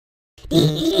Baby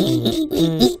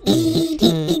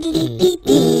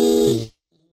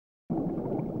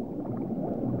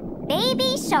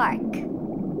shark.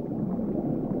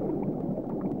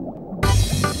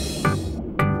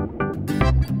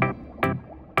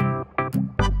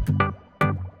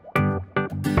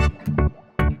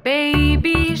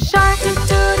 Baby shark,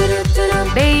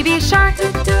 baby shark,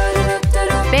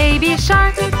 baby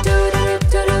shark,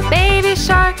 baby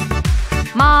shark,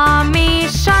 mommy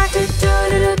shark,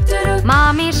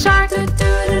 mommy shark,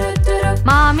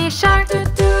 mommy shark,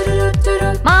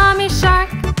 mommy shark,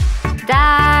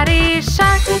 daddy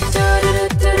shark,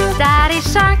 daddy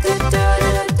shark,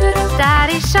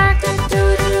 daddy shark,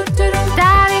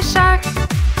 daddy shark,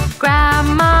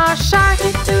 grandma shark,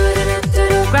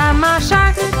 grandma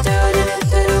shark,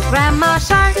 grandma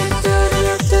shark,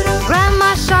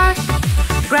 grandma shark,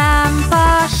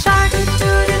 grandpa shark,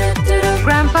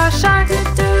 grandpa shark,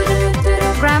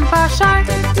 grandpa shark,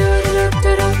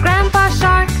 grandpa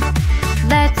shark.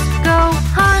 Let's go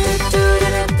hunt,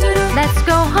 let's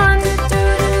go hunt,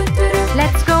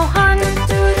 let's go hunt,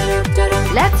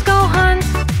 let's go hunt.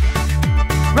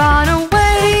 Run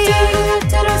away,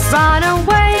 run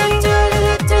away,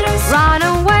 run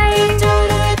away,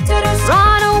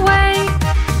 run away.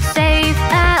 Safe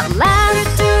at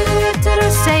last,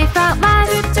 safe at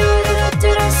last,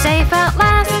 safe at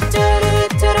last,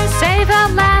 safe at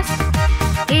last.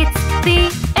 It's the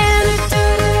end,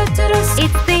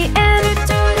 it's the end, it's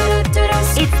the end,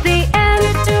 it's the end, it's the end,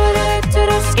 it's the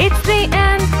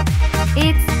end,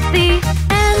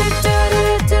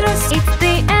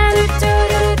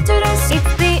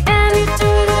 it's the end,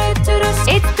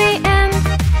 it's the end.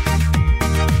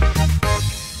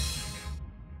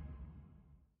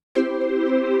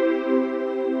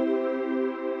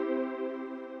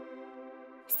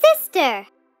 Sister.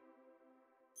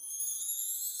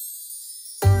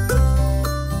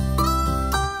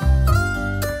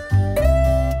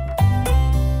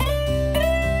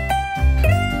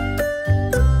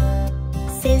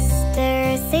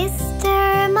 Sister, sister,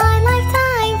 my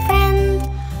lifetime friend,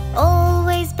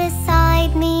 always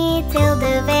beside me till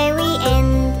the very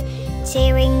end,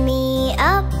 cheering me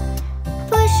up,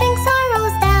 pushing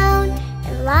sorrows down,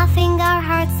 and laughing our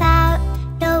hearts out,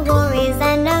 no worries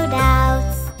and no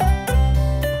doubts.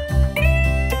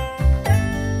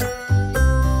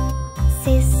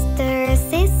 Sister,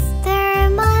 sister,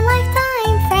 my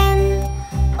lifetime friend,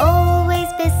 always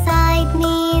beside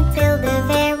me till the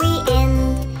very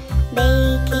end,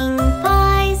 baking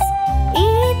pies,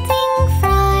 eating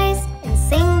fries, and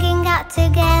singing out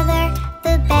together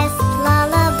the best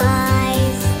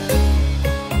lullabies.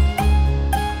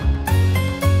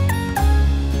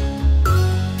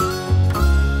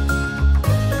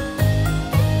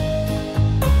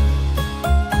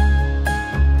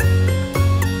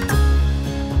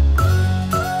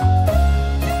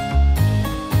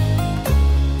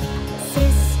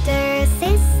 Sister,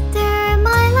 sister,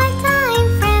 my lifetime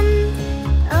friend,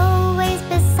 always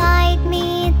beside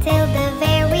me till the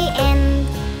very end,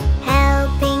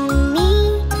 helping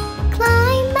me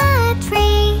climb a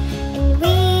tree and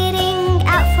reading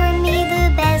out for me the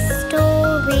best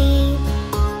story.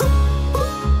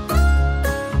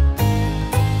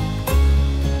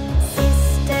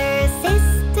 Sister,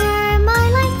 sister, my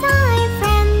lifetime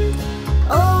friend,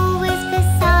 always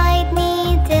beside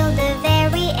me till the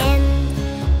very end,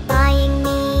 buying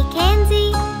me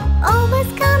candy, always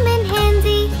come in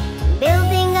handy,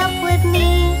 building up with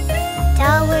me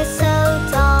towers so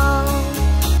tall.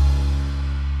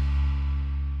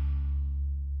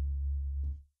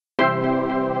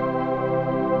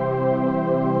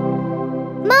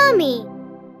 Mommy.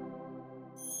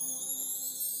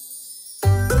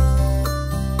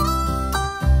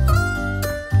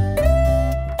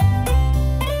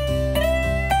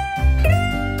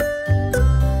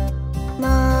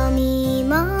 Mommy,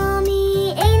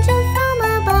 mommy, angel from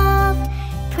above,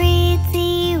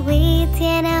 pretty, witty,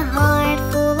 and a heart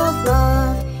full of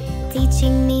love,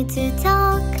 teaching me to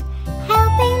talk,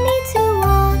 helping me to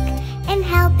walk, and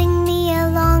helping me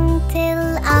along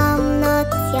till I'm not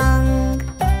young.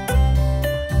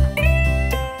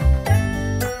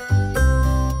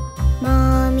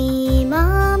 Mommy,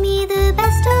 mommy, the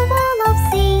best of all I've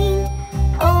seen,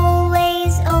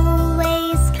 always,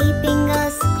 always keeping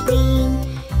us clean,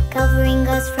 covering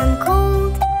us from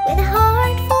cold with a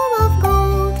heart full of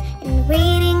gold, and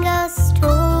reading us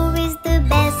stories the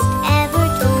best ever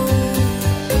told.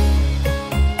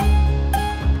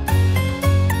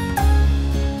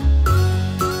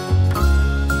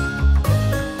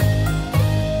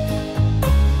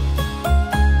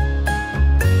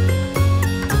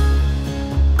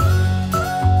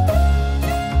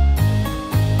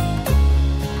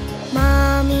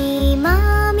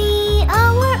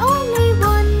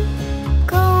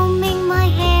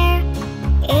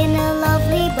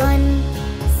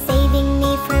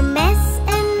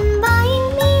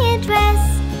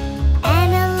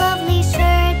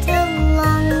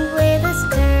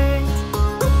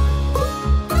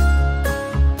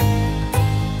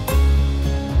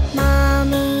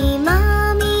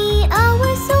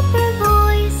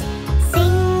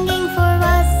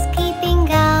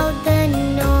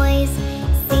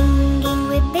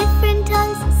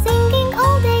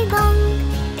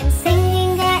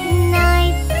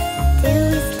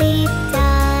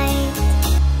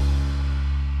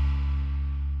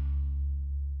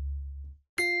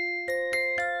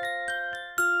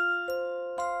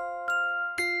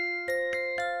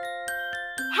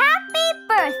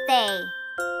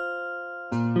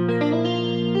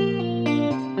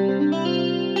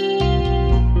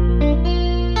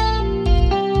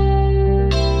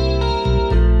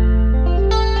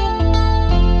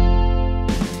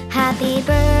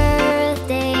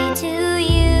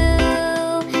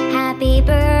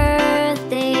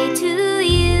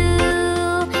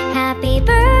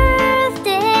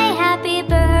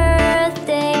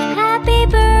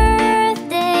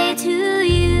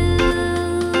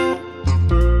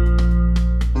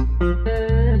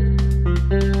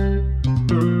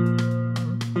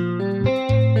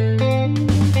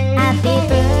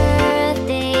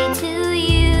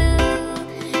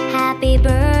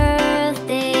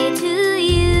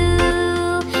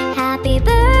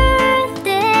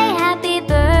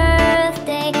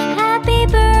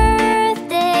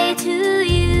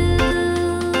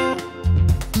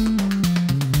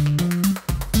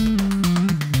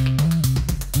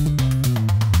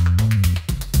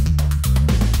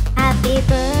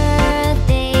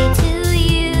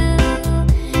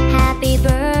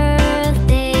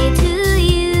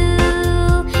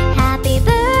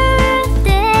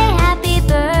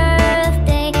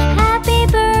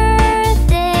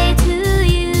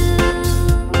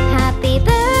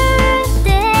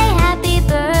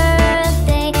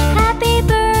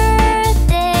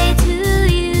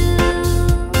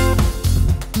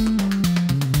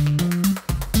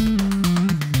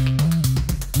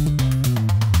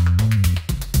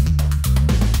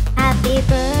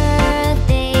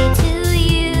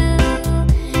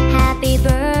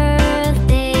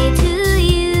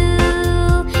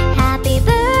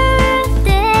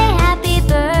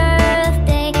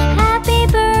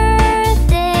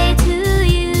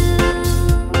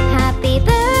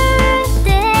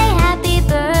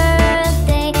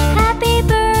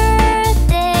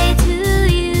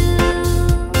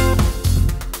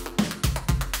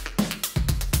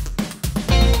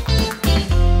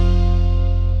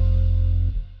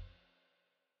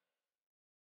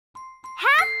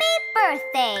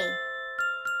 play.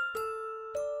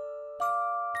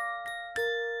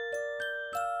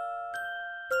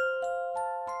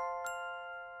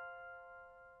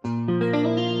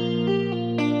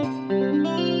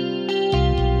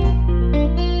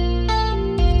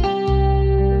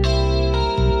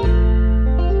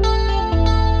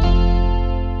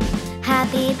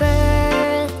 Happy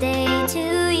birthday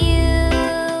to you.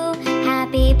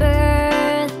 Happy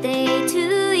birthday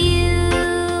to you.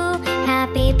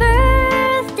 Happy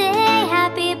birthday,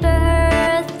 happy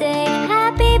birthday,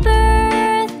 happy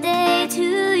birthday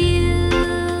to you.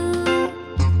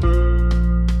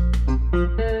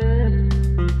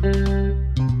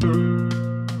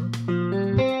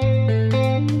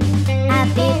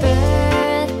 Happy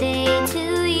birthday to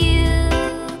you.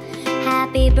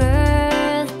 Happy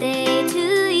birthday to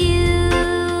you.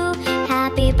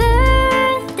 Happy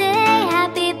birthday,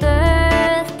 happy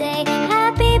birthday,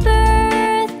 happy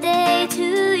birthday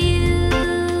to you.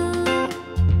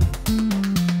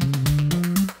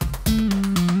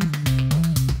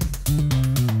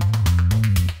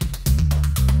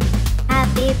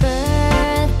 Happy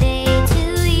birthday to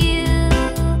you.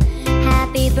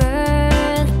 Happy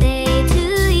birthday to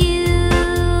you.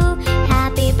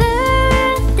 Happy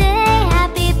birthday,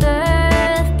 happy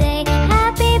birthday,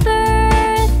 happy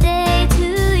birthday to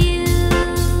you.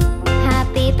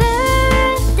 Happy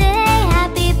birthday,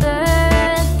 happy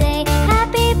birthday,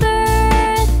 happy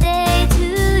birthday to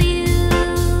you.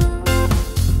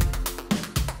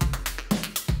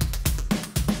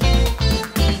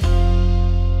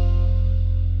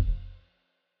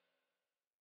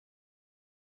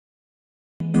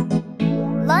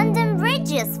 London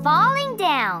Bridge is falling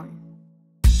down.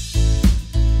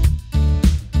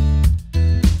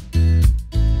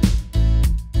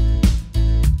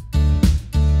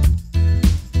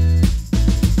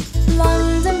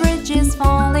 London Bridge is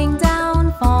falling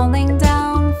down, falling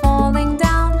down, falling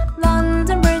down.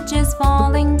 London Bridge is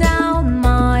falling down,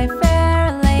 my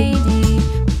fair lady.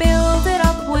 Build it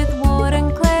up with wood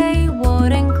and clay,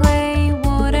 wood and clay,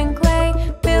 wood and clay.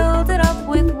 Build it up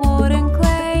with wood and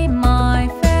clay, my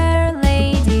fair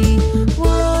lady.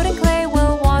 Wood and clay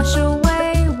will wash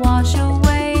away, wash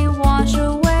away, wash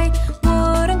away.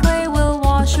 Wood and clay will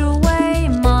wash away,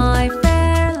 my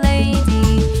fair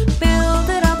lady. Build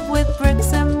it up with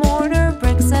bricks and mortar,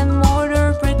 bricks and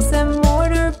mortar, bricks and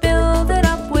mortar. Build it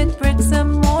up with bricks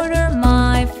and mortar,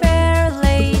 my fair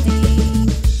lady.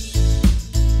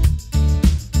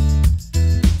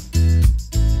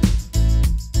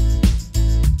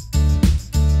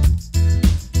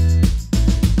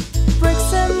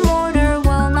 Bricks and mortar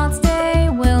will not stay,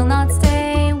 will not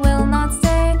stay, will not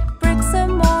stay. Bricks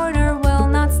and mortar will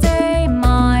not stay,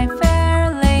 my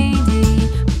fair lady.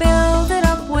 Build it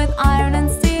up with iron and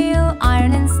steel,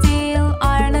 iron and steel,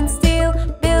 iron and steel.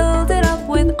 Build it up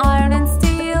with iron and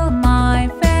steel, my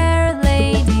fair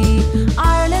lady.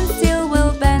 Iron and steel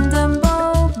will bend and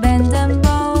bow, bend and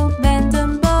bow, bend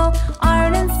and bow.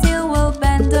 Iron and steel will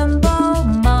bend and bow,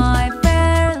 my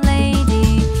fair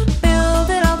lady. Build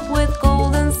it up with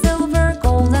gold and silver,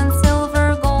 gold and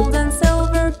silver, gold and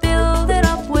silver. Build it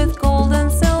up with gold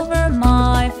and silver,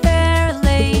 my fair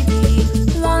lady.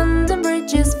 London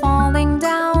Bridge is falling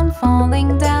down,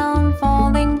 falling down,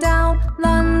 falling down.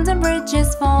 London Bridge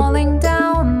is falling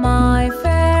down, my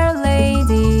fair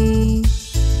lady.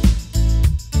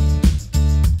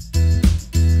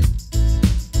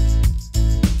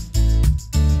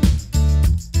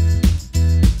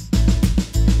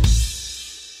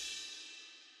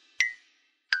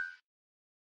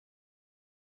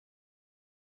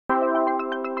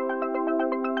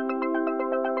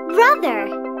 Brother.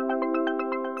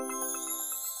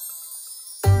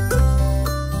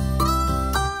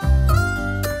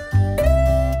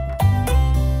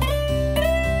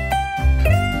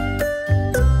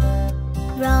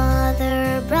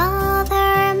 Brother,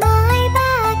 brother, my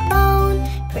backbone,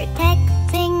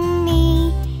 protecting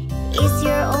me is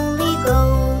your only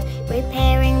goal.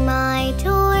 Repairing my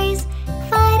toys,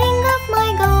 fighting off my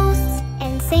ghosts,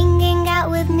 and singing out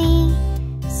with me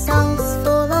songs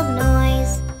full of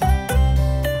noise.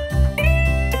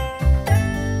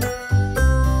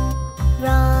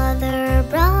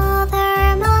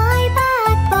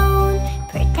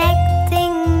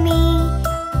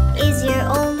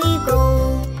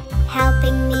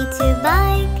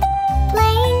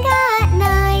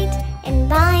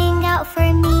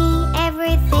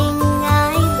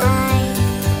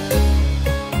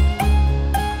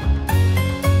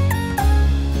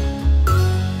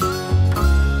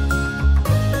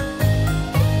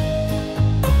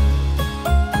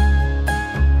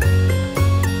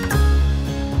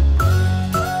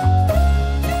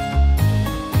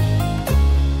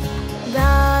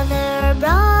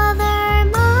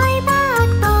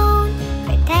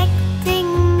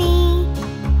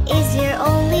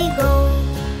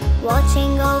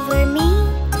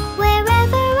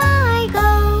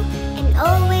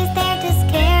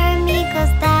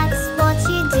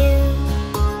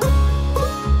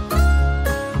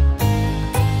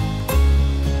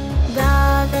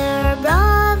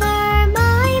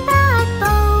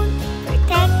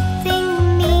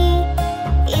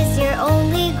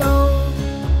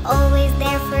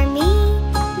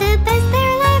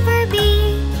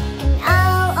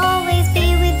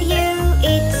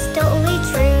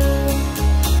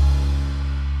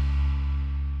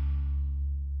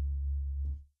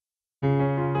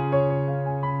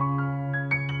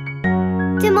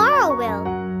 Tomorrow will.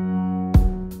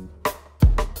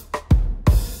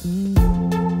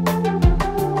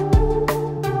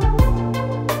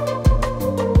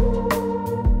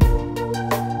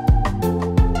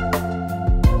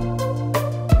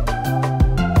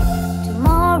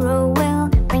 Tomorrow will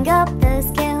bring up the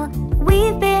skill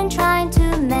we've been trying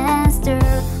to master.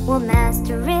 We'll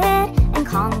master it and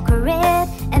conquer it,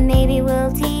 and maybe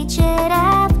we'll teach it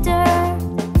after.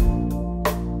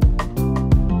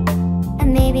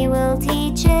 And maybe we'll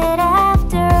teach it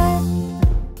after.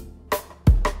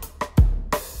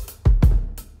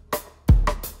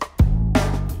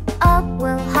 Up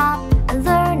we'll hop and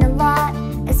learn a lot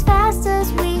as fast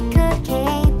as we could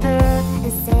caper,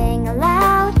 and sing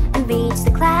aloud and reach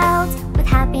the clouds with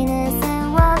happiness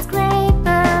and wild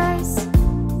scrapers.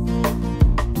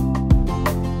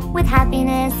 With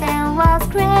happiness and wild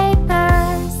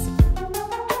scrapers.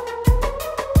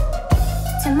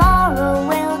 Tomorrow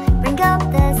will bring up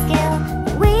the skill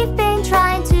we've been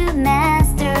trying to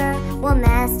master. We'll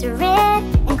master it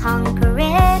and conquer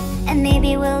it, and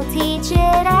maybe we'll teach it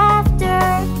after.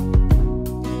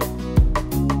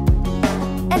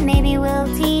 And maybe we'll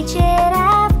teach it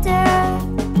after.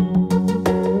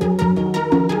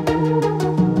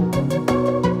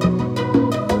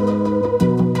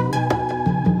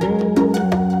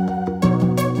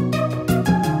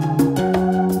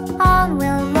 On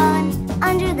we'll run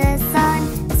under the sun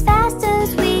as fast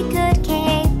as we could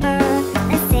caper,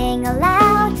 and sing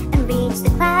aloud and reach the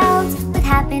clouds with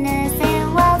happiness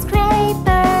and wild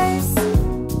scrapers.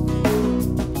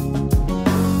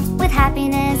 With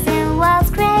happiness and wild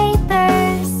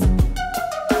scrapers.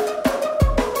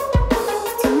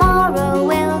 Tomorrow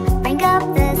will bring up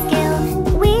the skill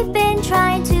we've been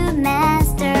trying to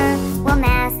master. We'll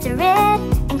master it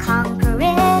and conquer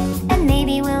it, and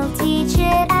maybe we'll teach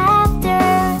it after.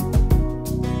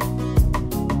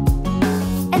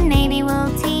 And maybe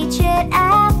we'll teach it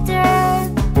after.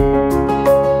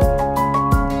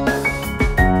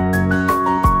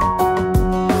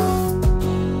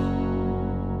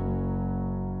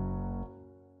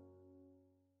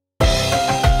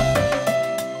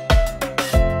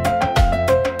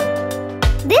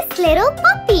 This little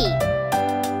puppy.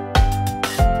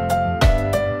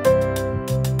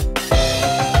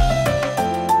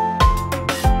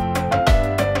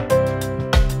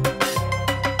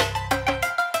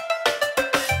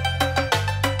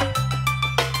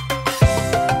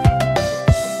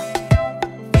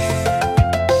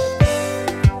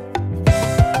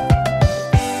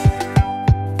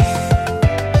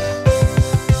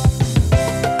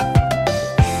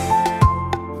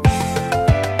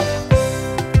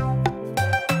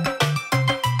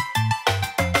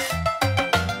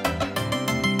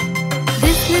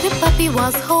 This little puppy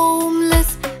was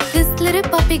homeless. This little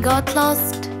puppy got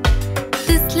lost.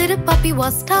 This little puppy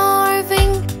was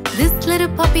starving. This little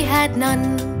puppy had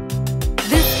none.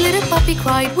 This little puppy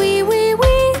cried wee wee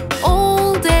wee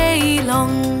all day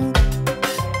long.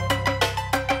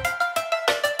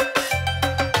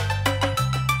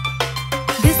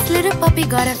 This little puppy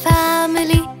got a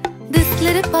family. This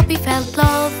little puppy felt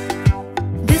love.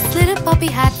 This little puppy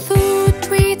had food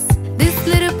treats. This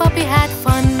little puppy had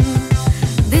fun.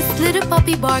 This little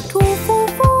puppy barked woof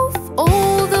woof woof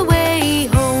all the way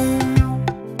home.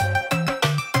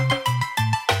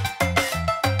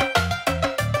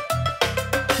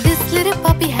 This little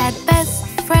puppy had best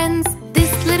friends.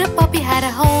 This little puppy had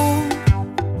a home.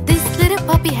 This little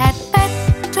puppy had pet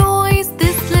toys.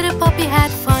 This little puppy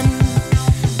had fun.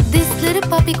 This little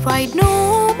puppy cried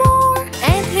no more,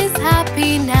 and he's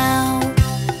happy now.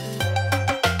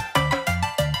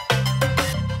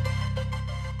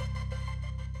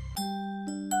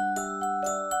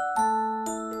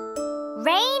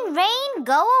 Rain, rain,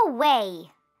 go away.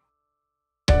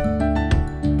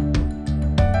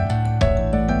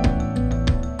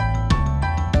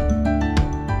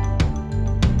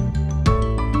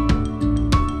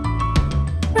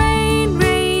 Rain,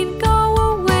 rain, go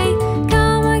away.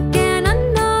 Come again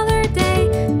another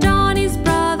day. Johnny's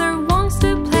brother wants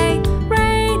to play.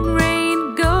 Rain,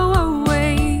 rain, go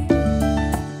away.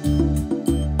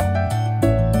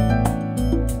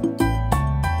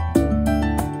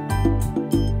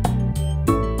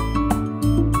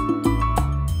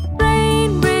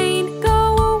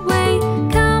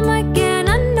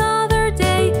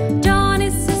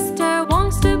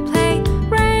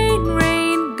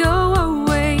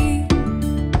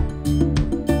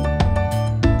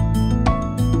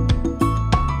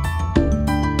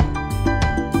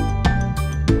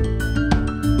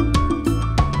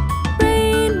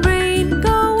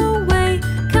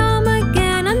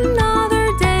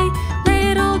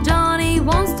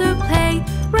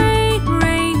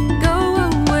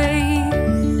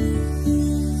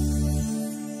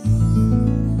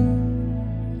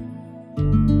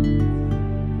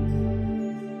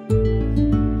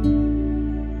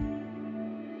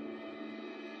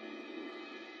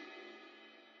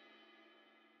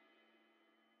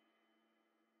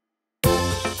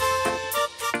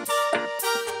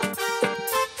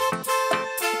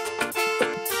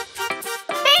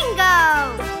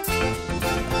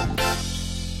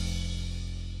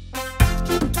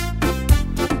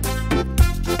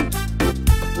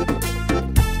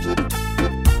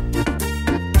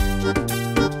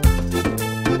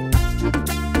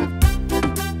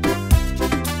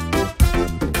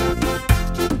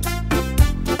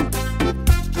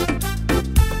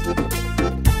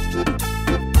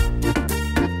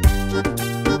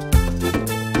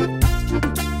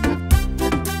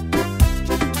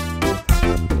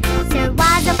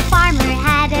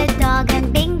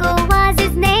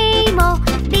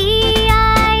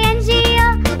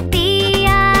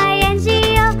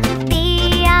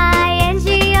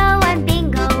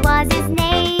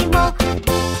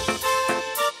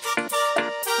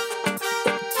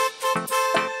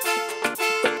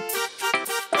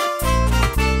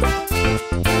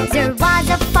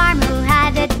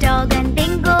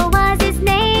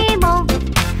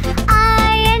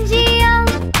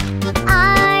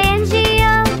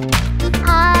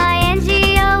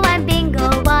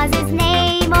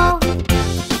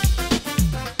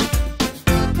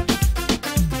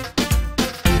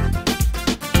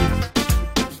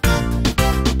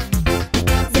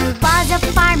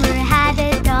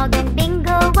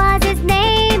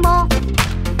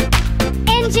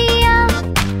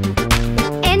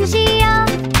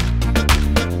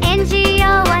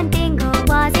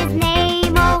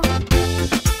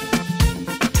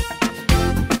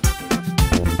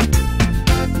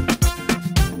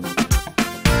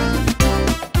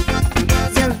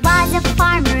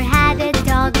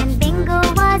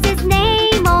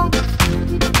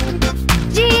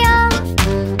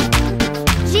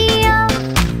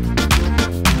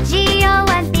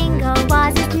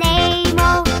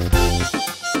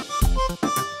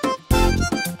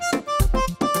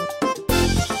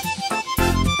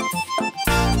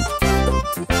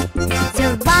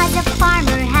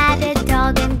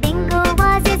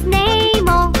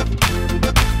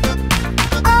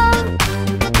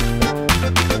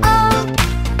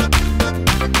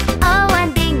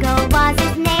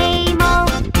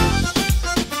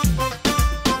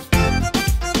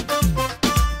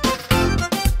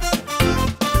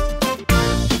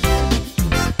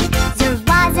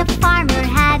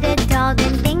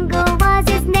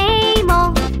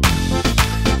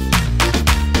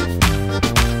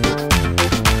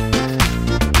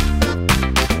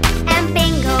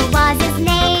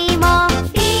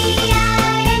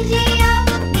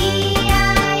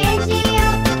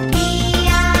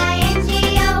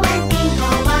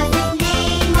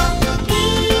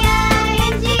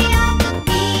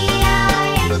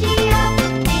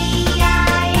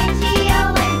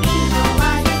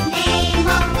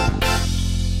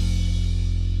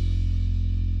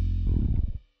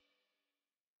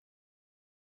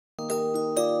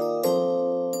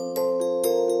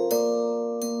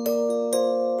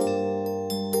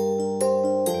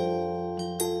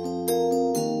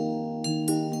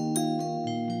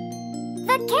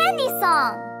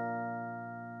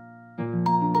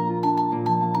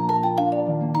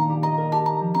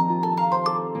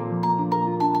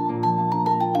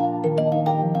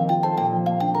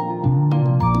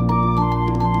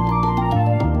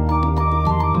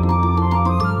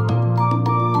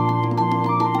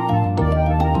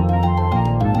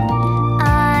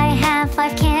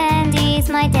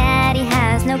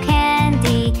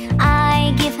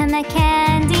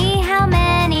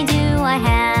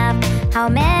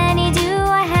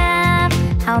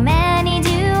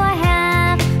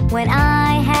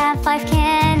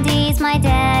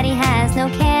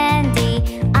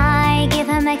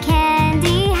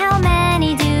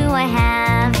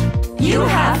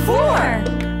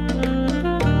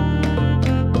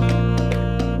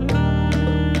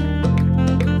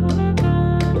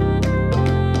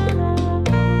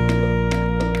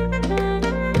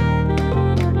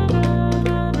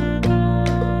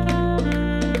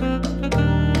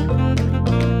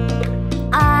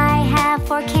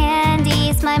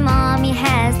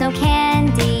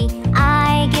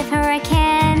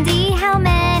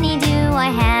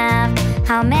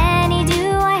 How many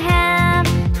do I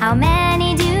have? How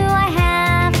many do I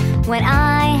have? When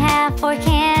I have 4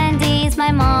 candies,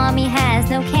 my mommy has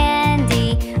no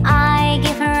candy. I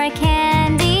give her a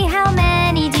candy. How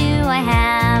many do I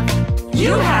have?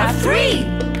 You have 3.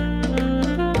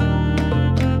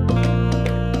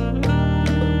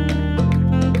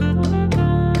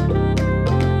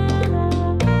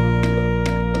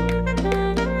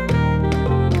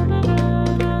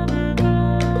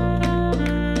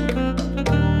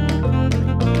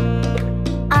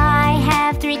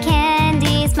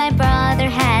 My brother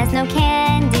has no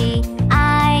candy.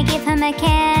 I give him a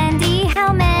candy.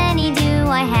 How many do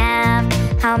I have?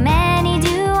 How many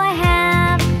do I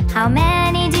have? How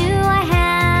many do I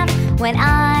have? When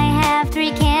I have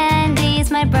 3 candies,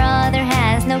 my brother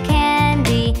has no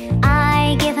candy.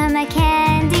 I give him a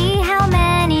candy. How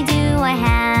many do I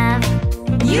have?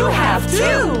 You have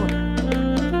 2.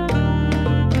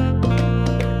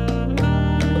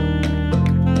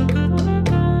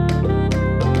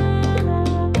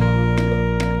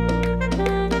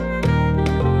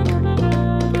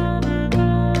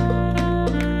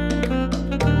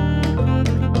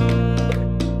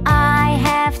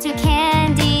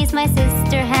 My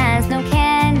sister has no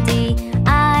candy.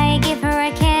 I give her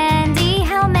a candy.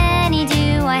 How many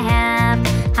do I have?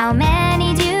 How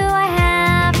many do I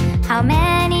have? How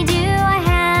many do I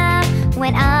have?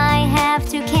 When I have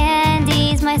 2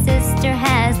 candies, my sister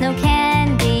has no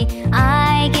candy.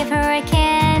 I give her a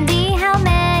candy. How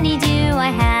many do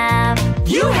I have?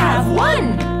 You have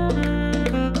 1.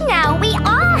 Now we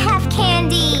all have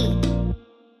candy.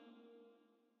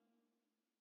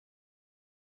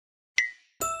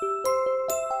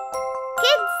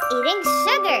 Eating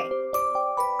sugar.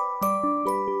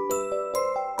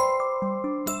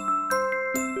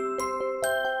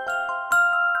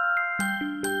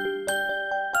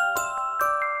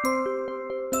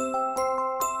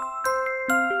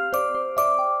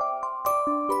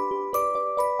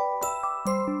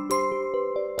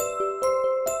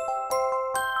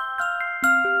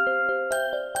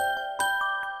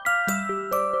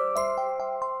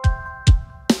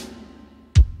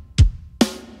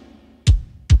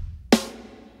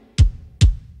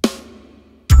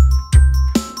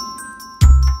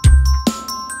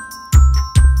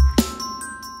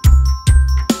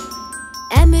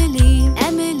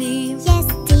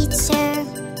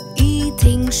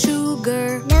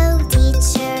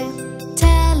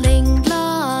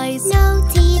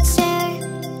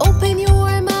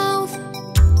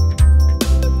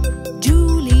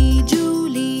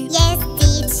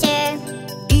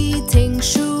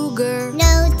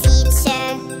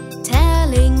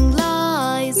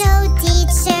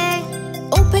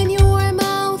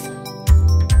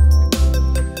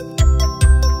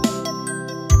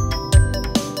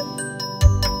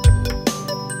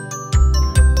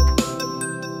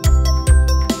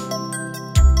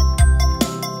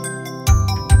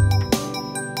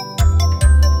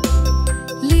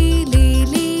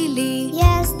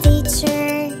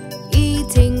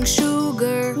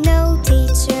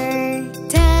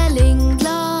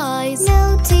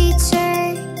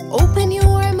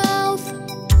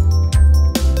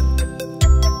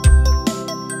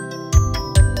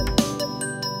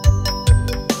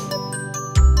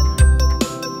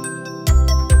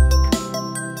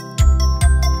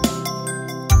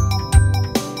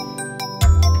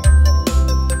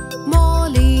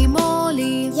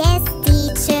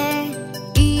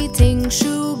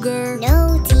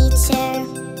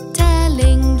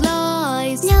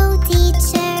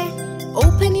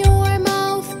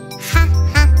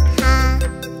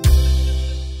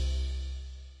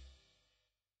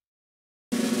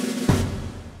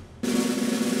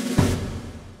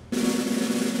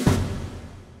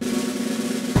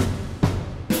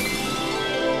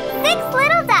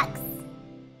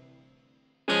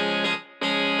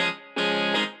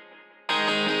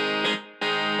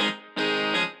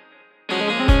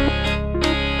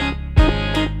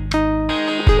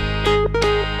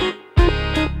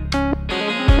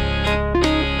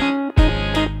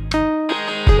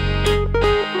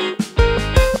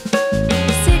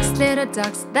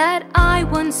 ducks that I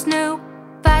once knew.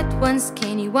 Fat ones,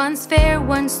 skinny ones, fair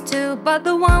ones too. But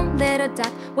the one little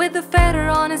duck with a feather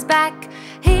on his back,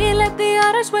 he led the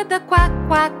others with a quack,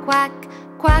 quack, quack.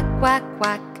 Quack, quack,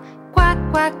 quack. Quack,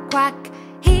 quack, quack.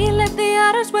 He led the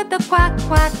others with a quack,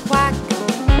 quack, quack.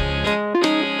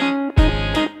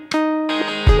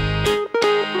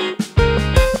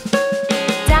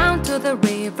 Down to the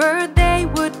river they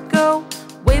would go,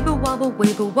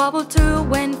 wibble wobble to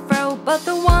and fro. But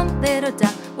the one little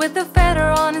duck with a feather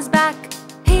on his back,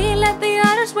 he led the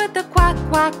others with a quack,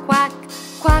 quack, quack.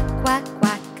 Quack, quack,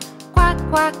 quack. Quack,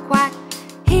 quack, quack.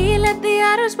 He led the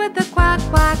others with the quack,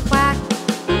 quack, quack.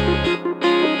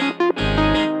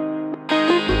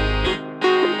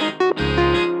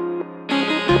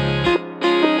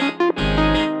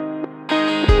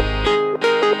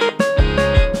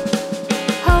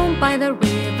 Home by the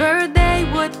river they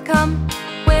would come.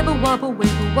 Wibble wobble,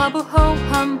 wibble wobble, ho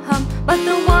hum hum. But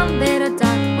the one little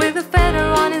duck with a feather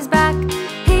on his back,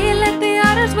 he led the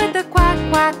others with the quack,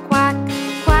 quack, quack.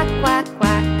 Quack, quack,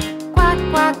 quack. Quack,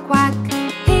 quack, quack.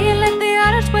 He led the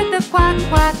others with the quack,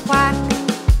 quack, quack.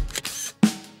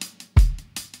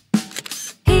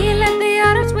 He led the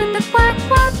others with the quack,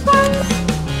 quack, quack.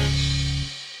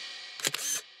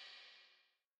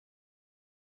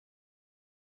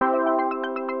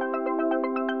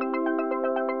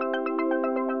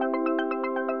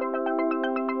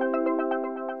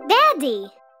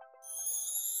 Daddy!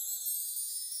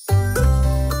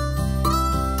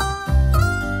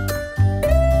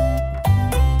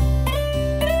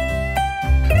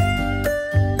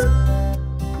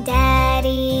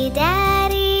 Daddy,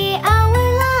 Daddy, our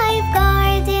life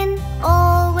garden,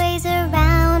 always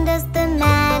around us, the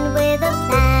man with a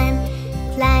plan,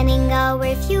 planning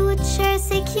our future,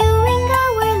 securing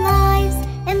our lives,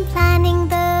 and planning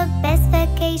the best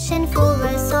vacation for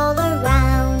us all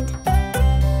around.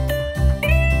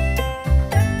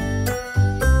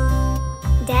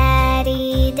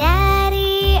 Daddy,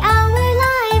 Daddy, our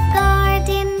life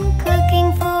garden,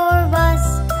 cooking for us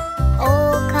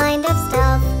all kind of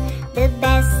stuff, the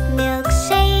best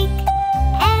milkshake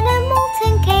and a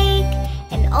molten cake,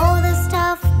 and all the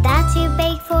stuff that you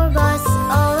bake for us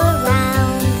all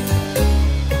around.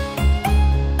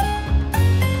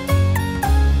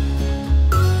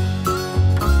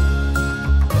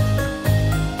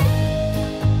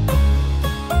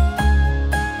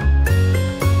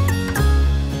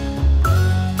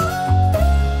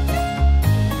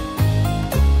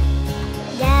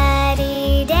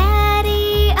 Daddy,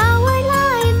 Daddy, our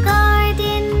life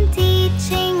garden,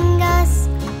 teaching us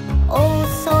all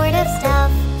sort of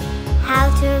stuff, how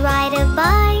to ride a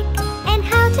bike and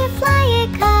how to fly a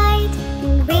kite,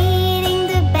 and reading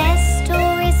the best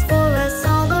stories for us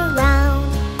all around.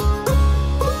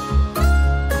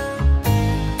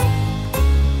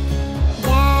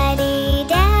 Daddy,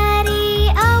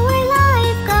 Daddy, our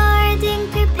life garden,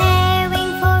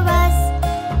 preparing for us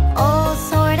all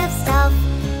sort of stuff,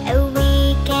 a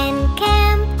weekend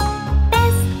camp,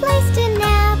 best place to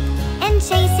nap, and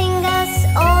chasing us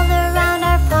all around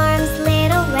our farm's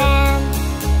little ramp.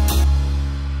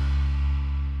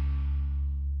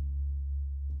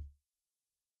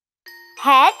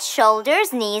 Head,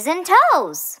 shoulders, knees, and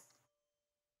toes.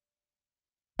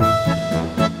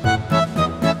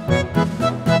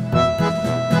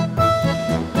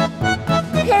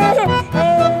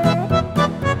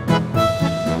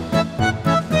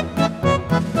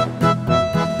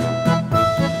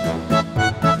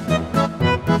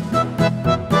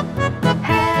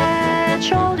 Head,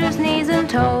 shoulders, knees and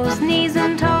toes, knees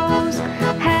and toes.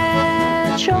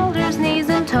 Head, shoulders, knees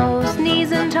and toes,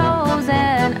 knees and toes,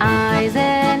 and eyes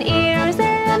and ears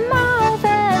and mouth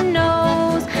and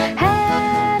nose.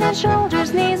 Head and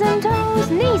shoulders, knees and toes,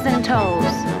 knees and toes.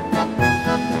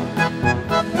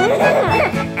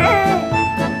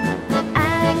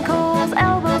 Ankles,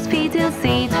 elbows, feet and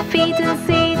seat, feet and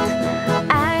seat.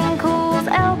 Ankles,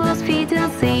 elbows, feet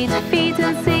and seat, feet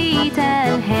and seat,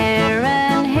 and hair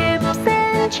and hips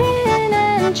and chin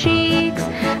and cheeks.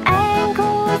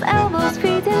 Ankles, elbows,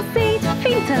 feet and seat,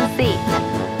 feet and seat.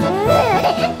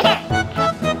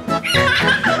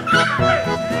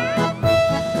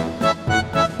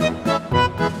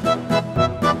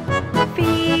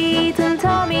 Feet and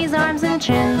tummies, arms and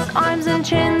chins, arms and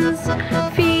chins.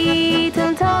 Feet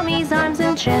and tummies, arms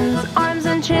and chins, arms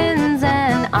and chins,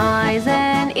 and eyes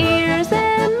and ears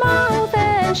and mouth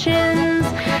and shins.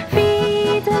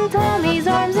 Feet and tummies,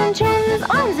 arms and chins,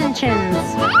 arms and chins.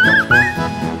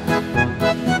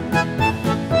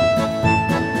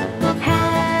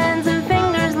 Hands and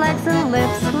fingers, legs and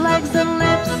lips, legs and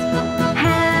lips.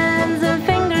 Hands and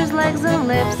fingers, legs and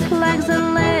lips, legs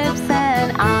and lips,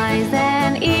 and eyes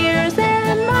and ears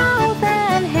and mouth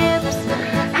and hips.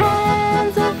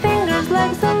 Hands and fingers,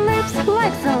 legs and lips,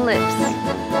 legs and lips.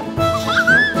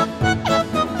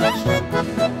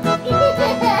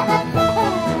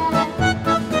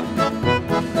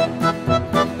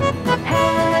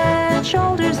 Head,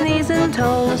 shoulders, knees and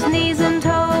toes, knees and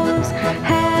toes.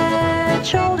 Head,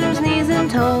 shoulders, knees and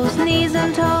toes, knees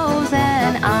and toes,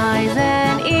 and eyes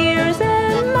and ears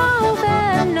and mouth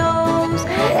and nose.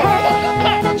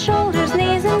 Head and shoulders,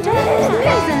 knees and toes,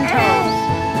 knees and toes.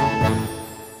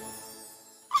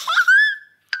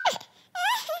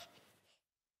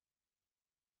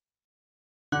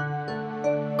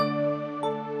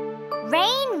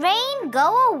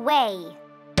 go away.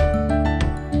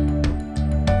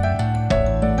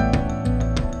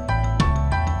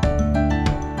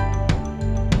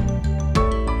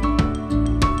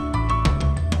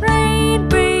 Rain,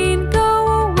 rain,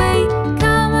 go away.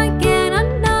 Come again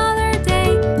another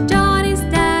day. Johnny's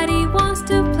daddy wants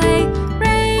to play.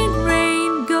 Rain,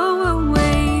 rain, go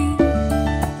away.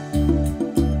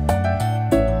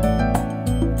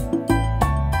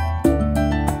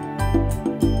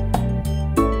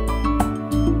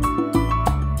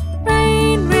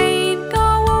 Rain, rain,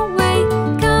 go away.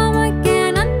 Come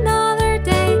again another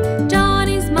day.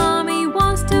 Johnny's mommy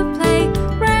wants to play.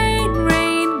 Rain,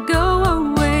 rain, go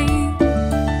away.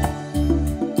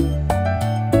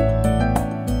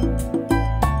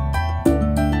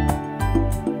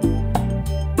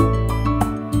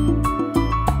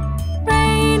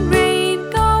 Rain, rain,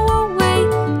 go away.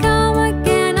 Come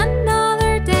again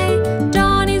another day.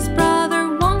 Johnny's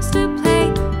brother wants to play.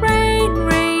 Rain,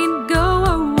 rain, go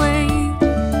away.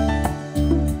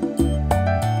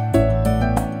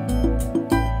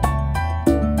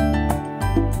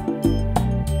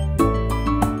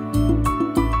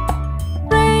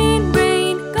 Rain,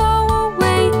 rain, go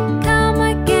away. Come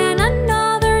again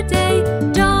another day.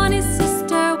 Johnny's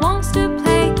sister wants to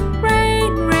play.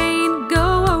 Rain, rain,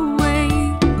 go away.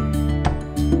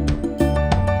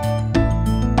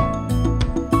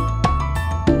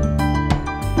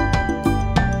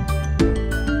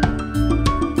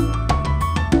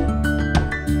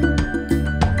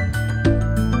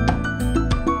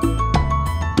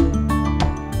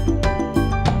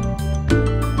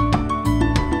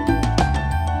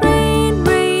 Rain,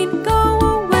 rain, go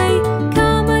away.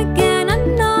 Come again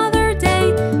another day.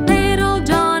 Little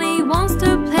Johnny wants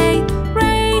to play.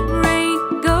 Rain,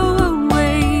 rain, go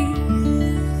away.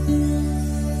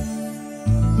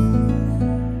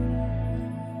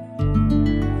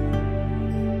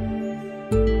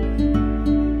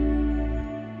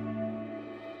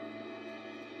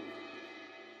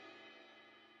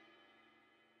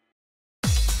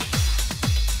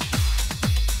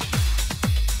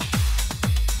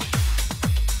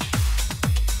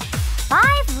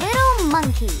 Five little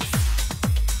monkeys.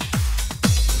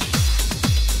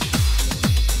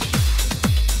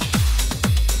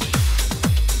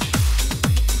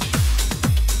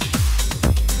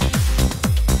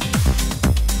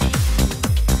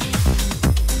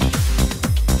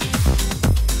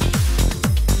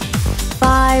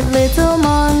 Five little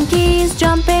monkeys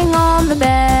jumping on the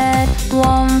bed.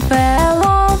 One fell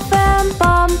off and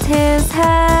bumped his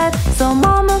head. So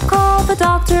Mama called the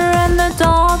doctor and the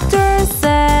doctor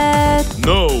said,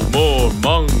 No more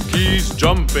monkeys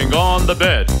jumping on the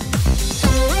bed.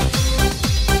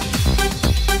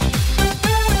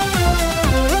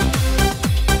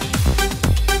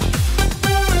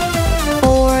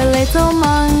 Four little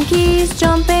monkeys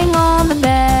jumping on the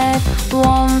bed.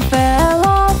 One fell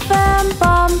off and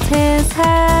bumped his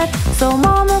head. So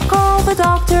Mama called the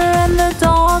doctor and the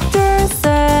doctor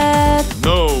said,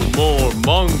 No more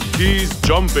monkeys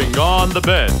jumping on the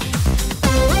bed.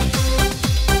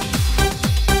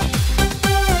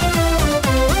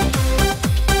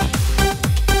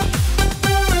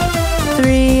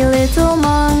 Three little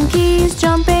monkeys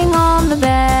jumping on the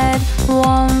bed.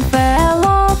 One fell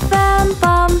off and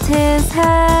bumped his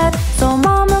head. So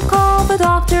Mama called the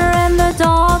doctor and the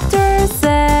doctor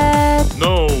said,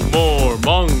 No more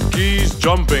monkeys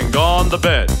jumping on the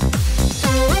bed.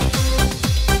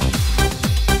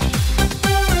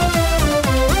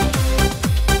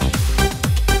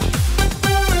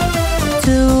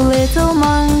 Two little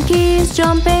monkeys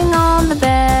jumping on the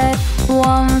bed.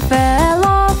 One fell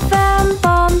off and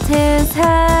bumped his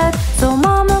head. So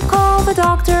Mama called the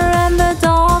doctor and the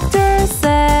doctor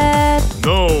said,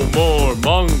 No more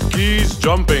monkeys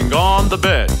jumping on the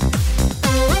bed.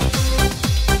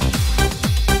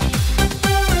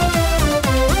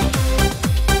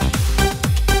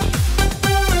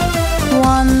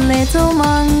 One little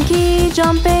monkey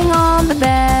jumping on the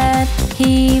bed.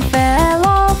 He fell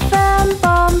off and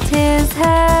bumped his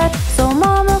head. So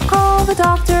Mama called the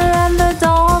doctor and the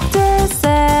doctor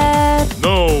said,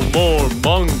 No more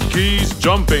monkeys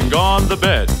jumping on the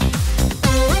bed.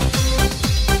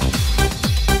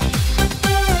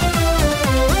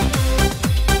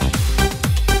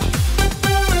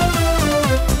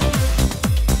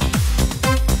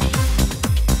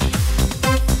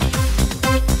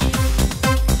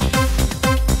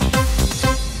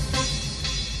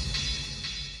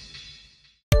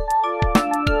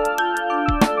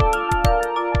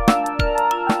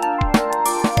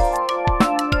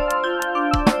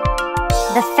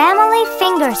 The Family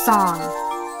Finger Song.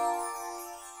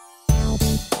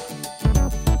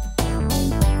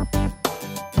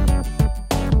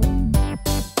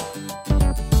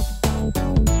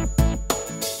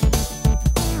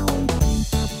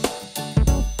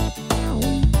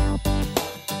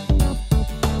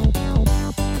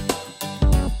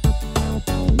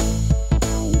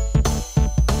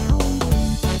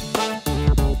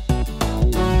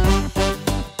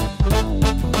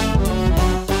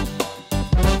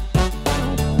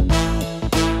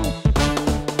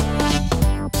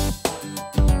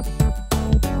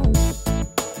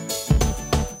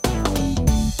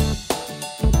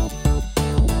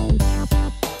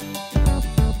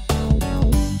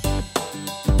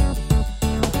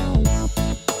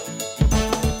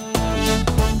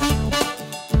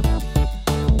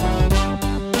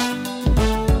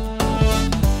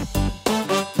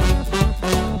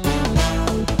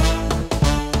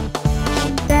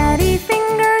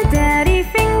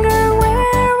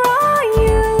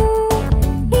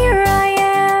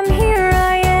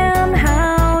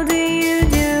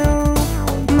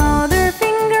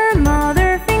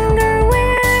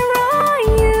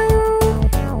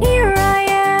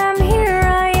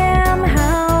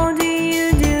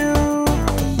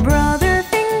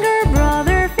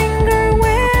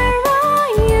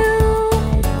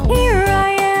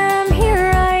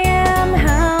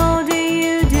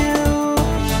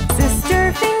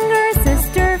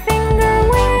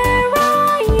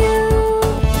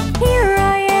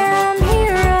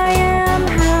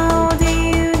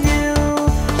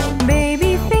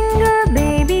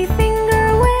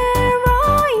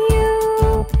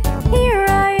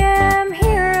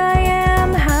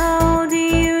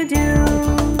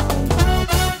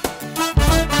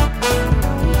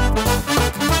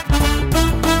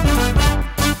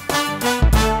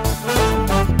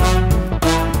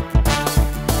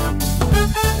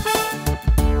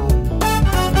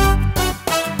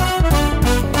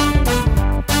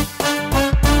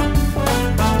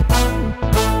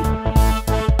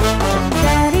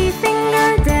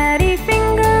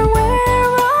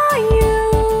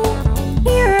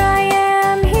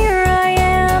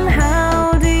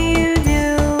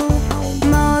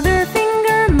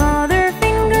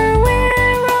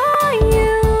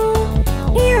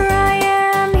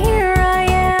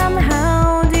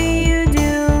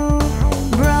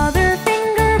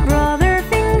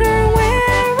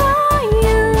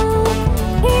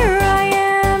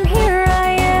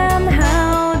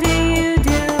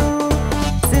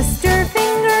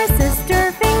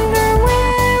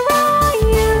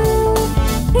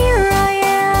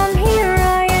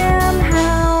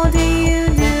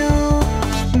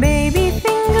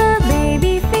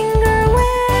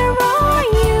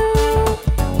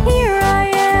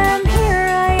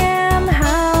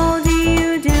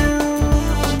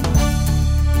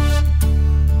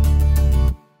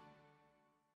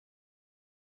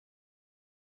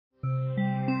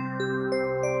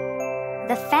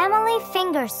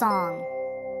 another song.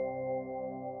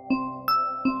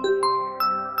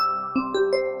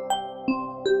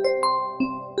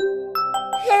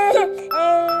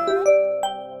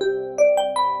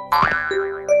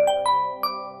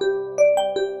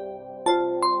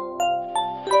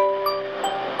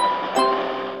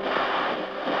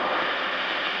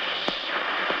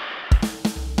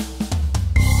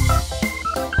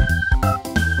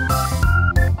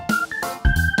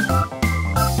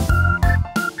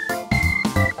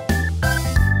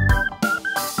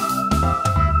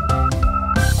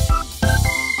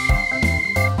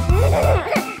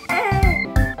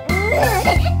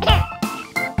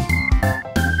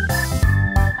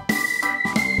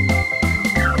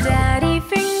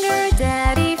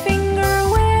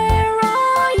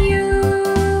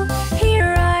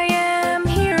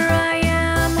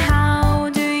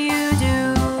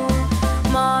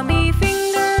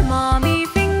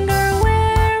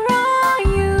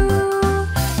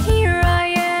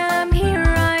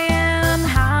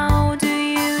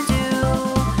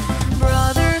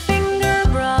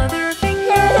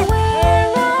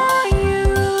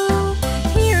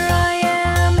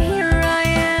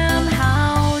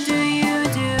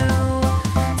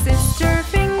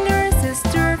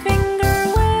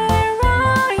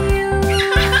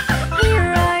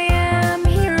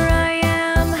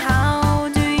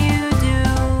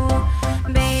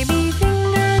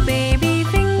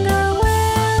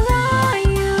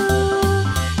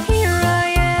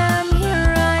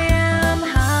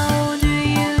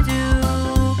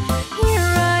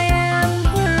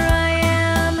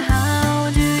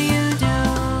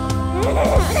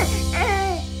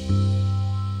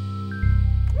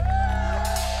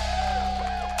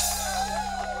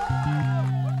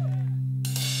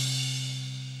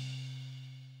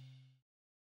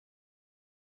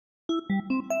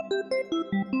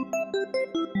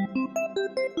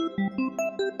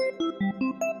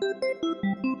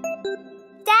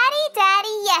 Daddy,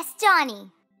 Daddy, yes,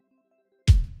 Johnny.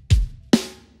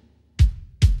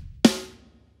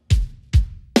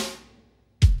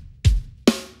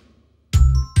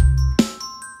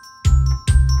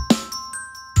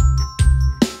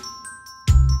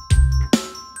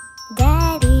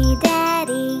 Daddy,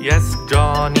 Daddy, Yes,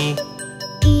 Johnny.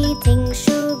 eating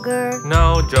sugar,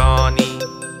 No, Johnny.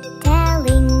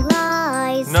 telling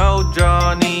lies. No,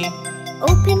 Johnny.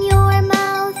 Open your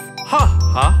mouth. Ha,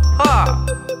 ha, ha.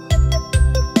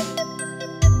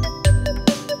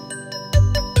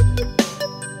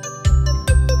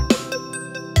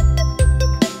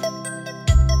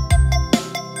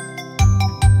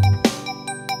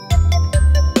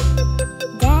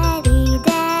 Daddy,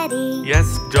 Daddy,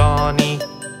 Yes, Johnny.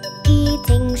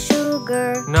 eating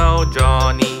sugar, No,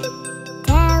 Johnny.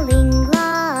 telling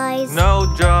lies. No,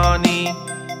 Johnny.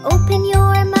 Open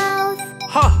your mouth.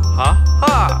 Ha, ha,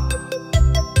 ha.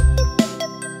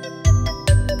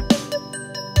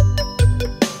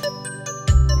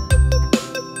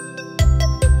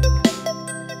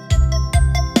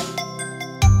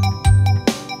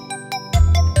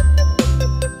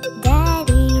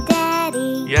 Daddy,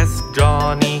 Daddy, Yes,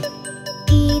 Johnny.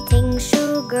 eating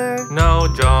sugar, No,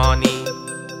 Johnny.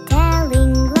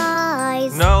 telling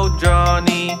lies. No,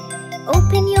 Johnny.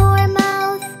 Open your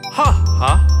mouth. Ha,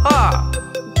 ha, ha.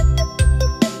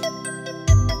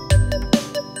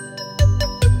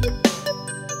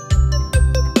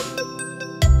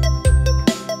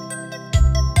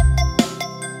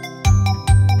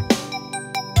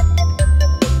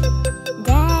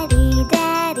 Daddy,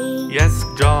 Daddy, Yes,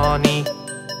 Johnny.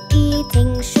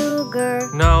 eating sugar,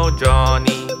 No,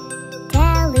 Johnny.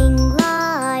 telling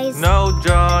lies. No,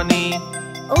 Johnny.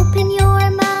 Open your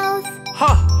mouth.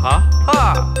 Ha, ha,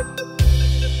 ha.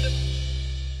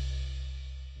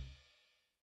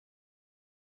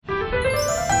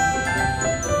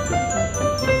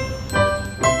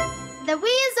 The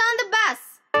wheels on the bus.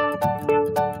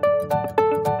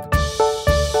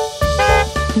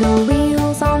 The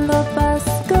wheels on the bus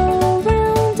go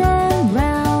round and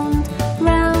round,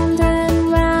 round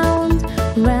and round,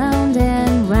 round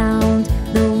and round.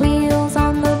 The wheels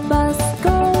on the bus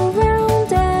go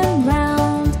round and round.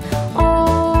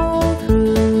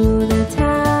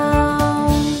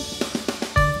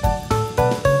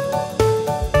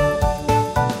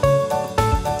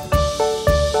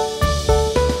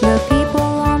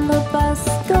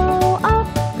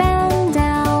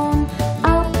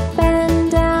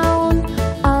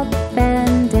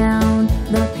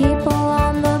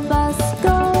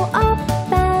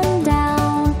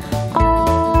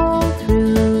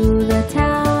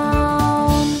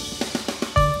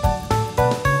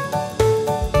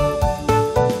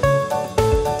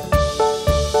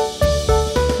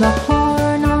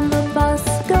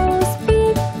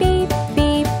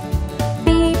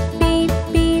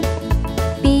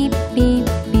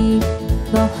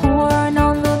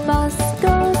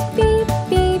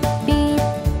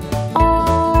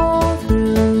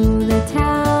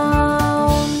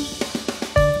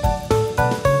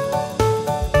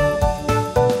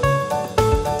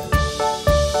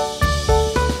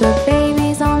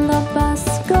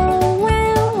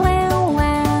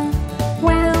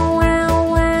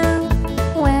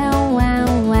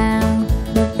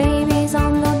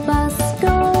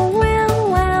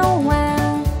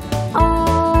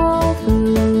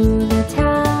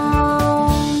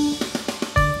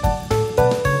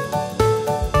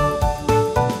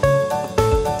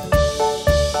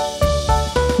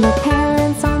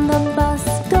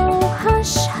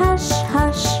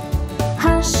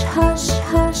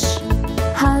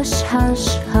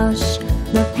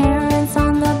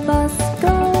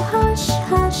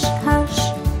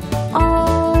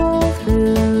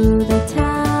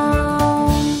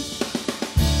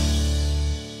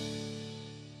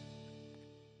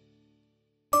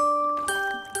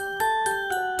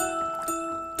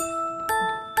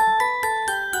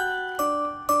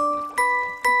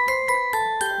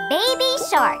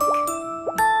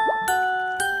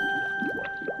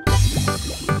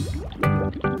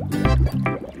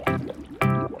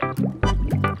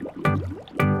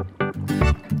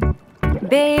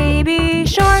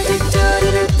 shark,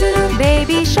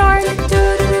 baby shark,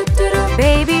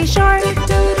 baby shark.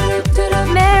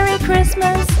 Merry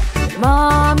Christmas,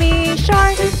 mommy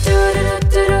shark,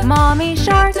 mommy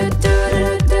shark,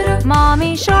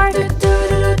 mommy shark.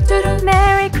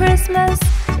 Merry Christmas,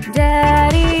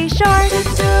 daddy shark,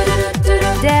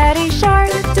 daddy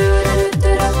shark,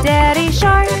 daddy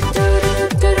shark.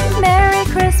 Merry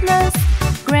Christmas,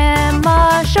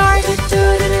 grandma shark,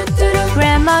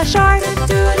 grandma shark,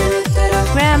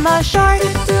 grandma shark.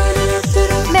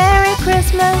 Merry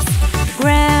Christmas,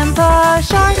 grandpa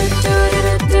shark,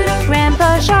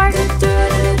 grandpa shark,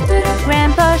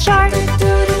 grandpa shark.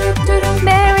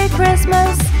 Merry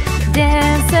Christmas,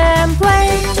 dance and play,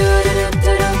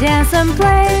 dance and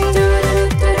play,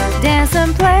 dance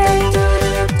and play,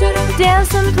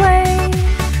 dance and play.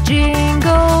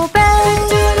 Jingle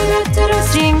bells,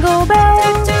 jingle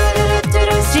bells,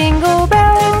 jingle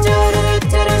bells,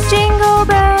 jingle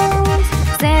bells.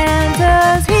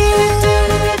 Santa's here,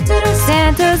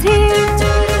 Santa's here,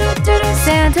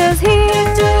 Santa's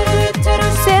here,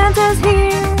 Santa's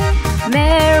here.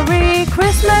 Merry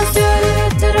Christmas,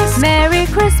 Merry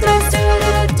Christmas,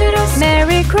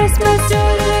 Merry Christmas,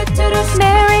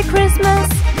 Merry Christmas.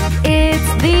 It's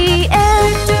the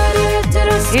end,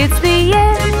 it's the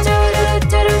end,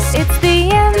 it's the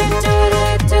end,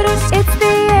 it's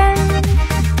the end.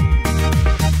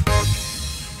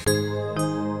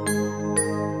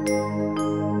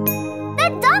 The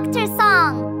Doctor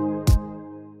Song.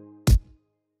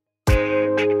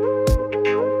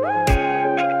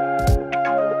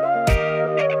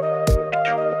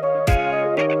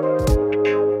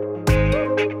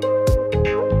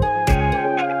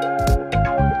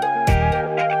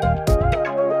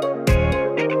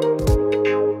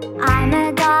 I'm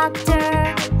a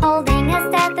doctor holding a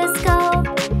stethoscope,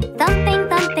 thumping,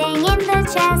 thumping in the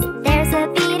chest. There's a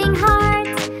beating heart.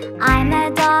 I'm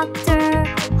a doctor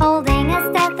holding a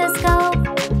stethoscope,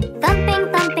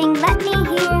 thumping, thumping. Let me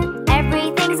hear.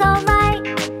 Everything's alright.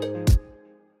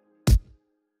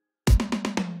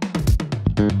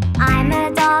 I'm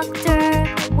a doctor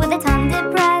with a tongue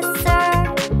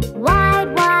depressor. Wide,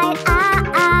 wide, ah,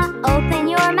 ah. Open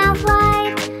your mouth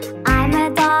wide. I'm a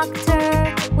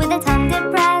doctor with a tongue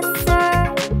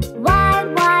depressor. Wide,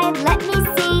 wide, let me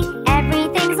see.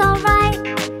 Everything's alright.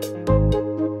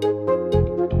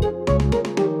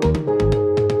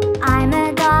 I'm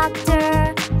a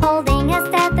doctor holding a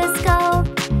stethoscope,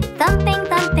 thumping,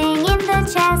 thumping in the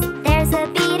chest. There's a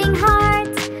beating heart.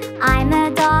 I'm a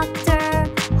doctor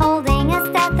holding a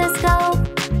stethoscope,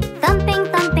 thumping,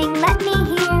 thumping. Let me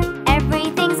hear.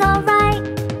 Everything's alright.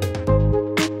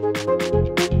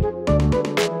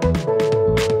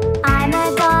 I'm a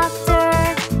doctor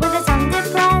with a tongue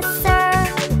depressor.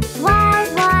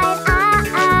 Wide, wide, ah,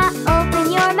 ah.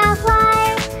 Open your mouth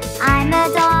wide. I'm a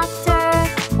doctor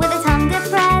with a tongue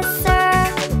depressor.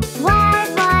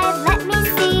 Wide, wide, let me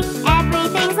see.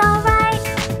 Everything's alright.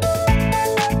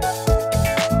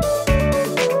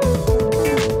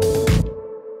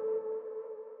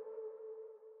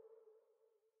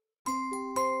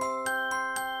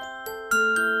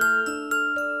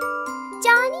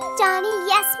 Johnny, Johnny,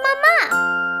 yes,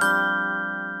 Mama.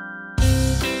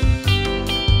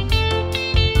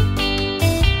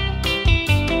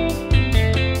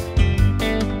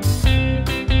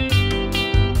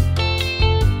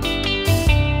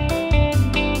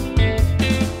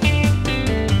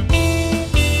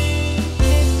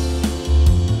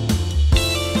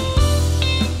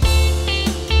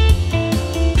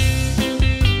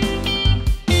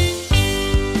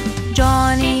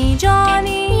 Johnny,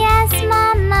 Johnny, Yes,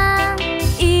 Mama.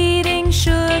 eating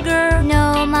sugar.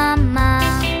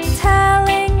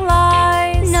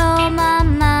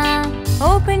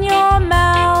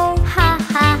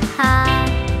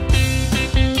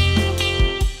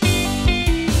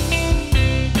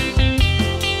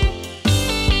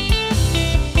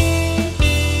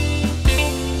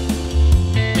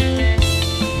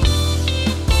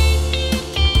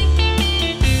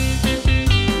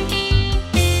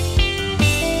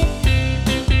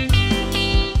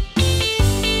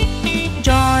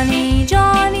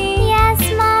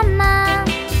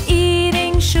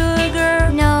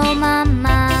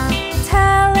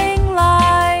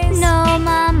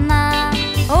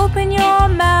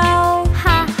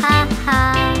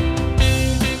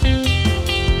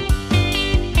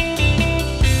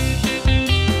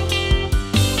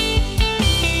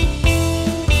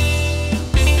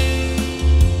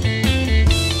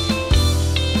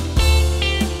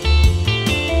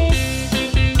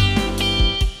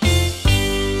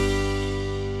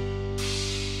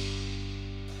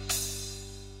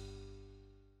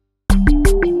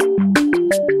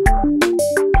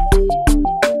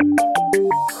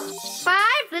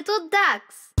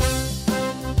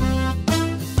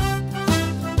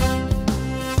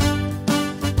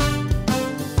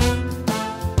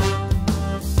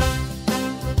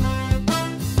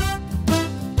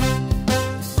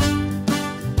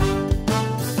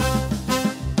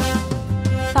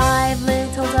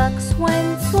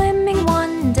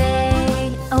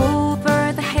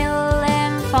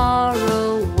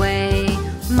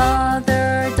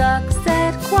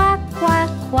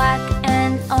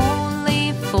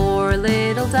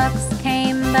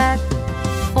 came back.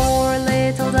 4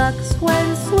 little ducks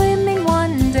went swimming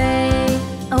one day,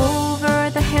 over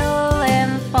the hill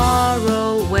and far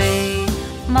away.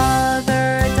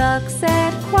 Mother duck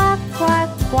said quack, quack,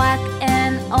 quack,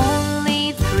 and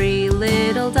only 3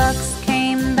 little ducks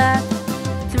came back.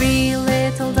 3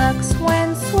 little ducks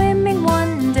went swimming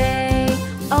one day,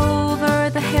 over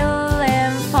the hill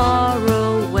and far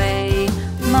away.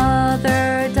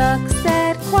 Mother duck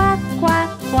said quack, quack,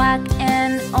 quack,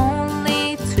 and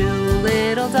only 2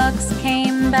 little ducks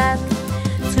came back.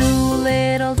 2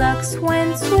 little ducks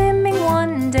went swimming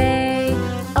one day,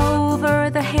 over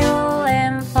the hill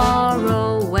and far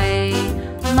away.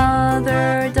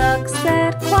 Mother duck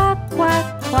said quack,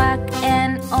 quack, quack,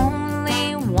 and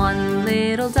only 1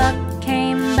 little duck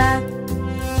came back.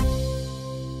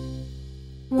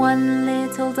 1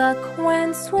 little duck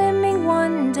went swimming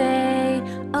one day,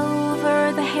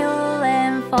 over the hill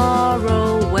and far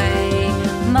away.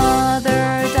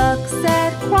 Mother duck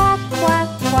said quack, quack,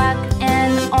 quack,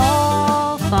 and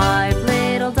all 5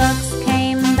 little ducks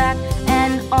came back,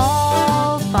 and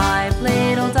all 5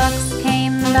 little ducks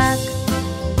came back.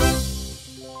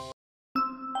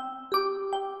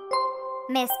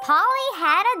 Miss Polly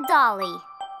had a dolly.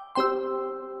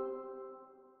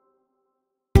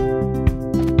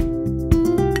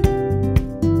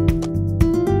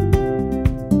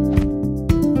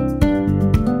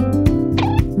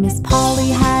 Miss Polly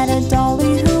had a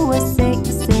dolly who was sick,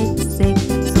 sick, sick.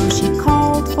 So she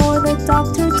called for the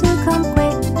doctor to come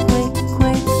quick, quick,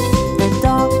 quick. The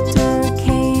doctor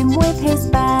came with his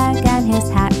bag and his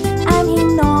hat, and he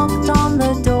knocked on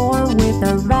the door with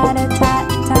a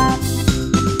rat-a-tat-tat.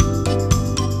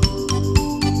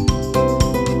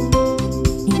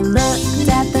 He looked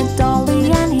at the dolly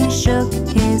and he shook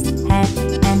his head,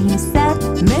 and he said,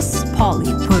 "Miss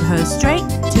Polly, put her straight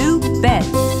to bed."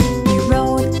 He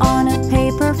wrote on a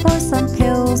paper for some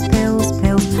pills, pills,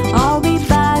 pills. "I'll be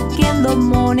back in the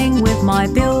morning with my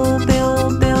bill,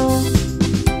 bill, bill."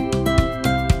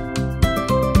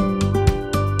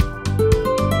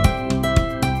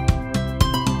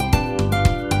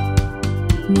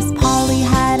 Miss Polly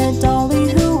had a dolly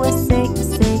who was sick,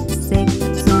 sick, sick.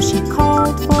 So she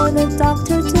called for the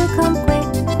doctor to come quick,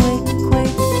 quick,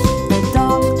 quick. The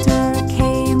doctor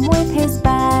came with his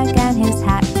bag and his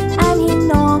hat, and he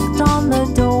knocked on the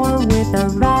door with a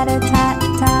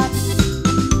rat-a-tat-tat.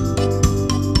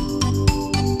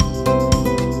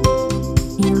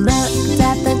 He looked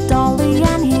at the dolly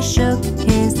and he shook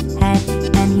his head,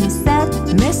 and he said,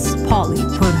 "Miss Polly,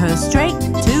 put her straight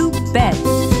to bed."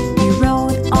 He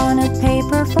wrote on a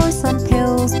paper for some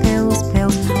pills, pills,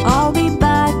 pills. "I'll be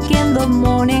back in the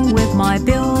morning with my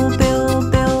bill, bill,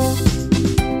 bill."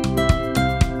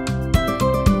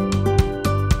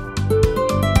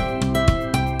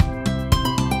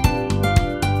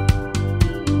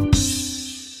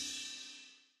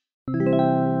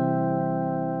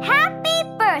 Happy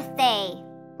birthday!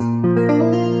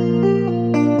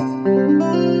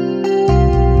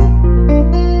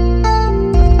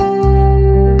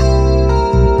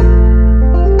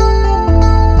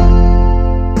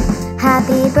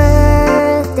 Happy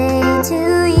birthday to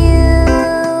you.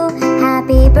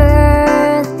 Happy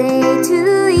birthday to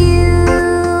you.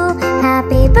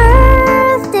 Happy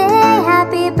birthday,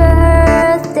 happy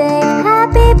birthday,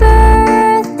 happy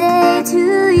birthday to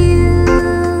you.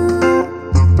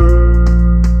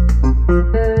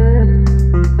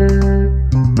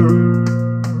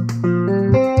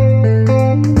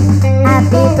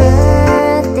 Happy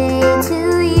birthday to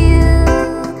you.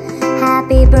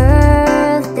 Happy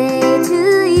birthday to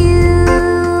you.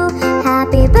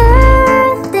 Happy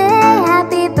birthday,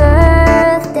 happy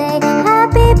birthday,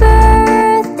 happy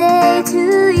birthday to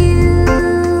you.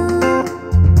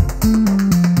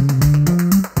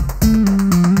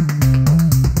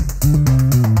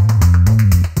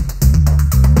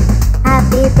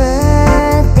 Happy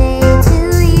birthday to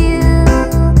you.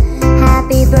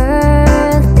 Happy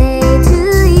birthday to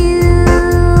you.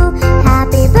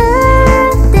 Happy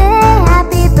birthday,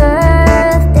 happy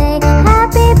birthday,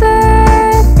 happy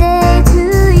birthday to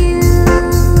you.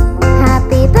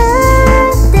 Happy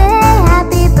birthday,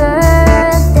 happy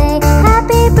birthday,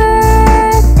 happy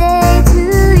birthday to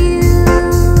you.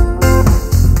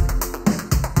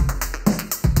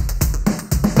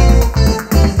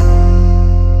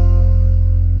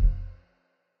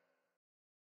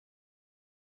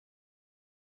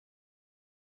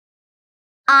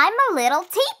 I'm a little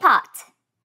teapot.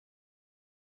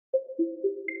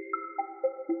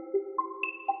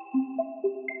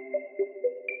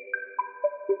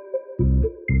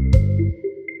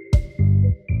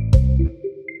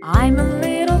 I'm a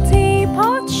little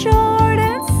teapot, short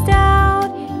and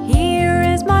stout. Here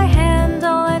is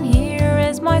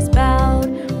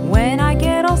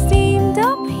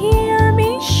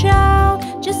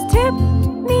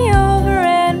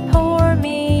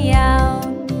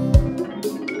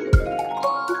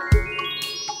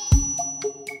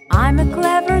I'm a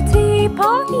clever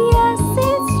teapot, yes,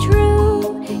 it's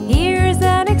true. Here's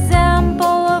an example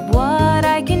of what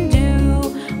I can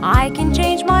do. I can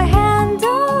change my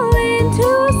handle into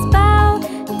a spout,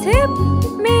 tip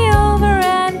me over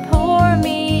and pour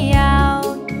me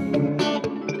out.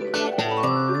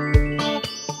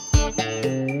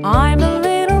 I'm a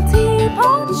little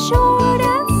teapot, short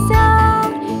and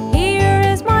stout. Here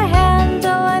is my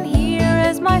handle and here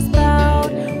is my spout.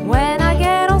 When I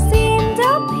get all steamed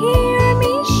up, hear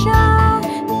me shout,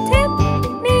 tip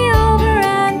me over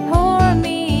and pour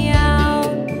me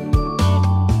out.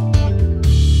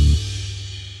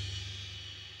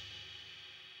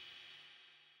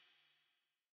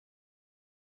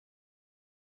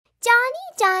 Johnny,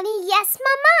 Johnny, yes,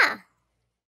 Mama.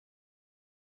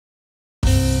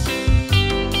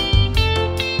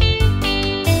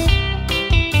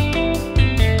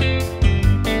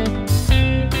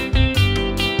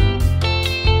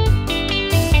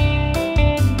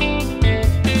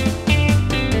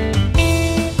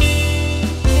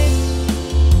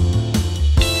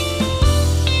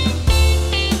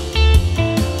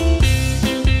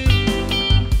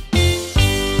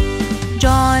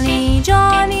 Johnny,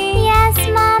 Johnny, Yes,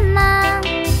 Mama.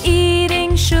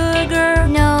 eating sugar,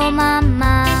 No,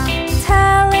 Mama.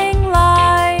 telling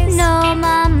lies. No,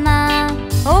 Mama.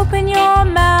 Open your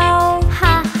mouth.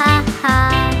 Ha, ha,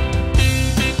 ha.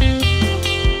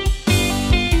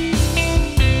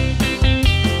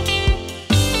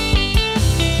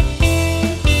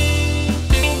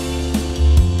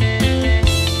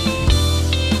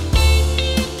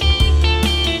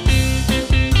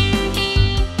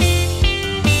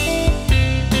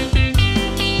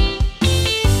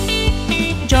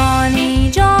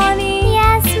 Johnny, Johnny,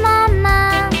 Yes,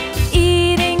 Mama.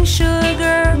 eating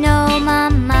sugar, No,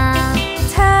 Mama.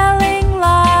 telling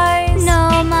lies.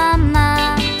 No,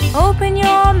 Mama. Open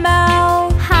your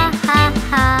mouth. Ha, ha,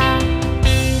 ha.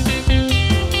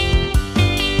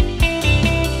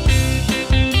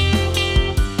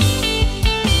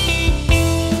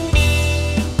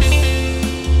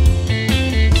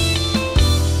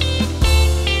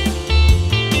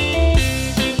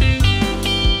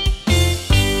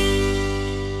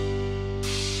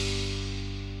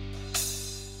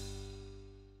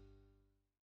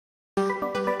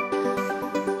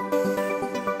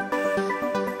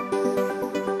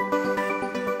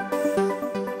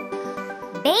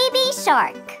 Baby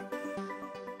shark.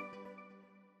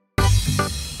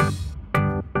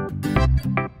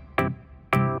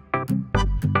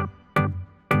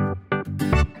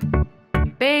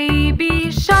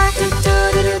 Baby shark,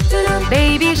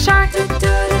 baby shark,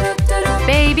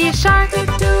 baby shark,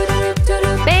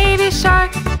 baby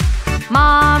shark,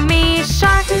 mommy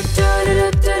shark,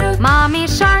 mommy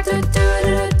shark,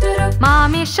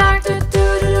 mommy shark,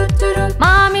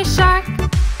 mommy shark,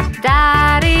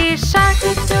 daddy shark,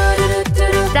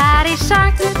 daddy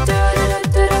shark,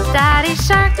 daddy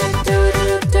shark,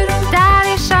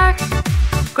 daddy shark,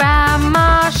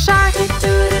 grandma shark,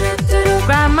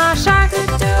 grandma shark,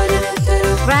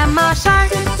 grandma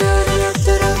shark,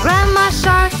 grandma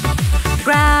shark,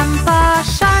 grandpa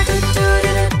shark,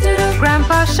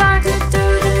 grandpa shark,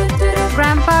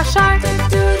 grandpa shark,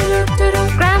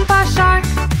 grandpa shark.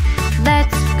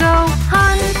 Let's go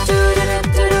hunt,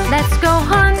 let's go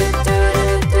hunt,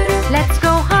 let's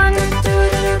go hunt,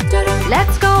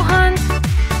 let's go hunt.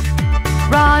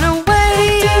 Run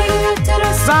away,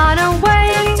 run away,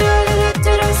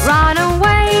 run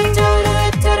away,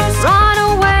 run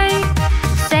away.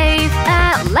 Safe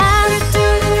at last,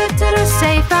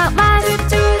 safe at last,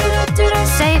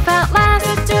 safe at last,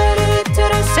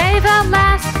 safe at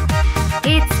last.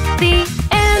 It's the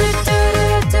end, it's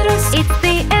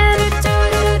the end, it's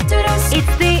the end,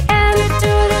 it's the end, it's the end, it's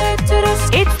the end,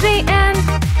 it's the end,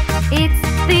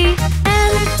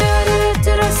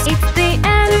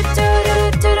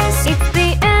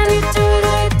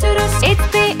 it's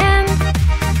the end.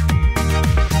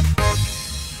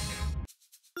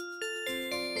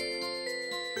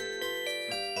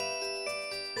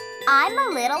 I'm a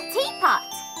little teapot.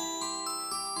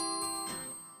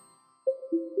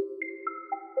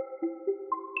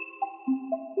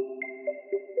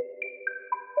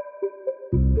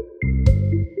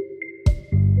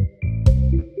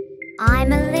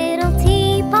 I'm a little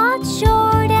teapot,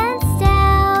 short and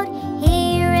stout.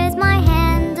 Here is my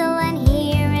handle and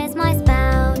here is my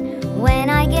spout. When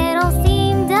I get all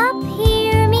steamed up,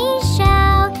 hear me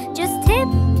shout. Just tip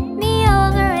me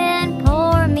over and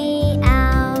pour me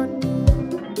out.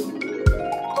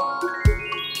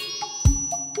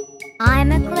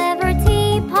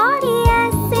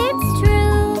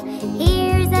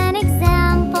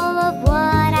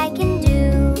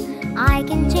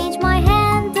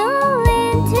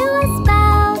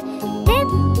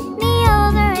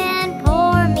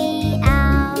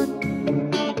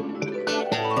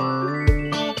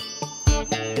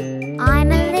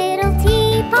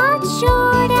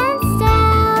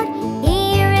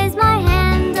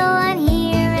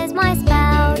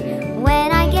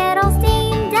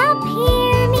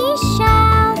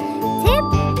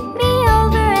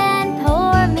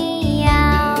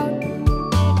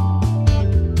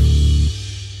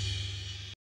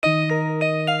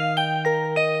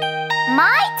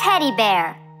 teddy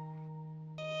bear.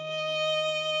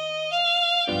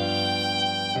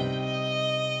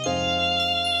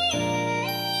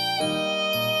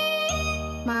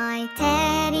 My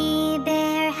teddy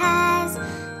bear has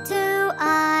two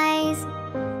eyes,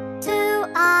 two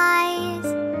eyes,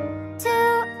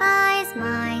 two eyes.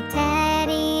 My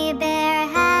teddy bear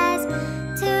has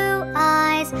two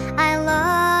eyes. I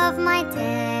love my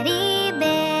teddy bear.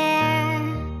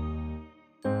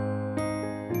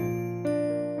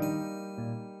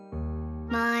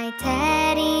 My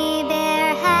teddy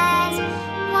bear has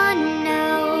one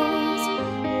nose,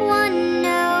 one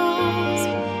nose,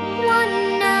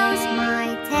 one nose.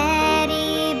 My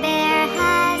teddy bear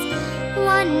has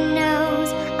one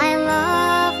nose. I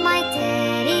love my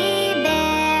teddy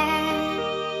bear.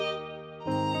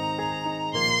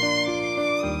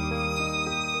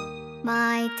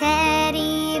 My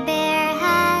teddy bear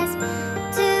has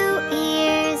two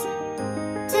ears,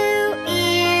 two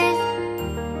ears,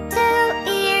 two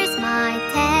ears. My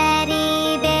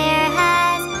teddy bear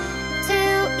has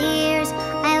two ears.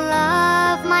 I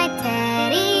love my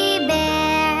teddy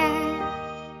bear.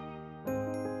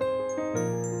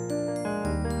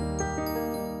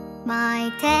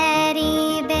 My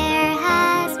teddy bear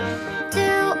has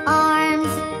two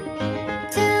arms,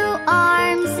 two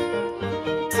arms,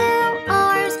 two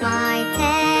arms. My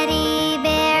teddy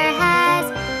bear has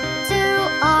two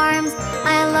arms.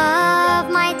 I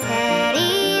love my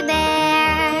teddy bear.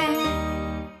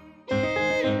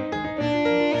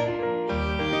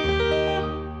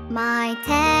 My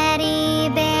teddy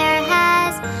bear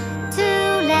has two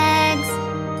legs,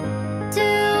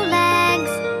 two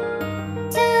legs,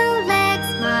 two legs.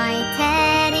 My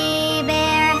teddy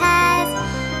bear has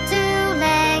two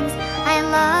legs. I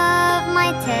love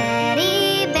my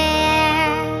teddy bear.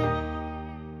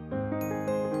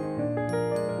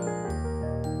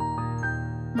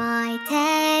 My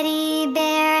teddy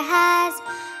bear has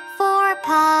four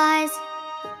paws,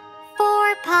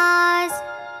 four paws,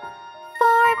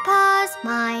 four paws.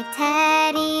 My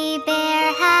teddy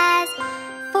bear has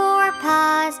four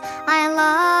paws. I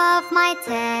love my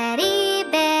teddy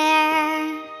bear.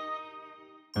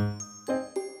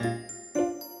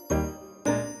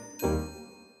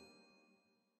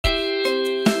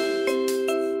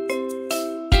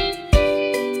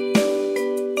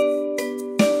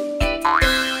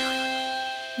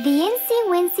 The Incy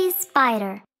Wincy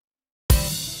Spider.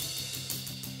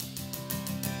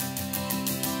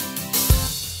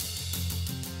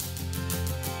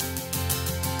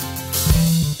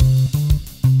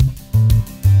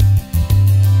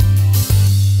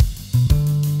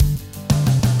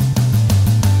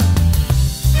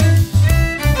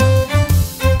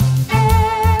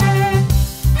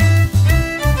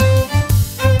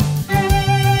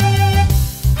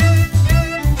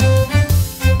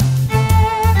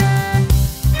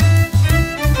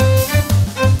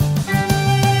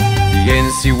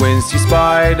 Incy Wincy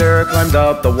Spider climbed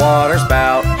up the water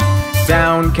spout.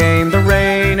 Down came the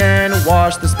rain and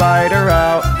washed the spider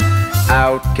out.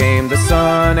 Out came the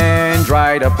sun and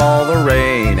dried up all the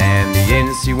rain. And the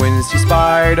Incy Wincy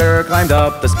Spider climbed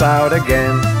up the spout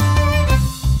again.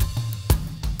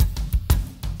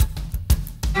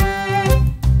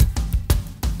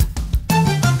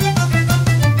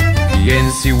 The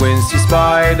Incy Wincy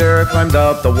Spider climbed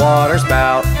up the water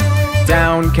spout.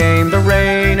 Down came the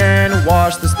rain and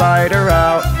washed the spider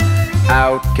out.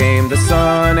 Out came the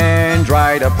sun and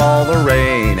dried up all the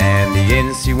rain. And the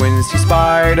Incy Wincy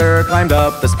Spider climbed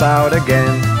up the spout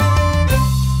again.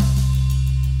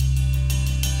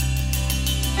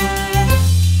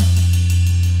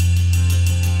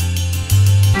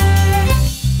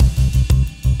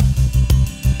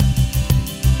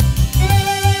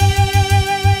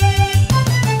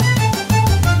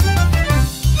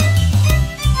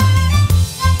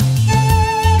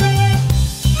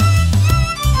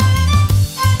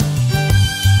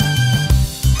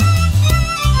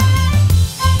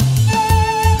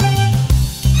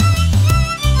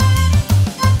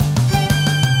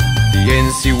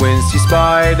 Incy Wincy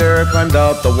Spider climbed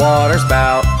up the water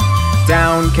spout.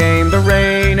 Down came the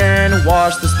rain and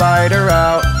washed the spider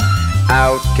out.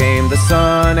 Out came the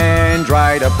sun and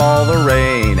dried up all the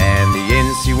rain. And the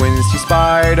Incy Wincy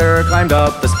Spider climbed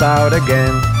up the spout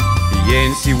again. The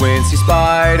Incy Wincy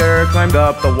Spider climbed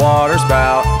up the water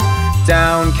spout.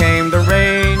 Down came the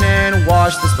rain and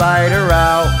washed the spider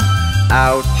out.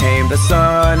 Out came the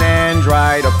sun and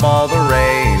dried up all the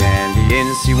rain. And the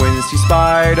Incy Wincy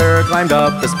Spider climbed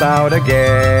up the spout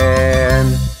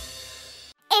again.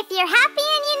 If you're happy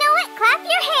and you know it, clap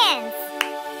your hands.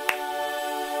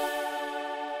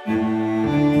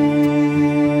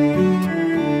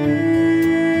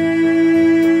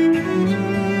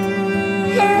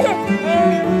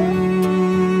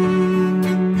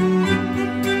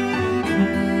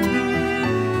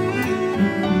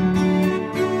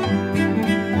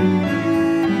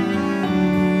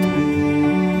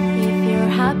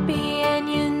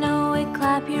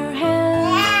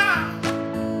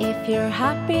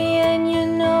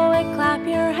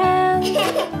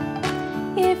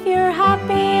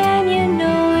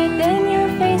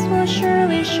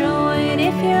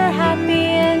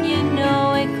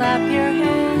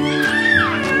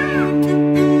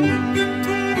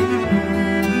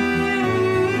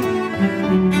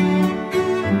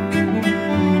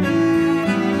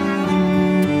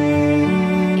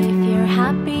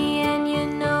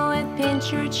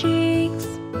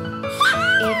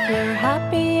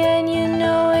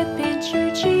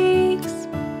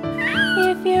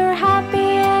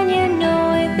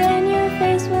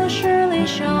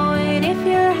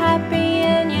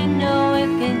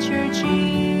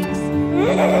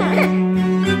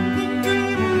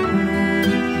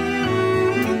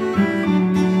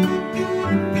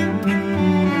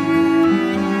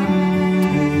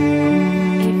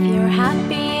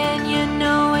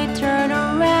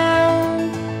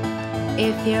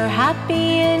 If you're happy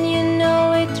and you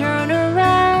know it, turn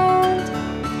around.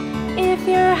 If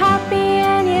you're happy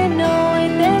and you know it,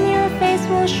 then your face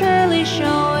will surely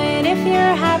show it. If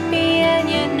you're happy and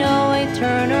you know it,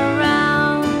 turn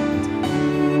around.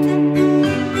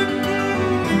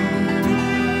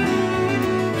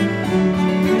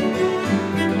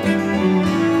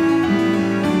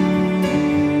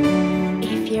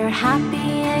 If you're happy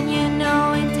and you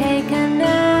know it, take a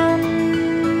nap.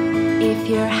 If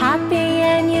you're happy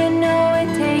and you know it,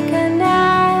 take a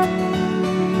nap.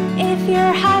 If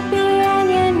you're happy and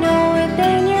you know it,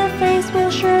 then your face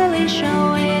will surely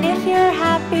show it. If you're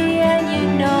happy and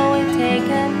you know it, take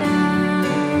a nap.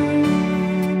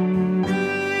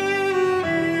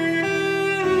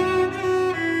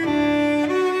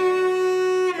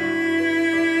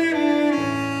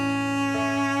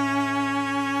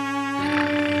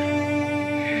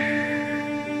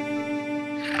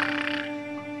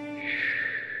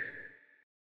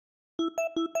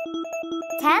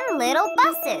 Ten little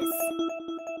buses.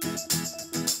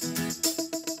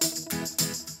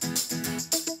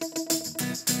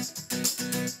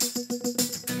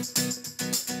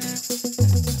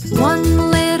 One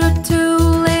little, two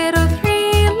little,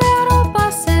 three little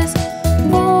buses.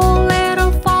 Four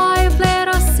little, five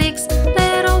little, six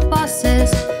little buses.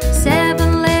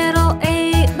 Seven little,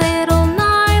 eight little,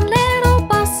 nine little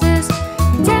buses.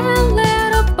 10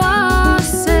 little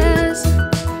buses.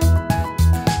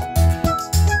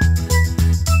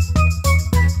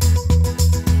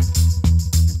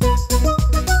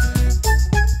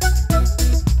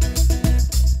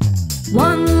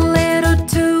 One little,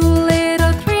 two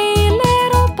little, three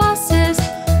little buses.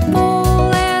 Four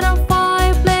little,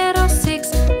 five little,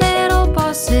 six little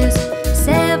buses.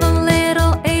 Seven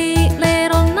little, eight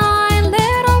little, nine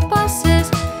little buses.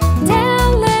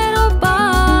 10 little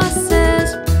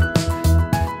buses.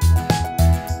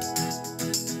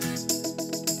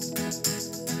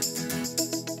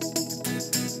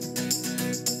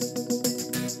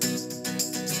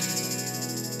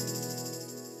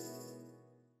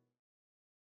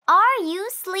 Are you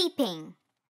sleeping?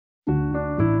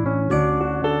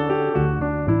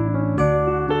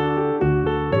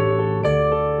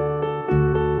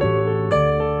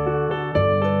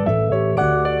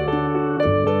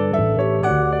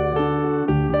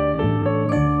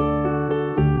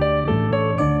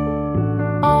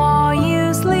 Are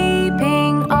you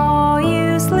sleeping? Are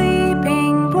you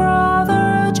sleeping,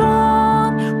 Brother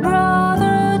John?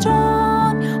 Brother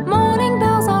John. Morning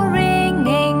bells are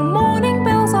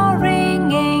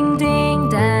ringing, ding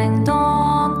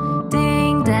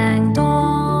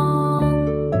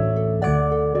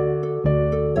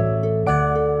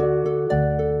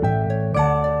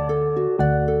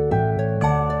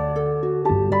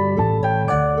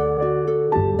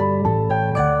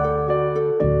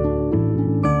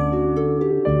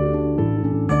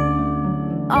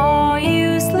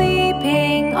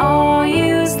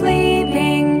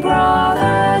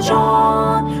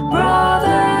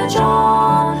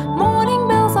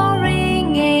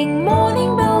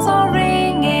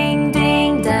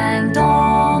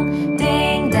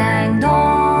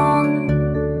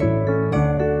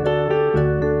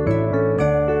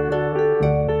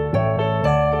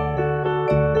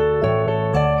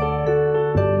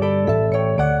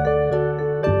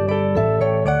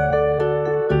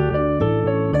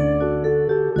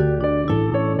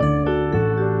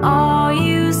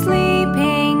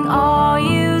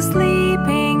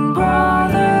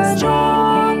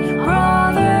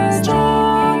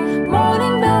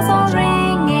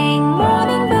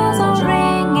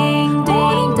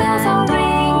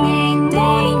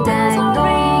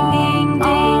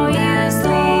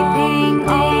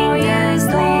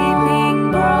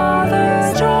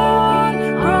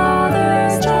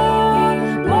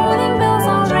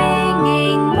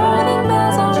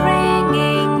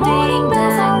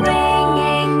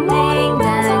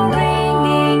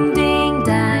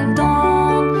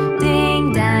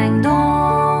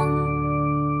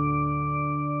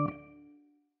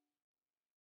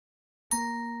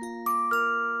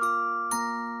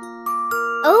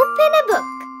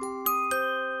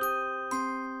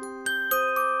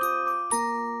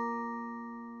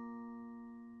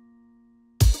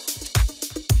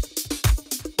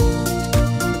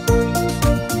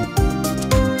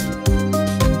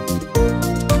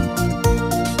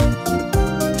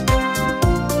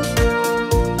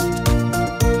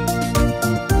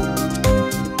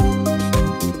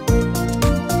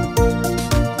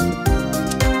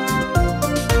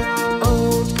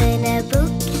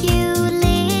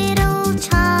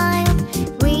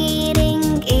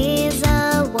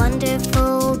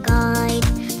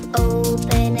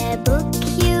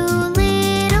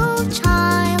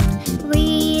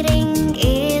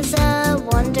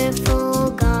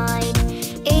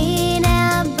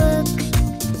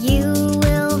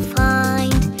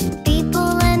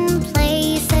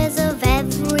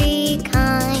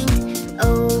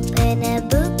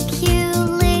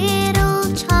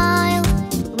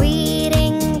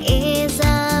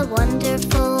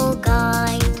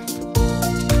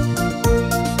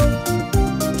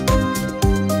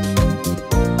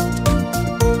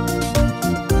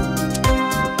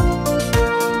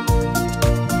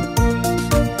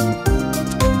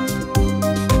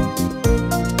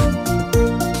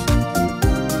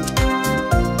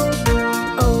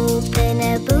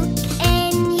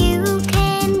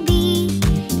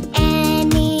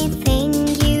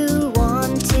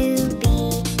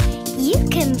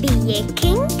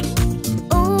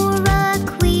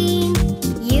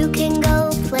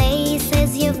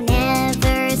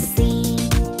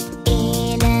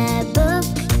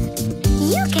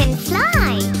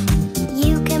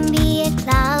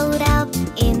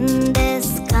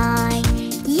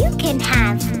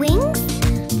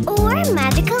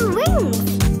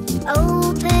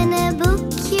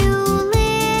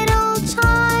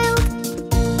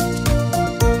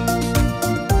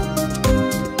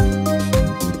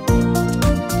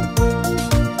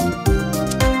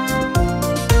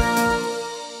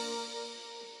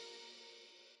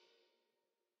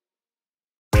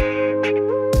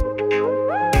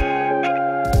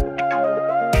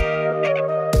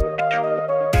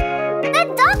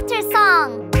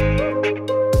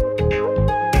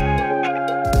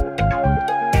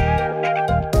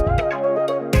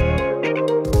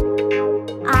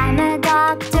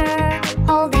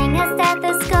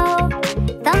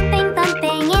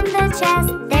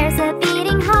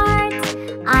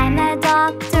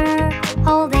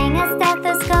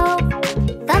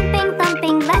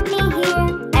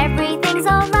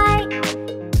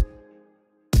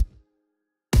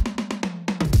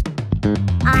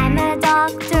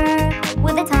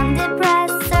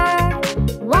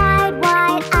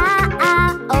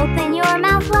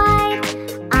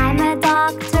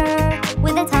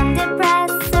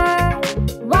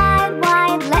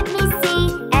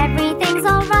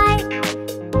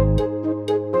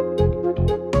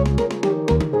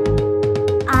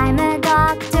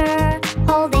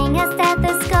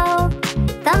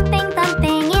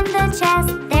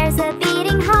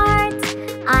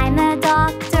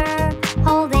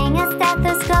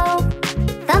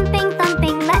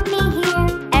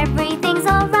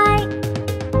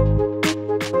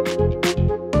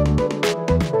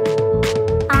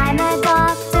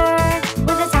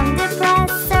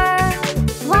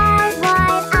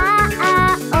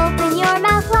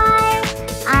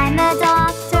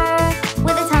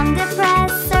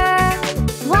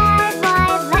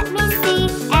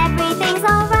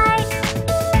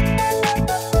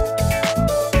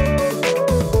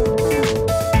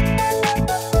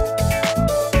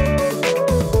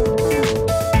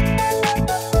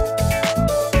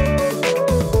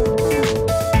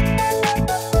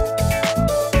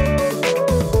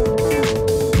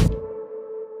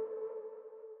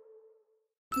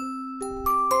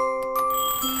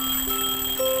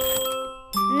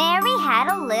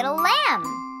had a little lamb.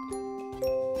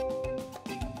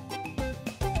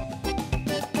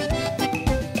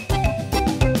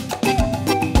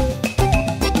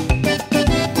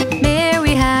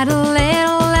 Mary had a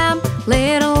little lamb,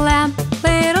 little lamb,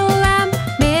 little lamb.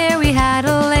 Mary had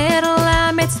a little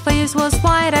lamb, its fleece was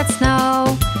white as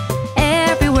snow.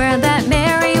 Everywhere that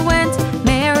Mary went,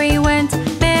 Mary went,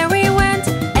 Mary went.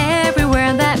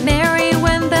 Everywhere that Mary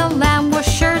went, the lamb was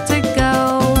sure to go.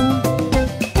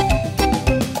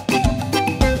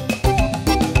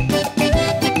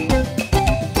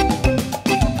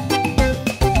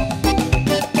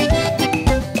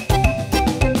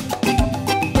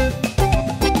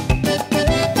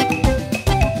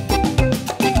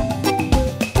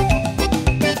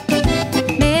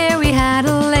 Mary had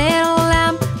a little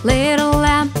lamb, little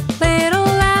lamb, little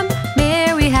lamb.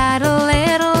 Mary had a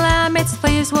little lamb, its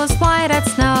fleece was white as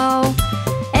snow.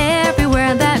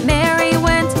 Everywhere that Mary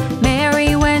went,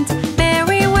 Mary went,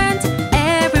 Mary went.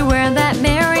 Everywhere that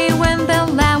Mary went, the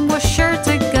lamb was sure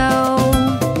to go.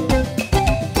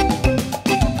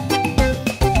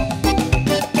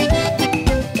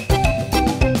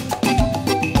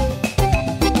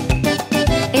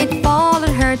 It followed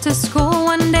her to school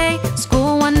one day,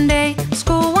 school one day,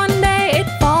 school one day. It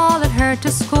followed her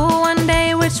to school one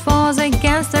day, which was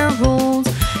against their rules.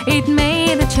 It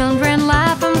made the children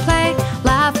laugh and play,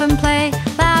 laugh and play,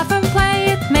 laugh and play.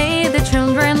 It made the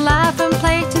children laugh and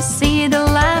play to see the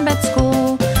lamb at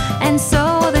school. And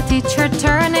so the teacher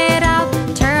turned it out,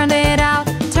 turned it out,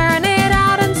 turned it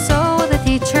out. And so the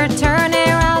teacher turned it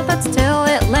out, but still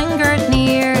it lingered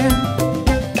near.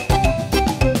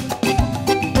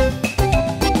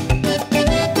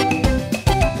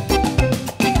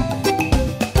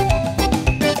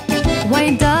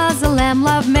 Why does the lamb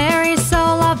love Mary so,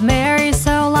 love Mary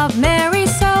so, love Mary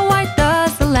so? Why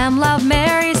does the lamb love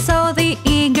Mary so? The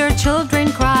eager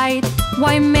children cried.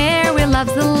 Why Mary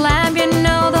loves the lamb, you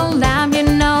know, the lamb, you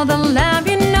know, the lamb,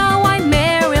 you know. Why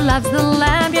Mary loves the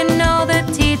lamb, you know, the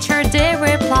teacher did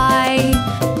reply.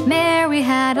 Mary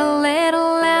had a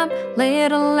little lamb,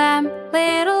 little lamb,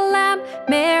 little lamb.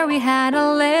 Mary had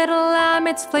a little lamb,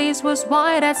 its fleece was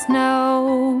white as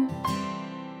snow.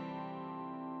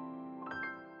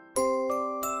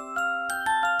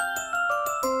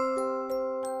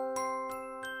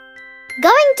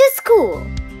 Going to school.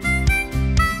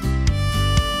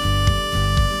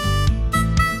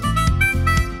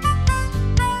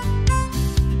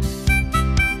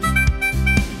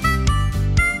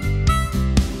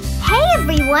 Hey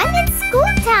everyone, it's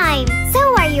school time. So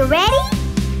are you ready?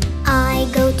 I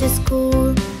go to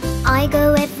school. I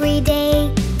go every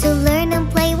day to learn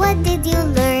and play. What did you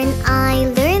learn? I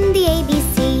learned the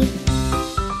ABC.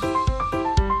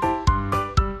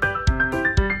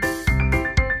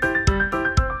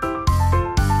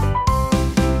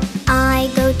 I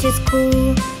go to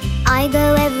school. I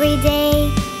go every day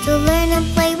to learn and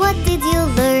play. What did you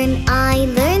learn? I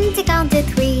learned to count to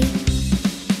 3.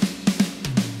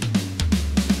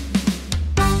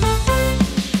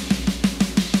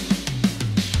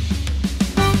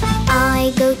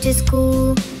 I go to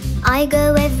school. I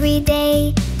go every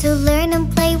day to learn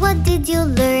and play. What did you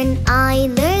learn? I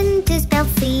learned to spell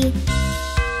C.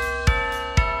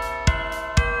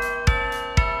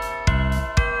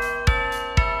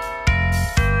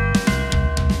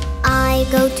 I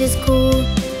go to school.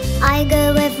 I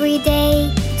go every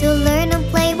day to learn and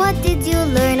play. What did you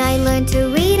learn? I learned to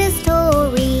read a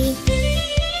story.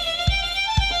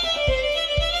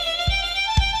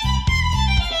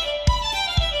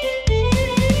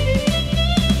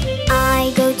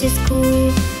 I go to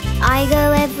school. I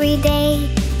go every day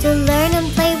to learn and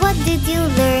play. What did you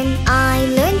learn? I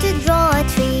learned to draw a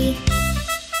tree.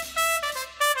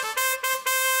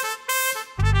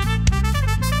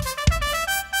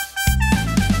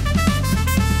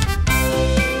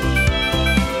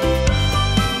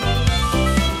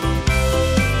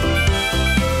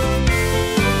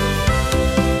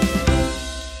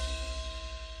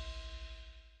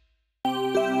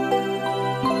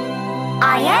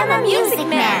 I am a music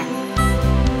man.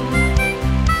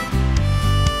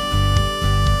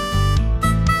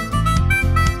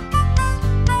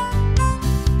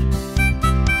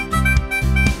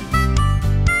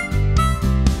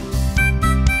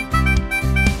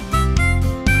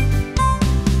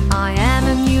 I am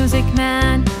a music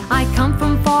man. I come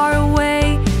from far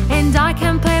away, and I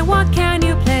can play. What can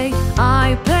you play?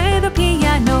 I play the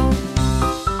piano.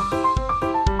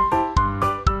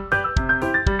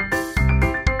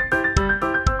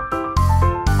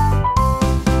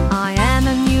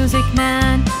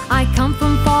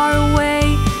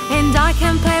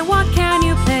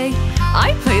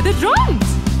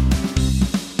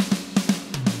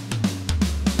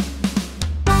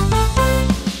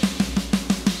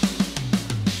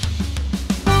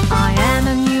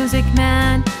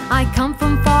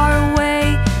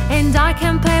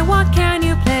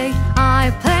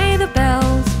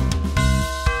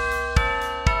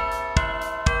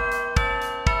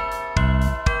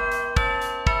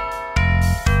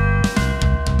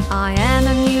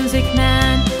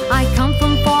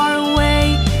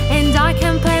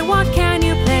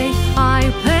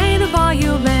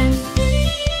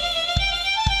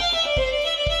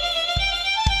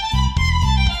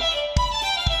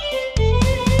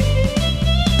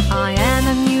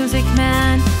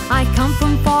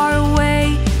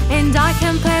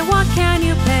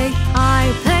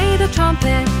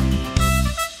 trumpet.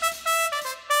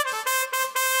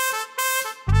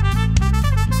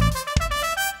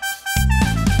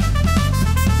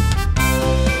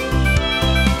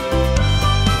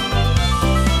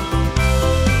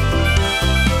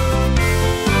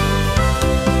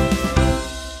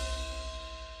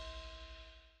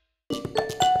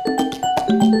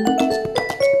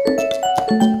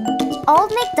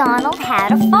 Old MacDonald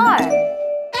had a farm.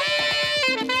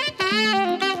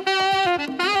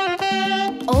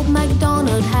 Old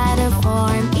MacDonald had a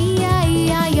farm,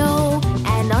 E-I-E-I-O.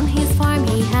 And on his farm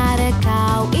he had a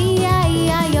cow,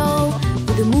 E-I-E-I-O.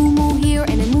 With a moo-moo here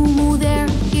and a moo-moo there,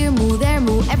 here moo, there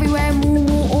moo, everywhere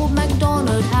moo-moo. Old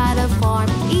MacDonald had a farm,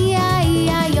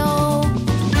 E-I-E-I-O.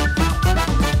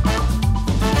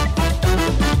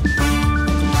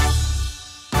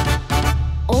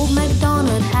 Old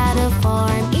MacDonald had a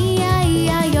farm,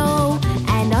 E-I-E-I-O.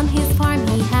 And on his farm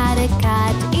he had a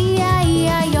cat,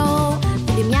 E-I-E-I-O.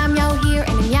 With a meow meow here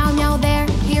and a meow meow there,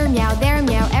 here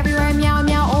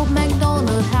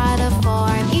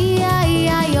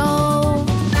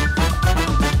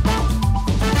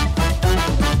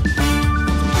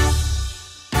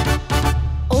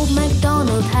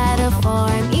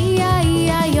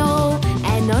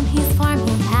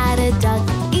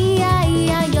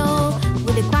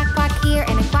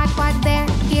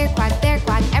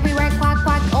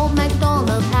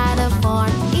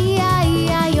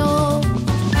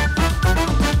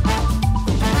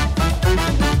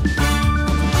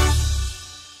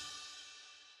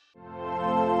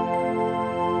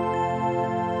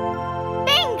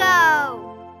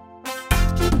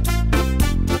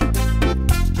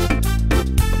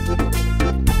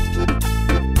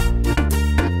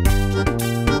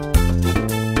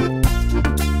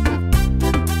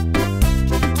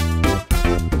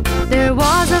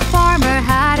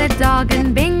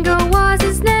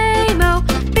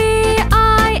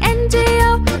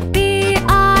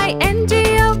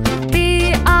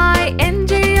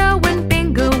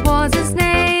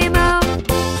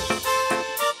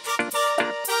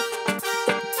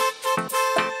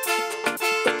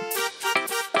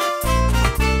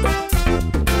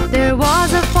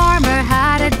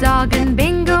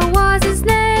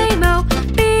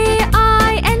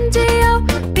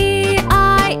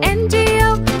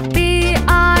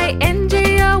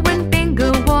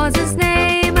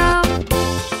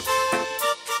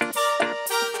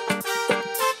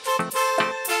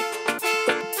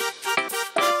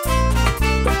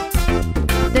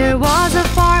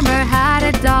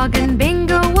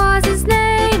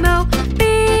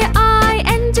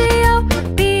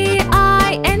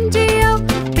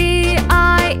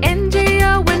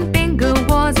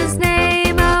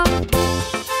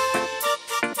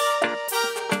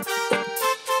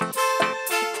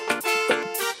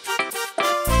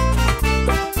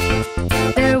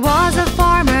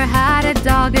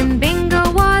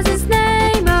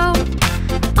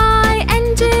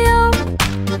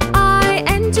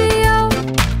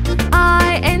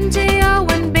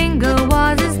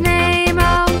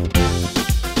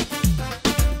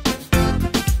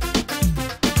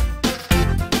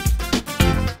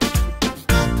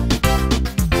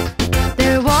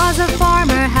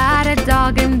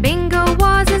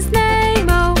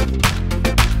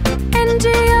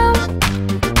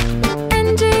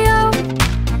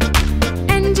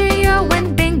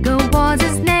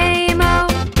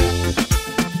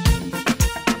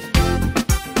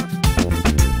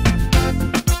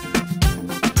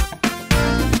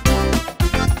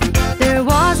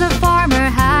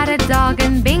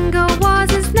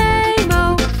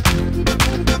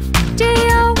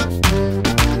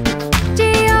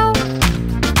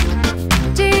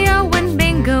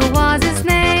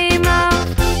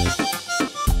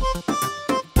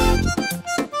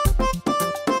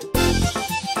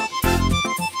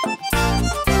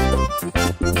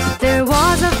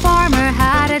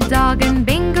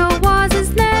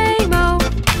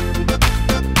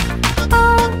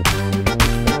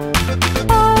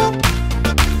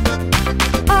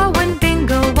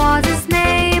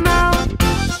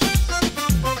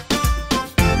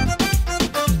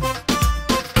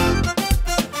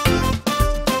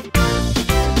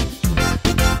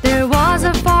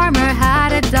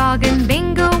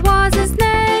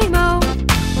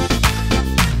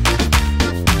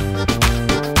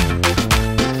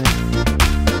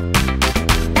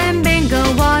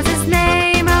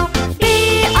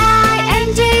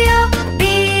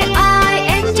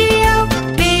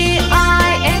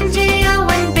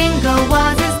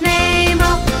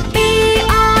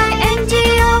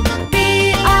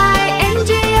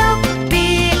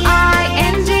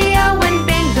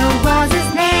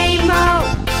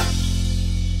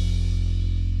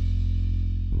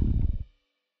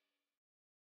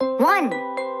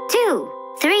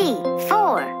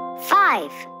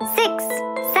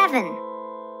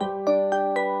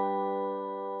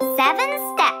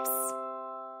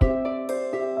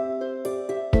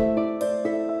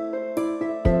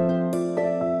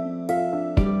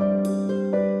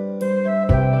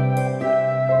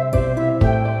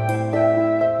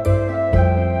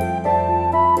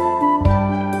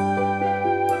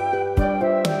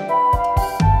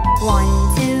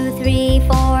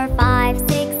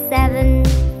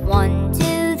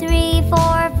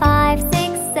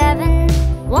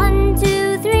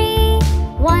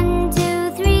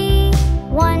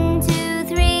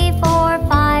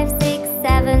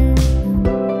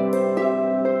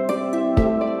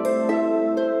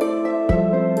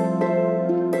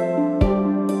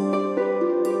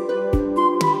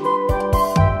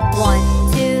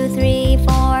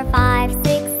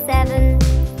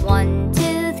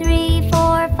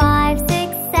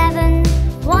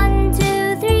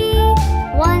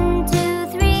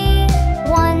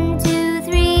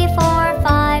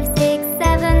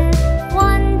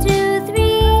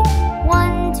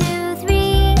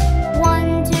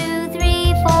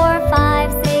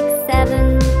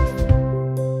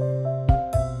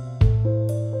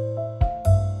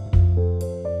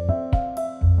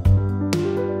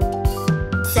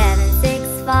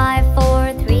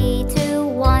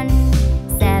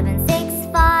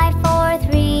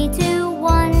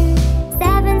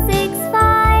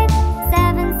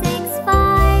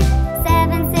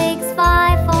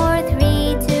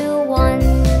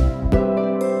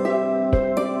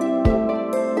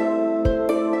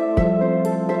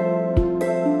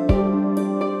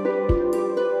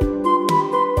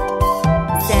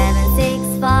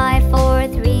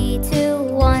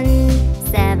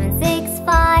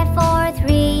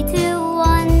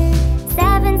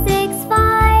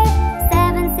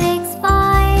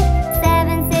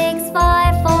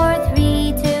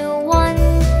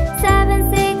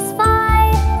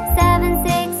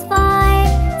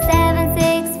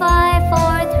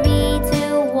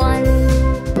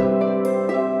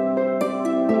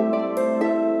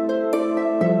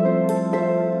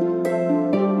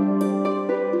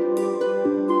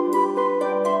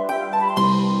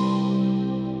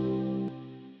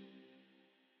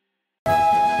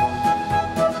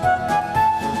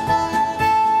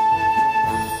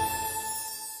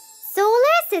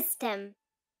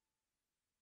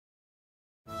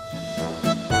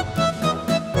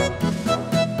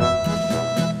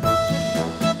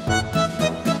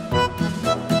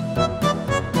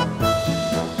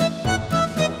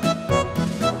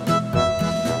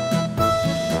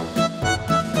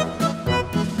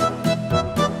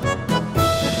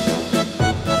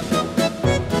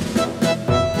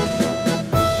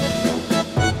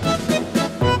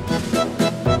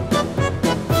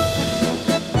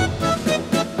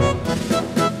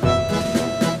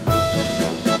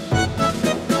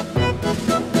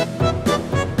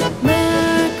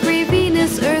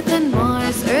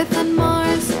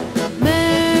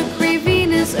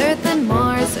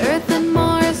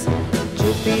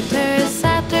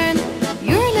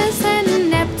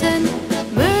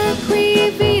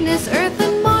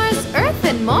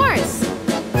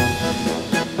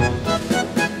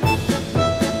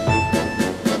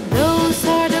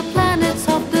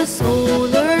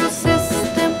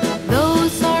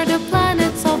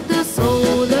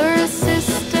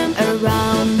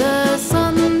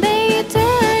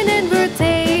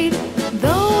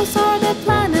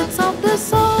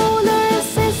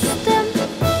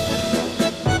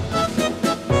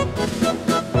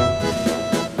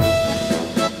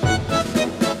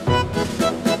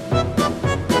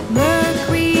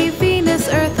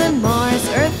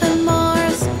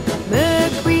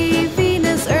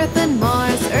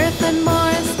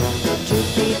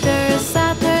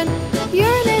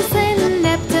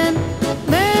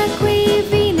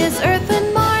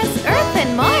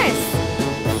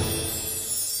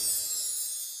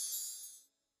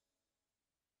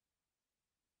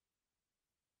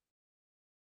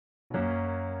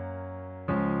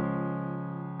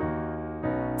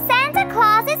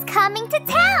coming to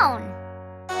town.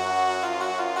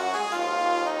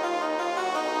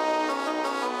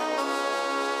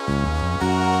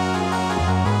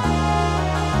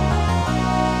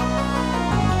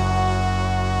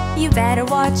 You better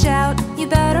watch out, you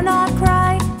better not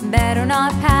cry, better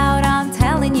not pout, I'm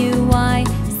telling you why.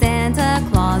 Santa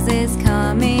Claus is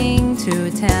coming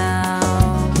to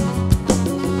town.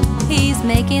 He's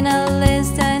making a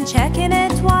list and checking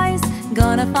it twice,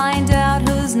 gonna find out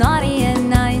who's naughty and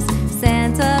nice.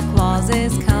 Santa Claus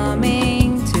is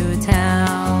coming to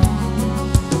town.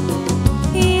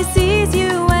 He sees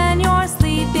you when you're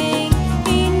sleeping,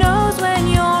 he knows when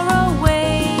you're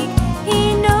awake,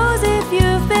 he knows if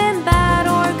you've been bad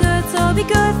or good, so be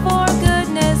good for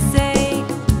goodness sake.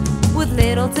 With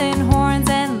little tin horns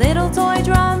and little toy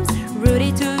drums,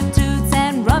 Rudy toot toots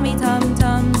and rummy tum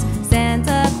tums,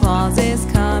 Santa Claus is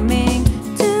coming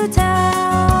to town.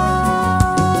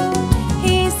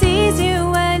 He sees you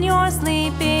when you're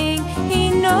sleeping, he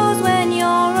knows when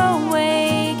you're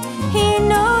awake, he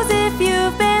knows if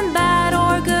you've been bad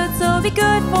or good, so be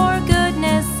good for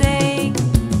goodness sake.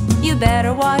 You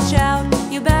better watch out,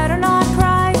 you better not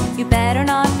cry, you better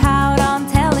not pout, I'm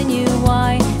telling you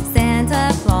why.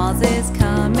 Santa Claus is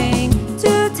coming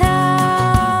to town.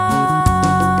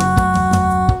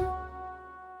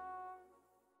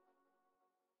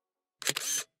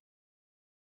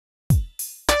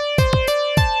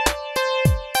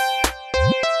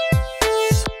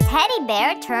 Teddy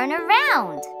Bear, turn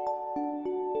around.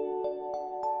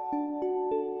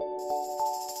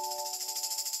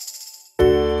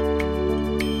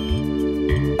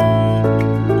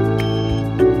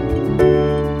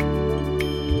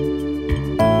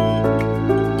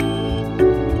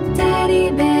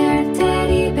 Teddy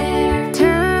bear,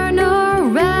 turn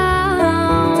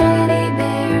around.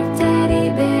 Teddy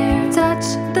bear, touch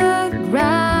the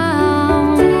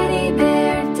ground.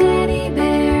 Teddy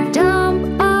bear,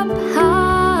 jump up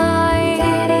high.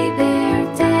 Teddy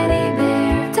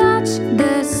bear, touch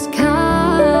the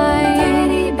sky.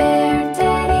 Teddy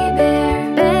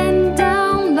bear, bend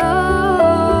down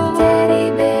low. Teddy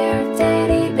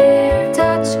bear,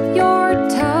 touch your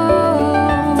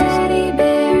toes.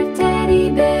 Teddy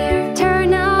bear,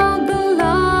 turn out the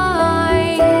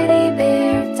light.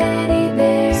 Teddy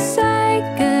bear, say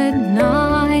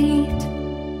goodnight.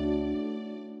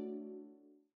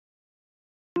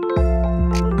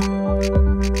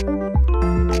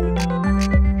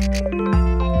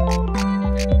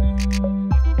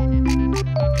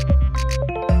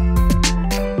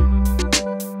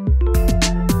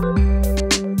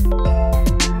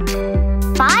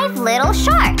 Five little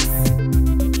sharks.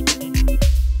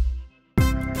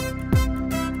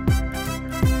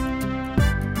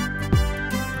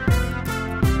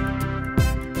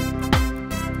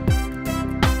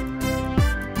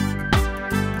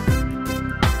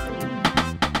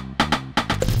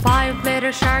 Five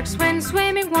little sharks went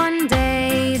swimming one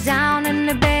day down in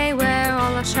the bay where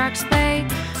all the sharks play.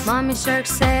 Mommy shark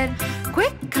said,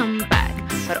 quick, come back.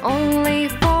 But only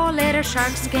four little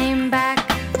sharks came back.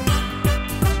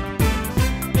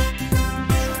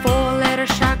 Four little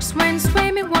sharks went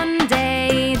swimming one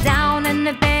day down in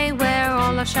the bay where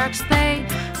all the sharks play.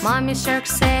 Mommy shark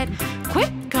said,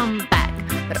 quick, come back.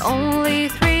 But only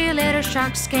three little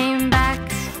sharks came back.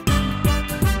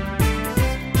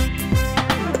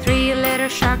 Three little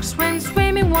sharks went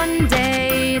swimming one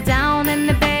day down in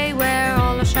the bay where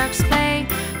all the sharks play.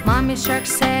 Mommy shark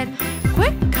said,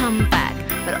 quick, come back.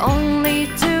 But only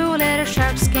two little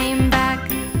sharks came back.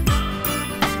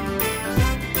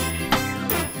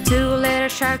 Two little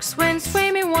sharks went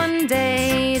swimming one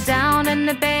day down in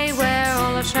the bay where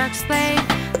all the sharks play.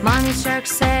 Mommy shark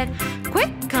said,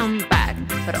 quick, come back.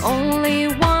 But only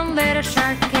one little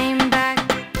shark came back.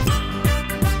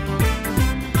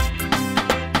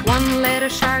 One little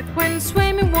shark went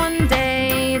swimming one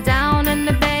day down in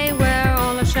the bay where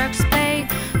all the sharks play.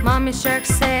 Mommy shark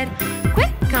said,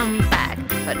 quick, come back.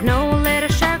 But no little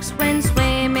sharks went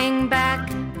swimming back.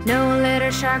 No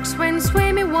little sharks went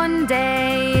swimming one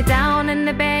day down in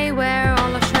the bay where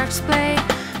all the sharks play.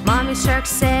 Mommy shark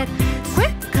said,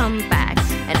 quick, come back.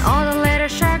 And all the little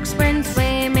sharks went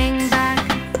swimming back.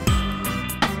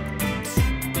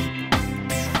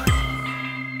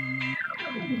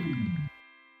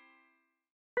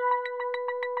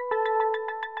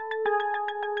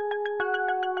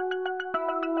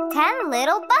 Ten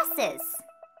little buses.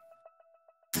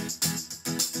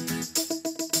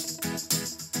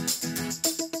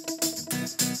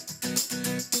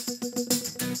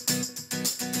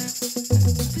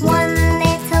 One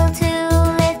little, two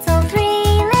little, three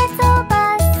little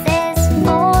buses,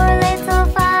 four little,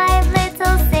 five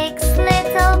little, six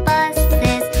little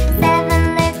buses,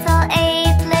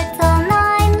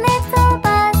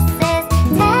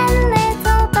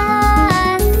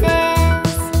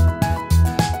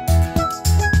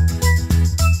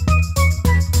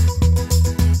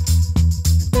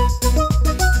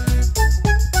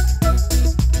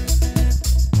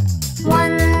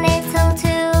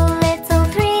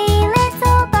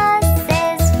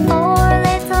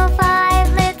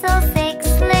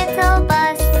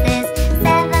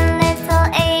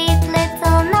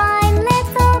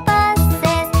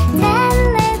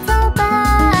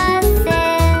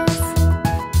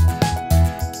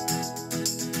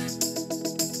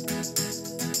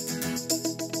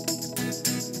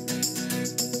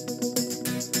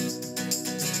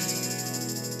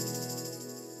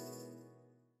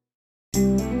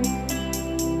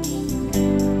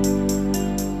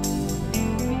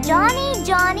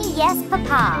 Johnny, yes,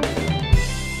 Papa.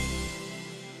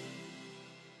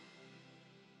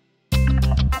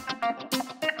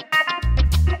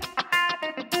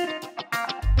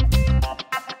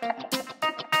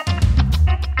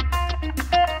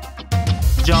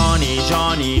 Johnny,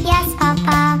 Johnny, Yes,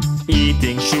 Papa.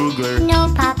 eating sugar,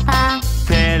 No, Papa.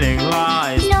 telling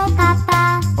lies. No,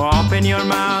 Papa. Open your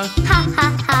mouth. Ha ha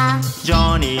ha.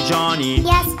 Johnny, Johnny,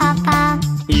 Yes, Papa.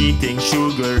 eating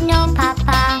sugar, No,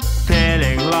 Papa.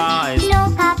 telling lies. No,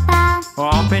 Papa.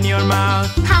 Open your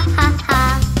mouth. Ha ha ha.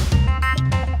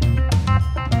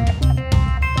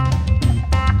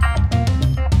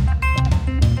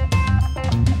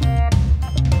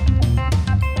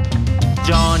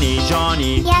 Johnny,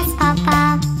 Johnny, Yes,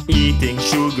 Papa. eating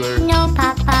sugar, No,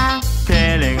 Papa.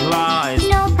 telling lies.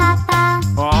 No, Papa.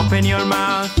 Open your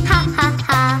mouth. Ha ha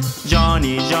ha.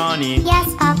 Johnny, Johnny, Yes,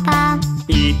 Papa.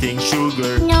 eating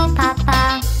sugar, No,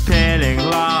 Papa. telling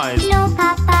lies. No,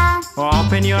 Papa.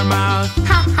 Open your mouth.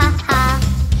 Ha ha ha.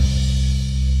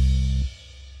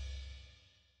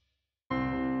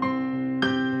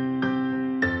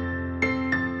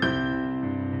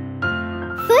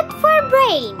 Food for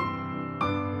brain.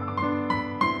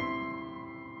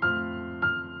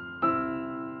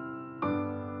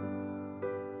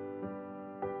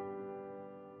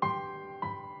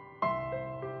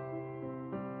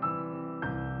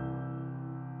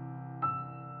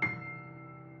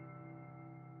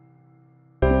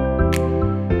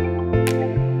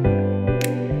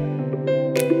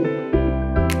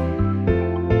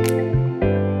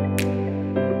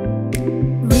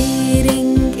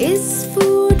 Reading is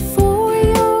food for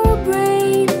your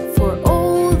brain, for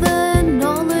all the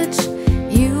knowledge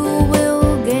you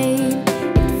will gain.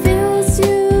 It fills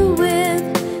you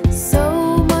with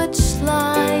so much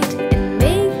light, it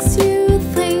makes you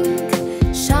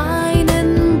think, shine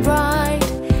and bright.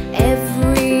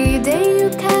 Every day you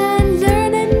can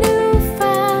learn a new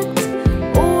fact,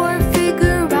 or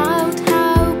figure out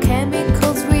how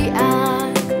chemicals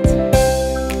react.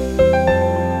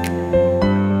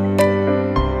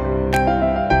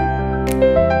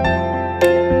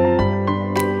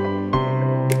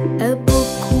 A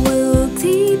book will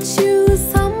teach you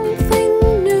something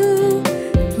new.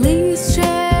 Please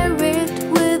share it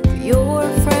with your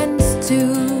friends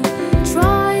too.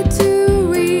 Try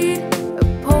to read a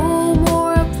poem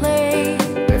or a play.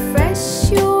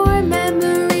 Refresh your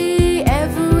memory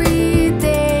every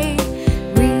day.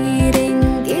 Reading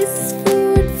is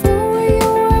food for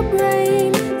your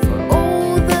brain, for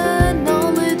all the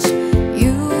knowledge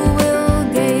you will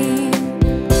gain.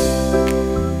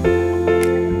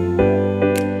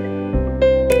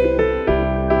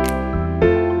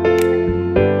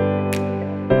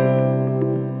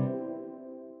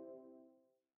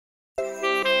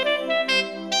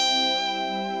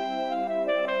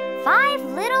 5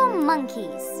 little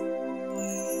monkeys.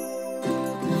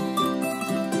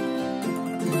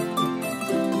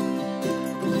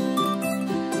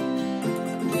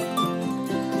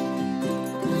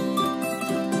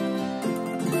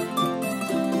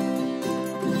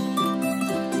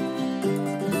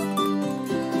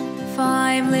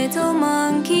 Five little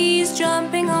monkeys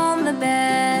jumping on the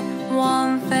bed.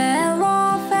 One fell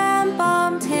off and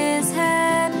bumped his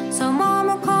head. So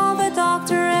Mama called the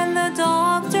doctor and the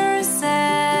doctor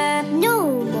said,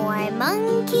 No more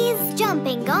monkeys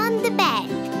jumping on the bed.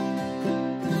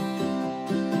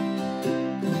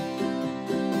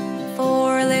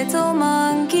 4 little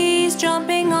monkeys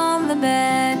jumping on the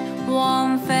bed.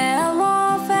 One fell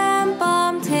off and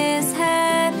bumped his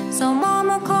head. So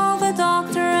Mama called the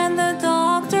doctor and the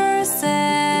doctor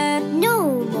said,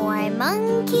 No more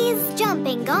monkeys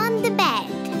jumping on the bed.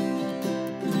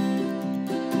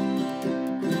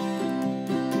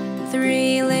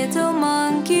 3 little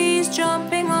monkeys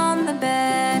jumping on the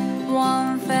bed.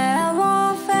 One fell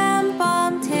off and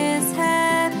bumped his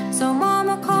head. So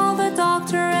Mama called the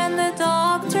doctor and the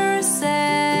doctor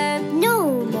said,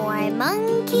 No more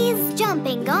monkeys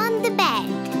jumping on the bed.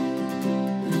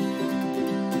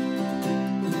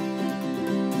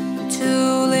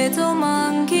 2 little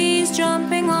monkeys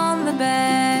jumping on the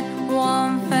bed.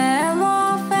 One fell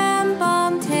off and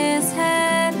bumped his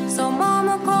head. So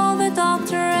Mama called the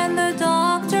doctor and the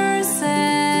doctor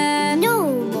said, No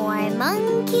more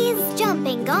monkeys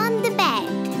jumping on the bed.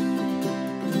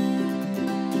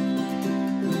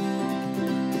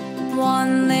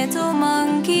 1 little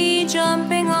monkey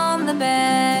jumping on the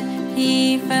bed.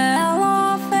 He fell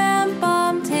off and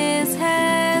bumped his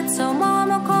head. So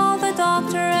Mama called the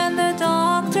doctor and the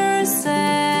doctor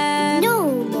said, No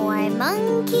more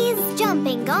monkeys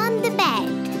jumping on the bed.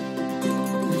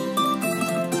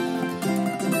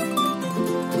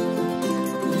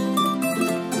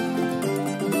 3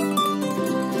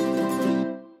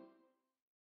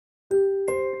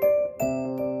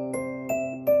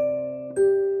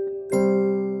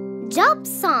 job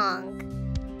song.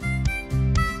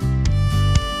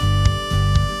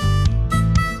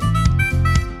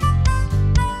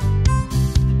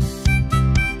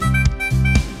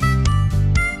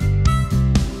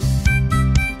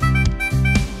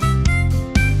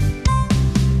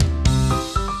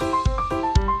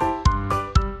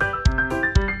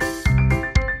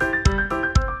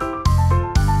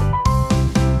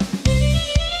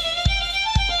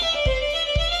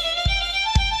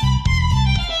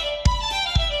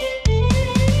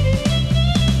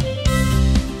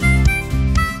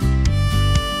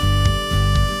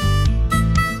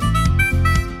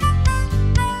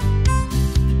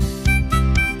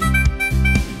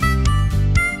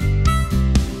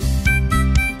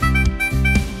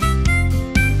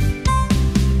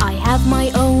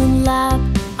 My own lab,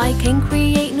 I can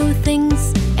create new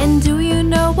things. And do you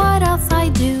know what else I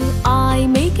do? I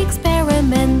make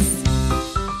experiments.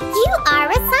 You are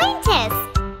a scientist.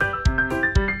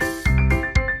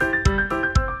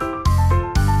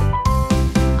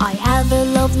 I have a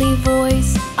lovely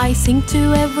voice, I sing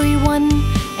to everyone.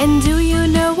 And do you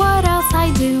know what else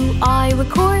I do? I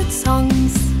record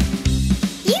songs.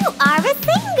 You are a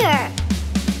singer.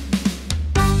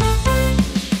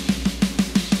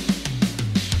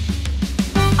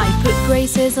 Put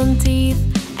braces on teeth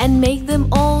and make them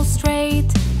all straight.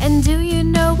 And do you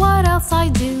know what else I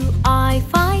do? I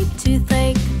fight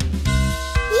toothache.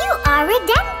 You are a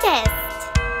dentist.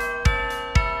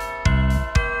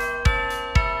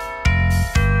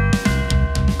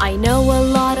 I know a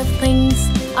lot of things,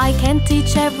 I can't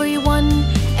teach everyone.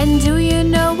 And do you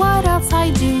know what else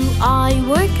I do? I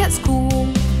work at school.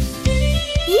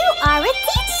 You are a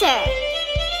teacher.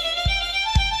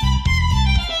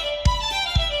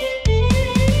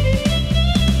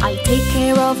 I take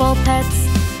care of all pets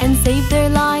and save their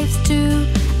lives too.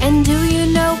 And do you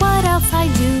know what else I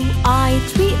do? I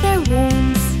treat their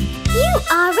wounds. You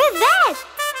are a vet.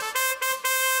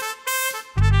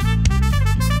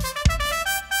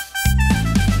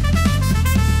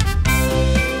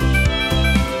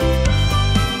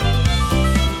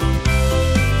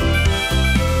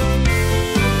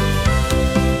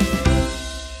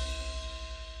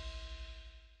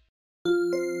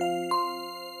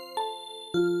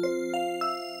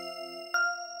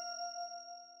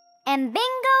 And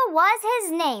Bingo was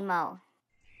his name-o.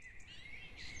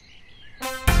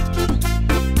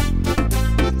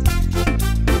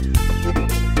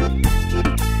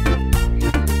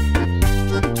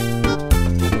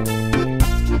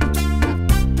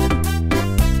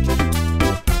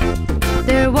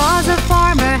 There was a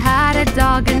farmer, had a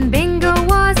dog, and Bingo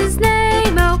was his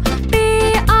name-o.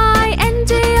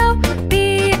 B-I-N-G-O,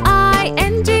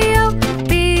 B-I-N-G-O,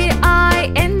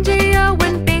 B-I-N-G-O,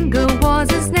 when Bingo was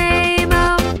his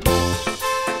name-o.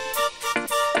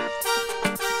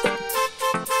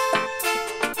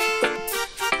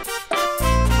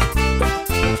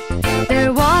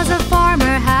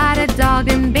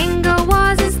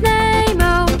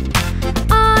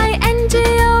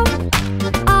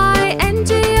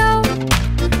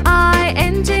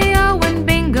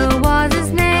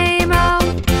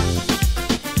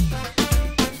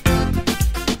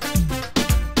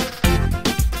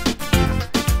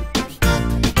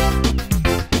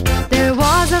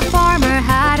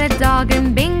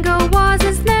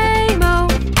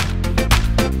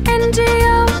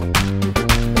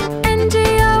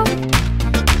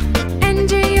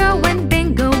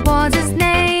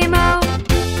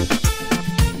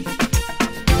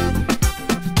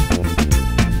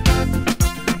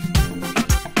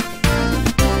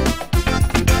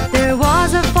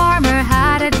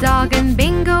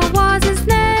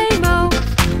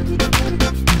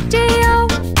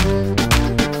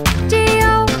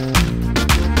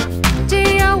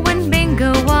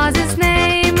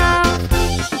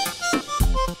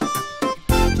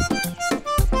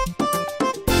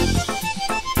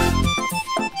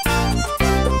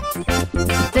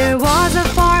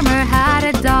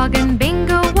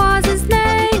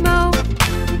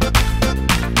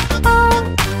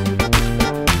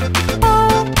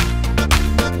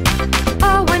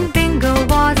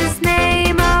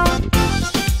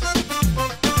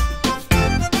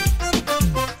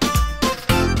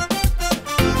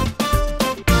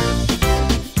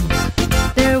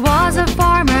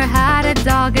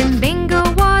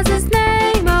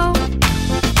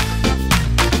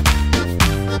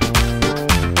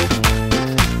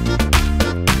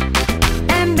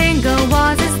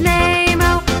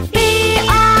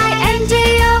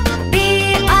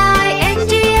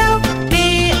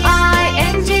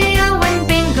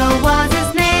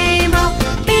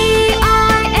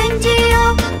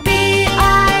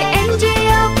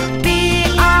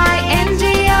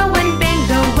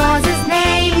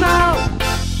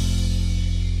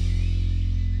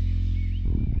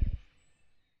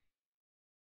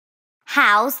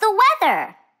 How's the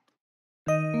weather?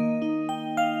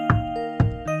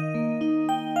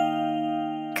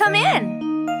 Come in.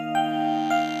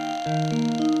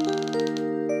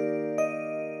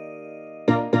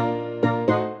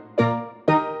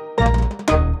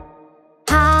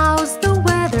 How's the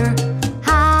weather?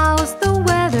 How's the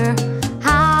weather?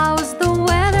 How's the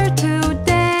weather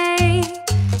today?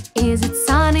 Is it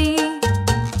sunny?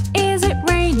 Is it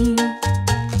rainy?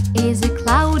 Is it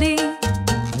cloudy?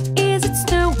 Is it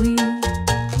snowy?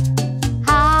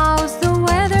 How's the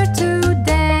weather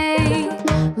today?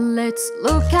 Let's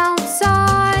look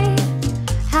outside.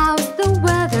 How's the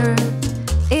weather?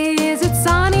 Is it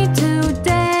sunny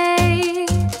today?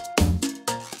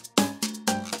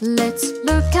 Let's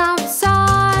look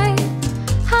outside.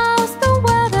 How's the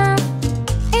weather?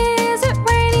 Is it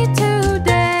rainy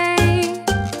today?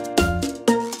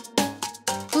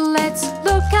 Let's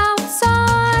look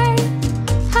outside.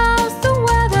 How's the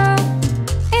weather?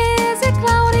 Is it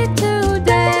cloudy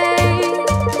today?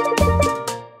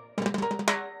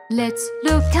 Let's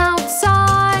look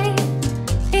outside.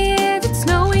 Is it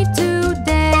snowy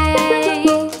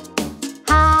today?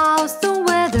 How's the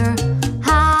weather?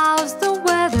 How's the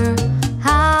weather?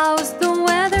 How's the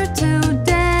weather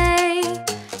today?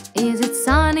 Is it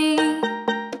sunny?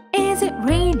 Is it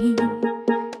rainy?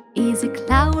 Is it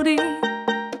cloudy?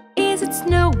 Is it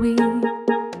snowy?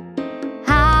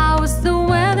 How's the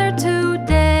weather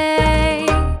today?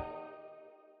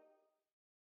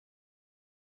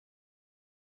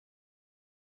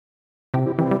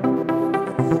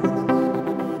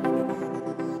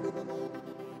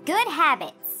 Good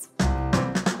habits.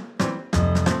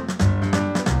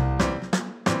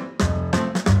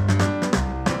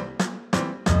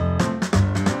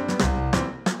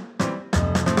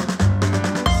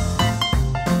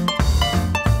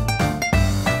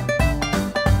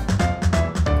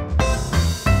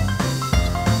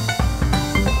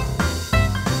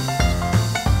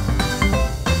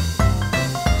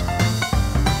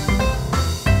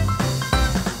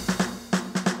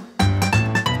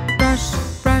 Brush,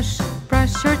 brush,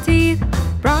 brush your teeth.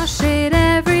 Brush it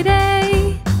every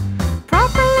day.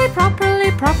 Properly,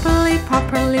 properly, properly,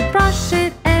 properly brush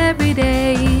it every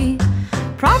day.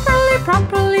 Properly,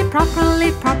 properly,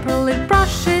 properly, properly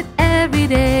brush it every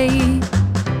day.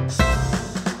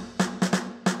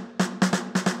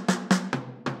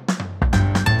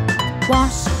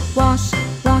 Wash, wash,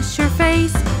 wash your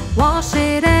face. Wash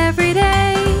it every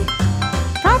day.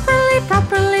 Properly,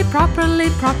 properly, properly,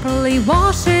 properly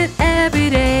wash it every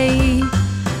day.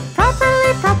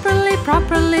 Properly, properly,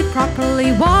 properly,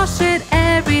 properly wash it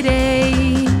every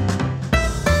day.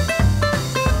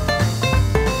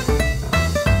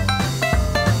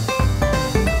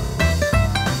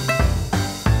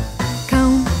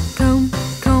 Comb, comb,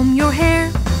 comb your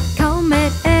hair. Comb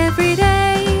it every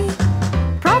day.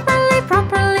 Properly,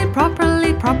 properly,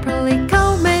 properly, properly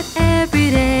comb it every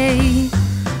day.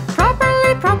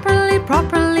 Properly, properly,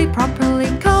 properly, properly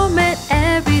comb it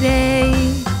every day.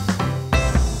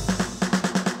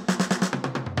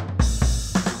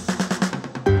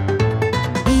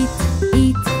 Eat,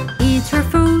 eat, eat your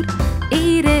food.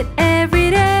 Eat it every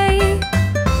day.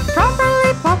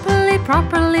 Properly, properly,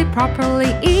 properly,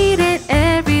 properly eat it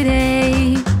every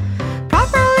day.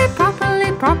 Properly,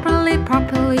 properly, properly,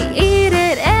 properly eat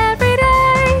it every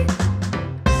day.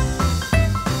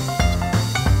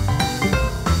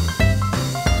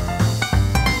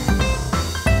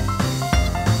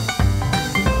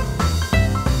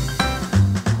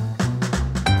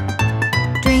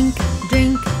 Drink,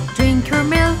 drink, drink your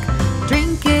milk.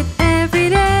 Drink it every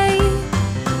day.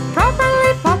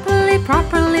 Properly, properly,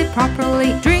 properly,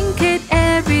 properly drink it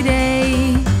every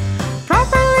day.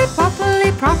 Properly,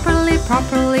 properly, properly,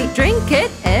 properly drink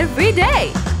it every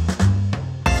day.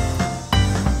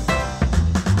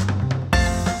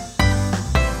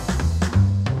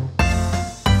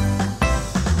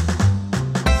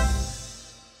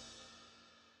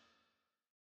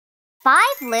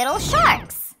 Five little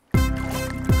sharks.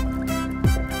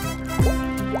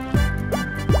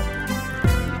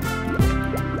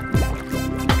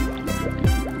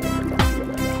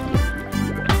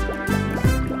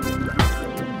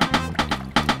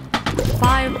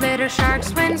 Five little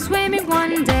sharks went swimming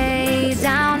one day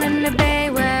down in the bay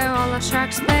where all the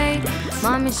sharks play.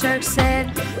 Mommy shark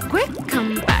said, "Quick,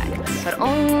 come back!" But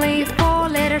only four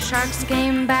little sharks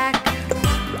came back.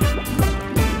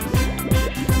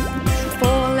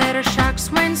 Four little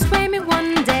sharks went swimming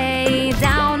one day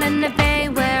down in the bay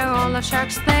where all the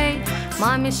sharks play.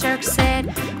 Mommy shark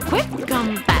said, "Quick,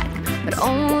 come back!" But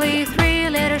only three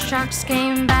little sharks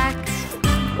came back.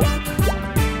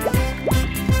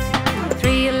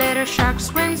 Three 3 little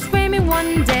sharks went swimming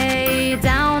one day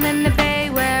down in the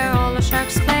bay where all the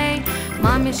sharks play.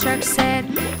 Mommy shark said,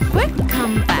 quick,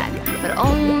 come back. But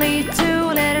only 2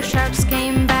 little sharks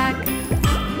came back.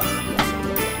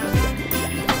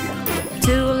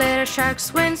 2 little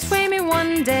sharks went swimming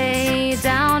one day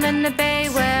down in the bay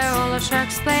where all the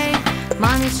sharks play.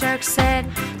 Mommy shark said,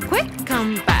 quick,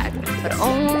 come back. But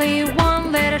only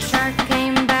 1 little shark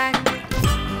came back.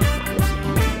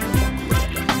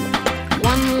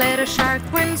 1 little shark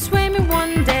went swimming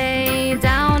one day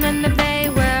down in the bay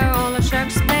where all the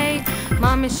sharks play.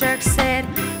 Mommy shark said,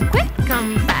 quick,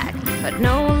 come back. But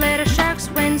no little sharks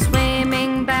went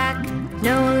swimming back.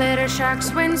 No little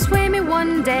sharks went swimming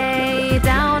one day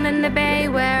down in the bay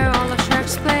where all the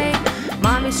sharks play.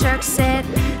 Mommy shark said,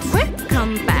 quick,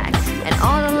 come back. And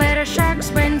all the little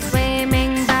sharks went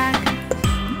swimming back.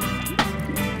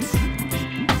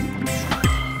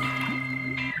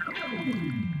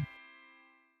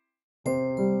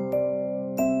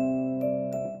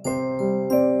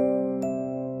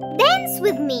 Dance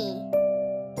with me.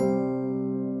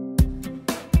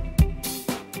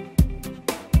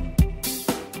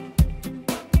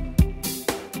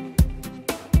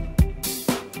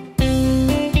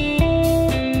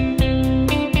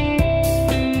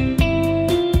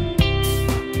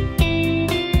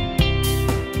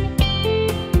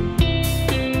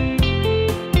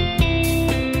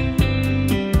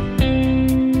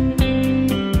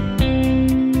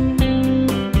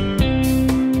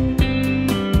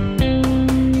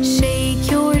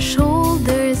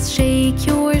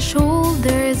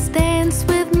 Shoulders, dance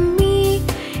with me,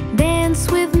 dance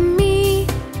with me.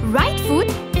 Right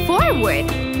foot forward,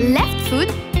 left foot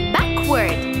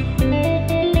backward.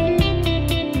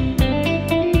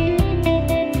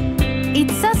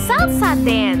 It's a salsa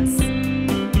dance.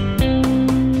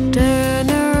 Turn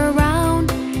around,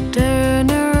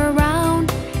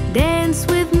 dance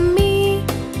with me,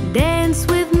 dance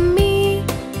with me.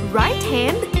 Right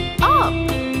hand up,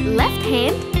 left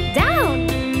hand down.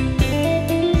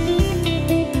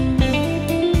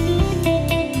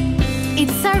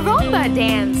 It's a rumba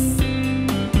dance.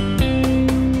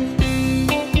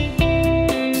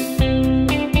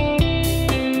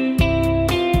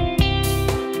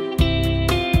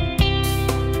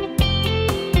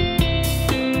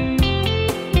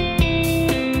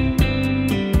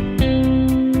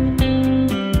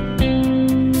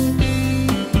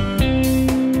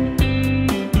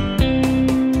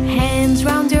 Hands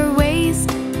round your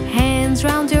waist, hands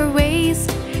round your waist.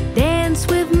 Dance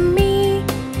with me,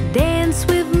 dance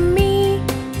with me.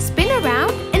 Spin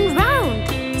around and round,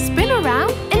 spin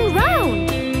around and round.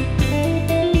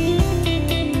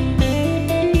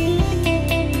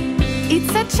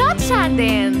 It's a cha-cha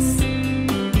dance.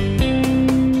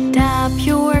 Tap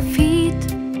your feet,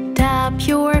 tap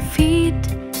your feet.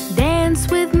 Dance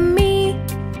with me,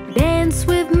 dance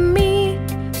with me.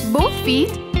 Both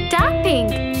feet tapping,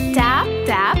 tap,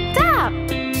 tap, tap.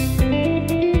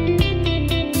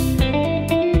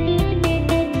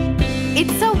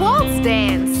 It's a waltz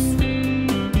dance.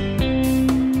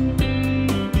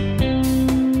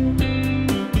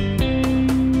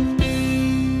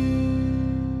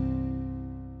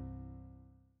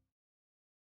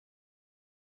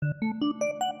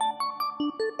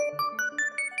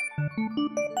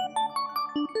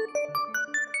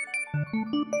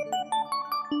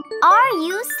 Are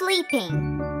you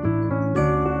sleeping?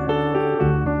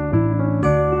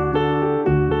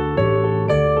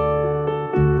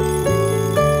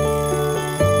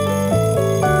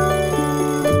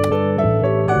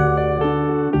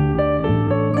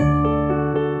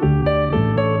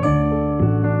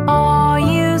 Are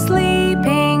you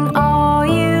sleeping? Are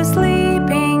you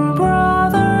sleeping,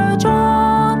 Brother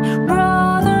John?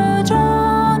 Brother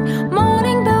John,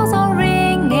 morning bells are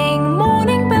ringing,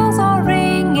 morning bells are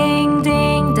ringing,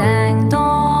 ding dang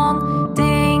dong.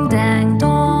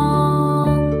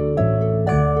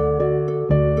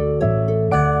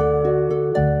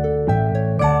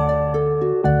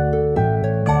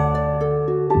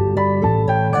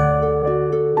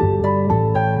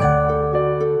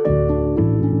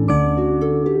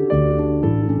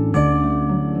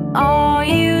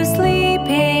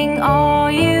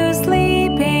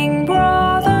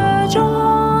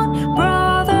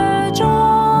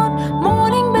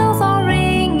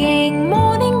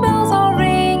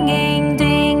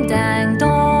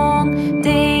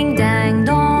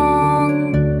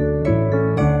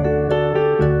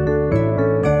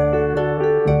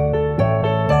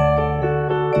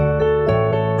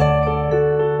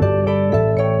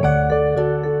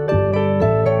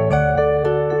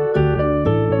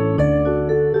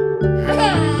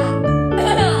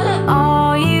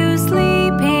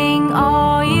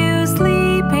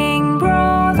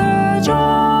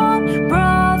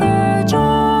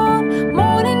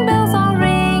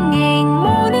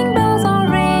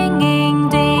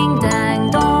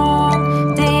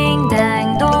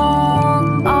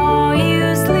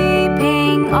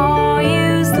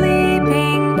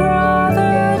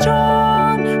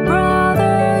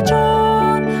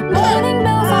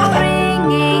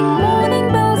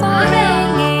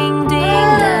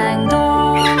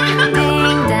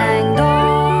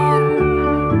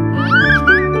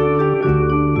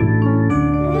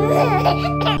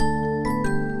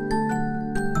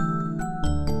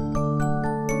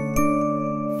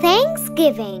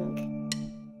 Thanksgiving.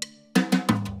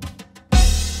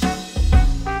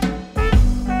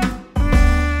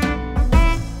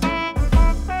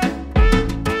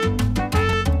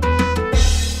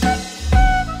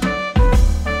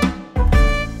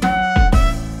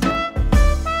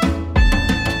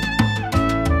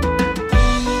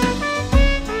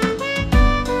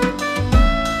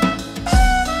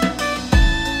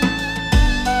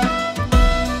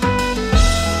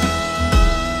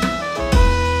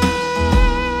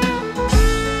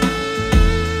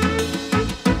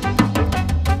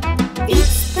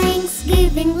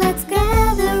 Let's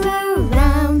gather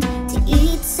around to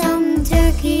eat some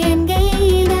turkey and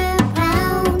gain a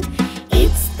pound.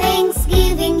 It's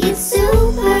Thanksgiving, it's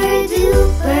super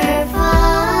duper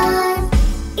fun.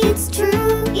 It's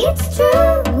true,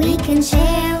 we can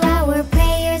share our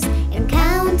prayers and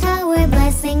count our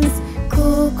blessings.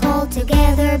 Cook all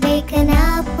together, bake an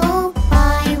apple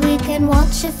pie. We can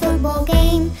watch a football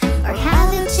game or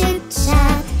have a chit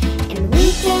chat, and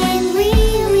we can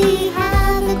really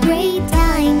have a great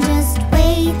time. Just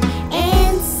wait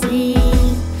and see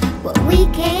what we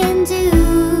can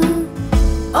do.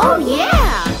 Oh yeah!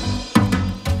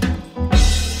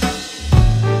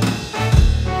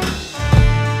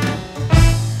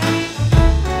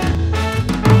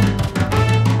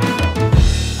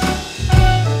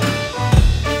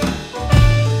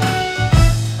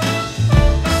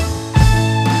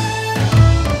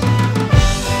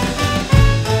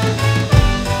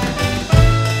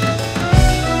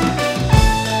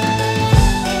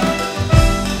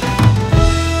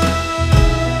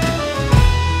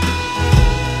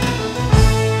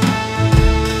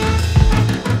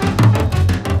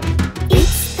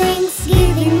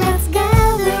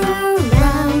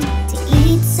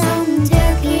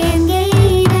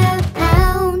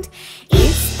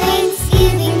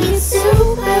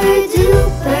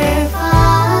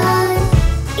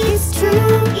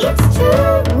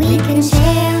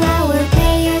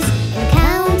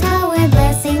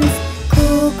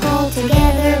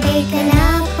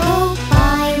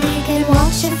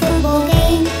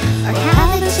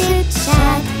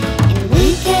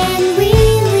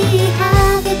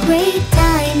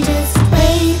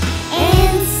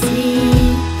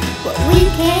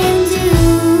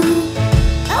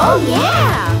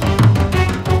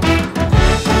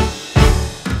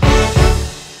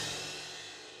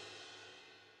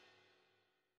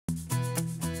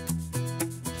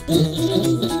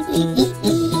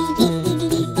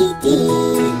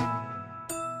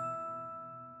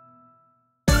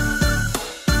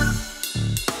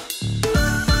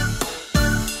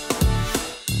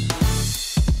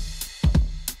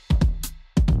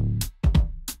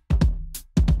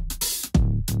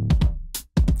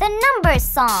 The Numbers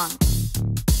Song.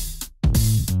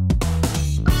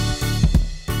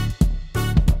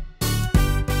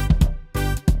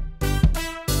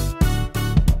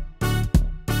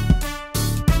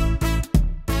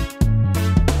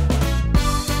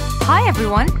 Hi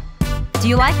everyone! Do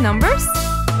you like numbers?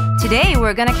 Today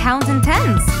we're gonna count in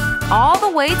tens, all the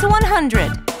way to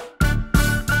 100.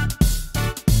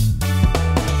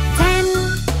 10,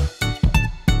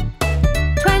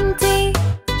 20,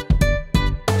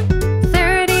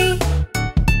 30,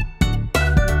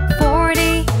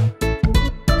 40,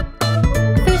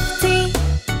 50,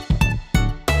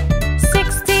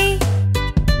 60,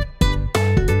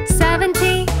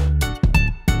 70,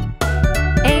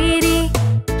 80,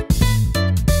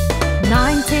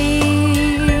 90,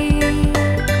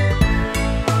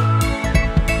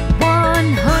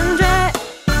 100.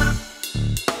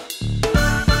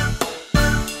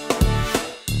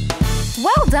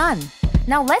 Well done!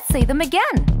 Now let's say them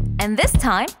again. And this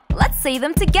time, let's say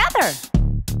them together.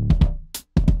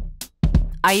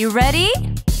 Are you ready?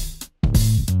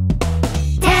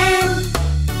 10,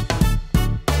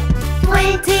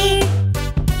 20,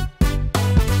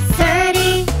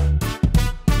 30,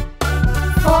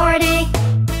 40,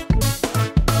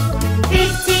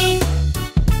 50,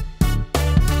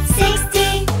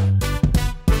 60,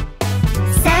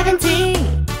 70,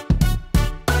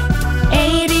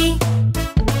 80,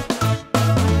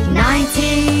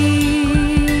 90,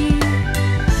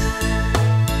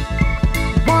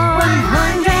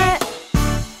 100.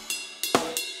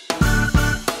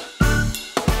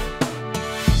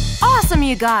 Awesome,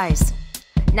 you guys!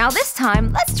 Now this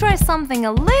time, let's try something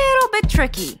a little bit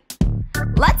tricky.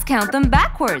 Let's count them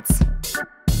backwards.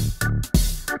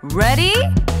 Ready?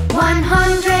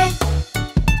 100,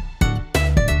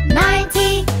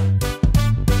 90,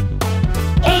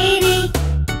 80,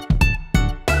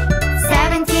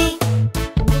 70,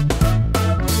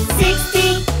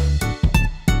 60,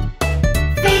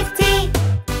 50,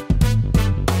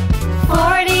 40,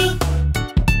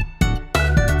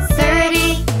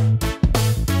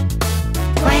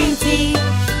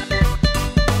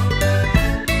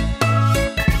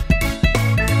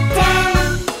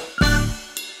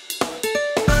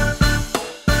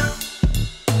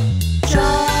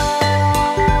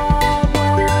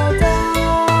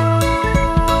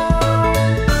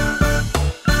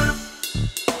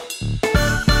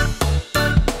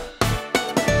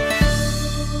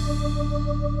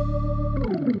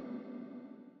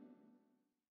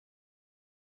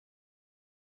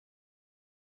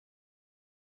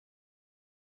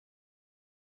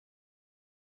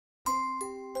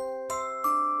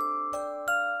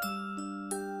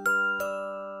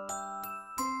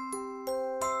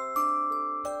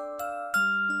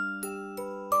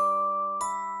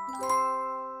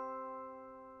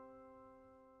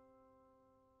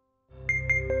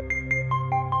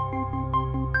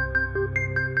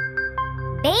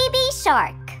 Baby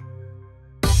Shark.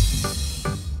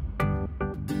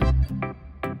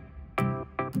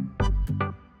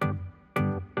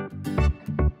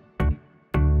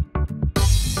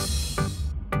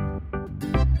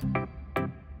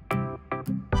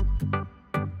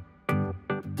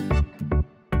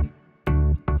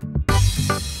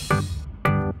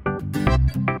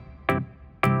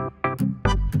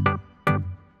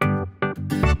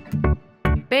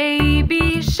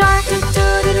 Baby shark,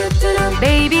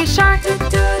 baby shark,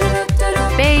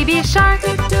 baby shark,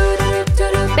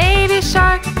 baby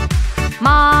shark,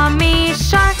 mommy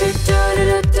shark,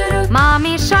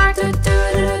 mommy shark,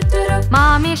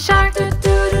 mommy shark,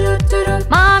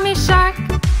 mommy shark,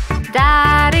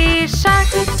 daddy shark,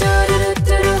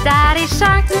 daddy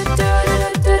shark,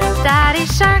 daddy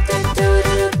shark,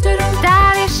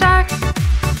 daddy shark,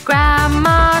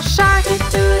 grandma shark,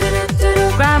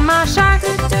 grandma shark,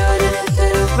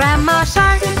 grandma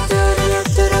shark,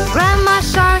 grandma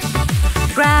shark,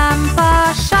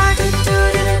 grandpa shark,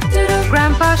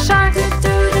 grandpa shark,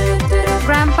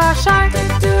 grandpa shark,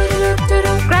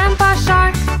 grandpa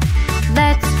shark.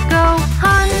 Let's go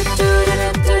hunt,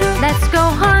 let's go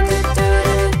hunt,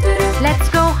 let's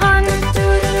go hunt,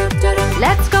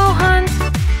 let's go hunt.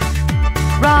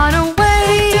 Run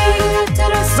away,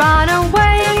 run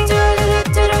away,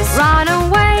 run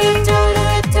away,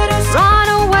 run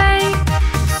away.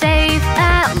 Safe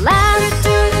at last,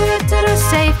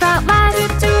 safe at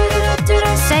last,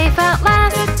 safe at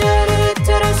last,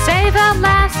 safe at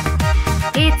last.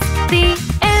 It's the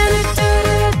end,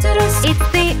 it's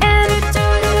the end, it's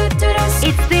the end,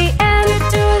 it's the end, it's the end,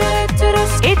 it's the end,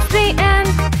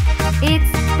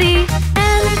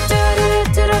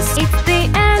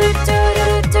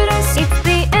 it's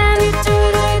the end,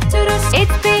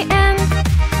 it's the end.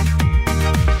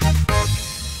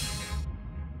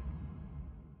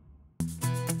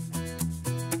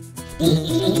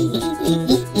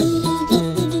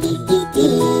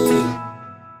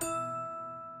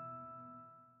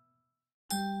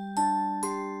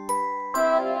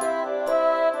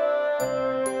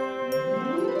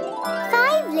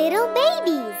 Five little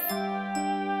babies.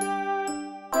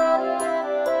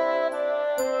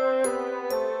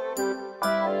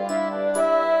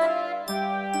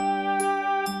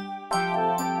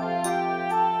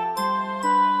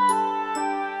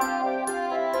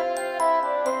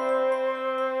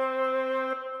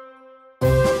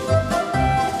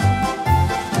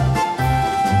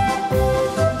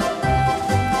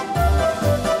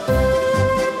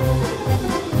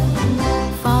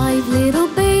 Five little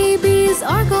babies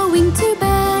are going to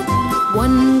bed.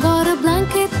 One got a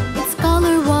blanket, its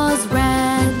color was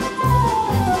red.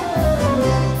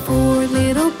 Four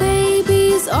little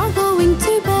babies are going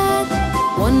to bed.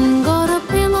 One got a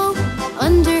pillow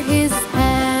under his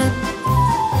head.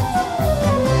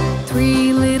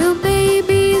 Three little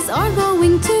babies are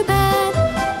going to bed.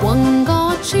 One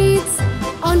got sheets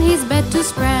on his bed to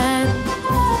spread.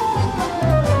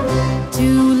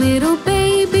 Two little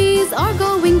babies are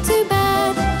going to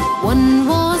bed. One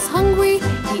was hungry,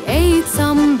 he ate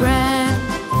some bread.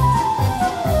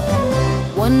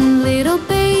 One little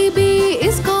baby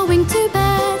is going to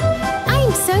bed.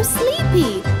 I'm so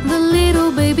sleepy, the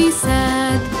little baby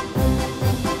said.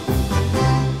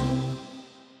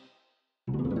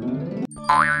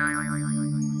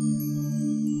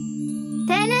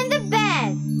 Ten in the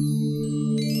bed.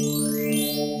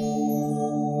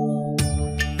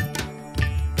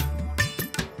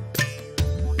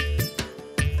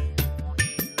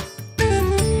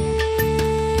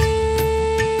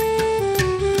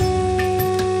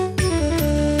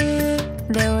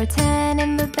 There were 10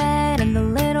 in the bed, and the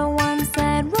little one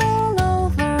said, roll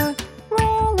over,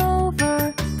 roll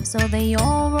over. So they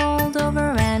all rolled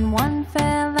over, and one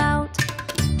fell out.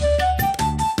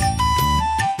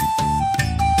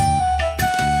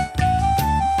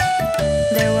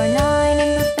 There were 9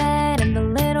 in the bed, and the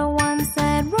little one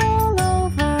said, roll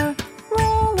over,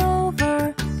 roll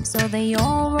over. So they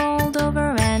all rolled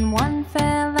over, and one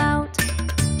fell out.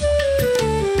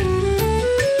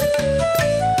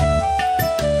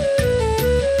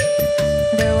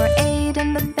 There were 8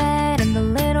 in the bed, and the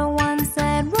little one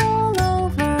said, roll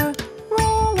over,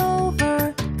 roll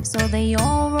over. So they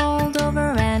all rolled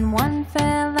over, and one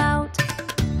fell out.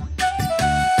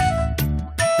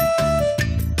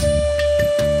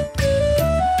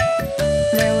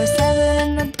 There were 7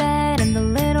 in the bed, and the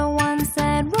little one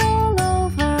said, roll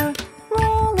over,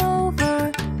 roll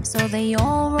over. So they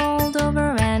all rolled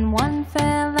over, and one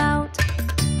fell out.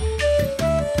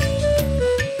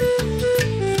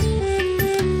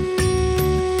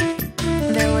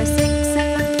 There were 6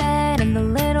 in the bed, and the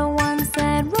little one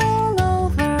said, roll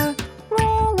over, roll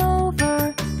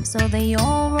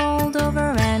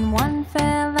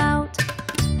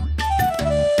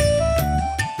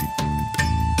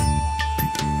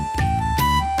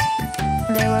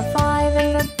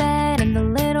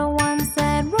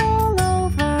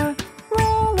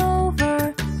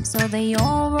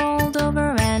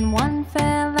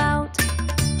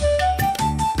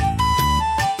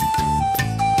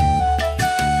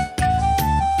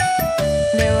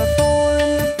There were 4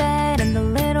 in the bed, and the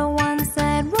little one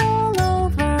said, roll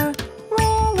over,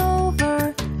 roll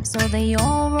over. So they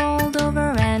all rolled over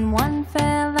and one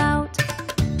fell out.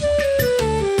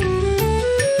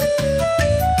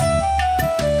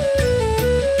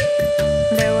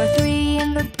 There were 3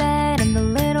 in the bed, and the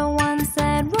little one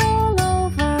said, roll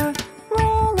over,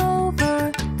 roll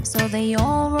over. So they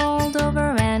all rolled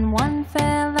over and one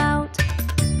fell out.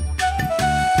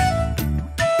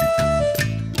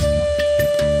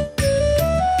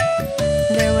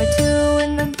 There were 2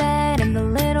 in the bed, and the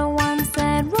little one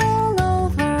said, roll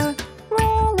over,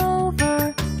 roll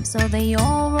over. So they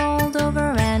all rolled over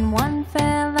and one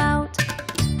fell out.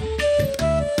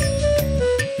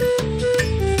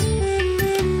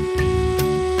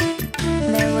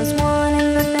 There was 1 in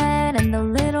the bed, and the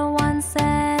little one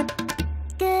said,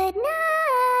 Good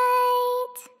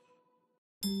night.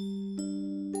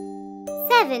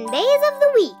 7 days of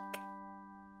the week.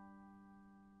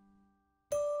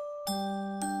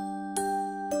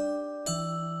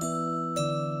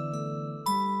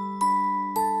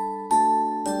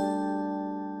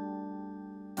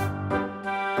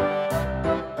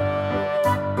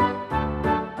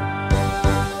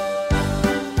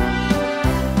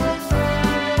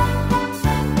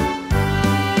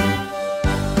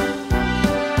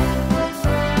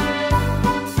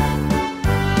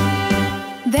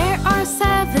 there are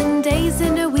 7 days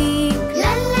in a week.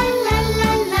 La la la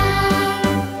la la.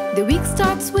 The week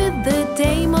starts with the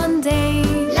day Monday.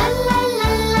 La la la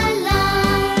la la.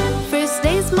 First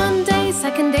day's Monday,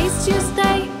 second day's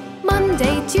Tuesday.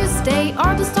 Monday, Tuesday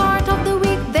are the start of the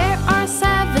week. There are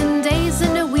 7 days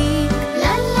in a week.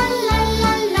 La la la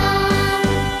la la.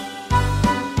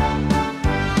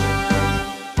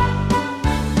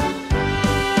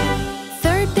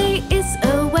 Third day is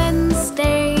a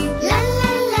Wednesday, La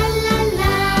la la la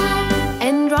la.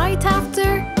 and right after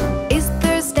is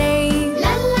Thursday.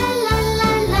 La la la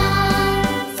la la.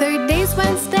 Third day's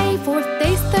Wednesday, fourth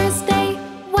day's Thursday.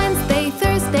 Wednesday,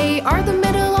 Thursday are the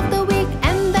middle of the week,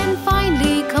 and then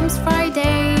finally comes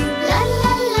Friday. La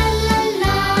la la la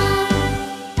la.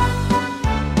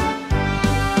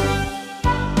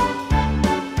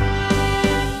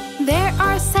 There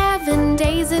are 7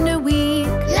 days in a week.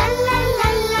 La la la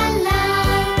la la.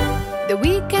 The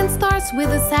weekend starts with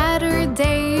a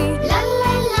Saturday. La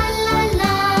la la la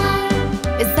la.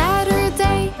 A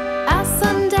Saturday, a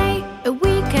Sunday, a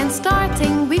weekend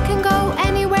starting. We can go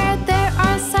anywhere. There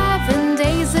are 7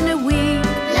 days in a week.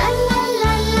 La la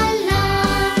la la la.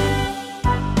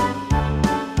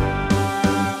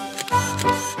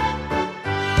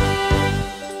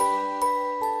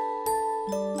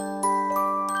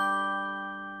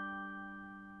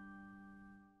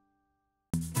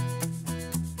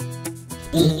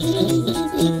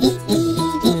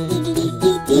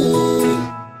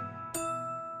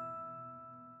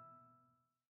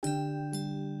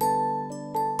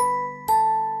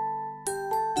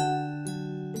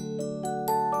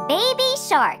 Baby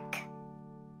shark.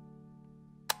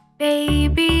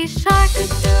 Baby shark,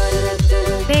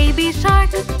 baby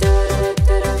shark,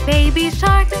 baby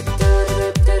shark,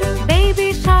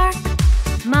 baby shark,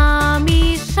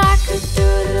 mommy shark,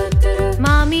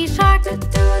 mommy shark,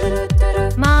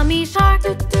 mommy shark,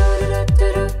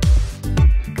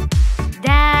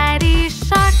 daddy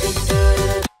shark.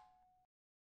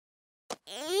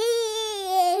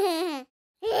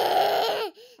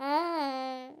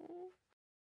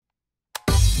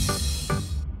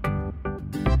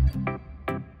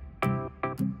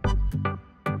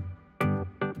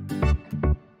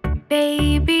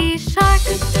 Baby shark,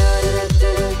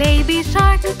 baby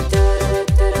shark,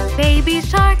 baby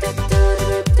shark,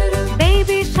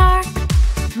 baby shark,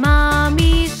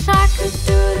 mommy shark,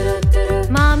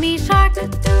 mommy shark,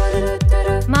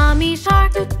 mommy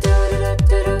shark,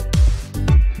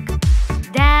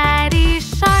 daddy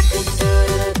shark,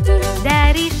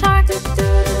 daddy shark,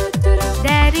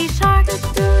 daddy shark,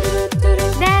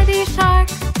 daddy shark,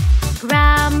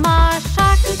 grandma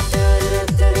shark,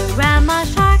 grandma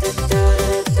shark,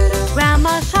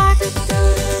 grandma shark,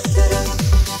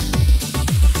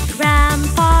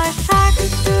 grandpa shark,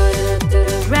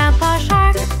 grandpa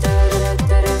shark,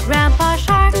 grandpa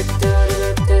shark,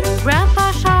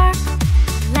 grandpa shark.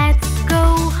 Let's go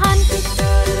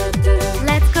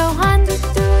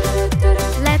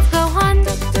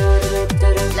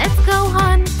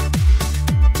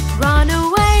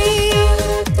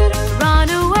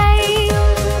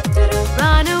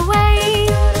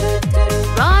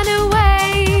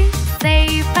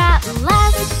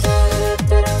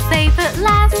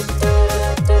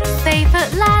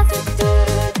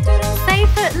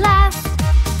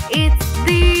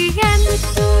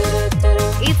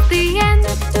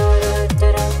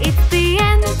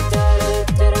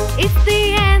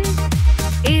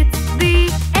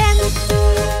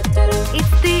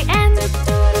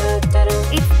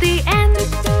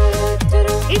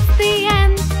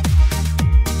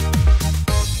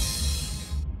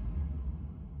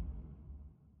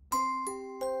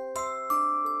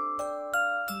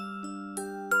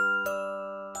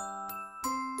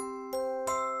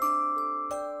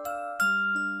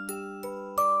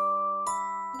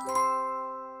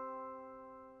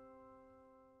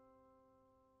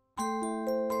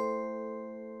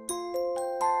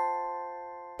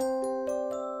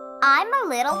our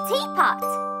little teapot.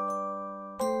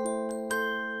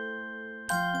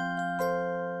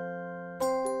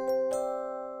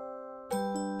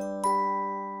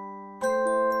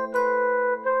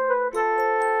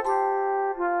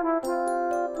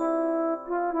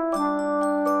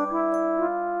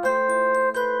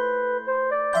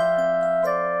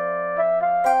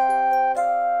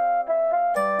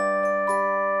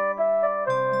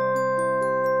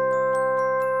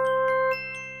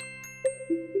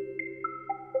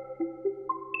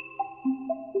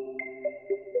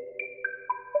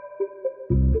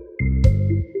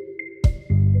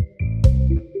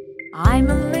 I'm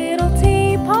a little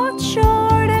teapot,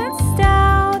 short and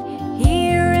stout.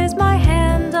 Here is my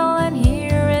handle and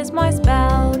here is my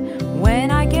spout.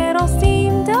 When I get all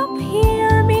steamed up,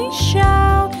 hear me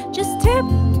shout. Just tip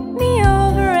me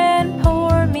over and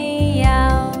pour me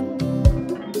out.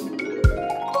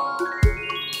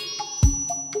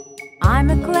 I'm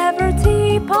a clever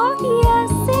teapot,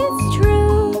 yes, it's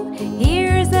true.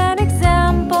 Here's an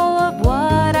example of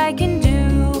what I can do.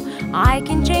 I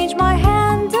can change my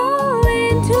handle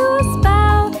into a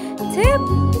spout. Tip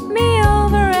me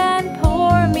over and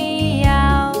pour me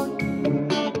out.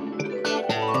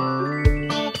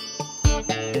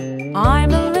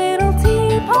 I'm a little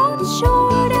teapot,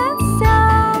 short and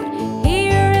stout.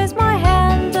 Here is my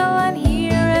handle and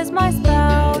here is my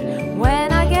spout.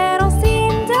 When I get all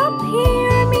steamed up,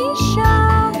 hear me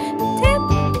shout. Tip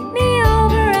me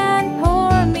over and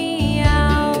pour me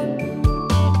out.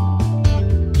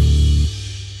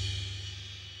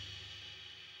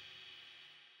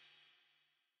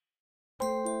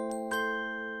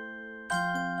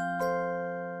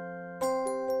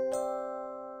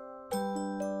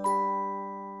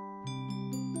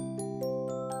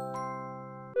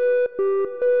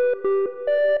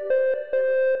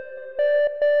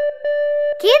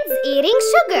 Kids eating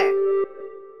sugar.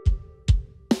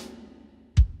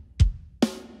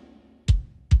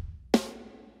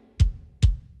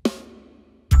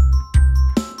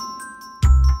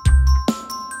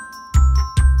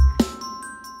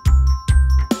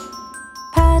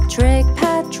 Patrick,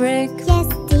 Patrick, Yes,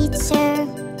 teacher.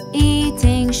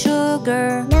 eating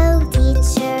sugar, No,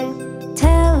 teacher.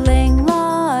 telling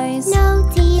lies. No,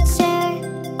 teacher.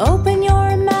 Open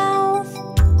your mouth.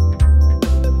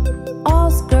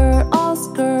 Oscar,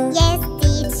 Oscar, Yes,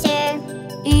 teacher.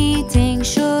 eating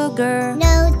sugar,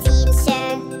 No, teacher.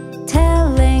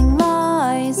 telling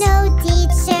lies. No,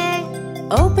 teacher.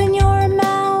 Open your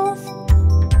mouth.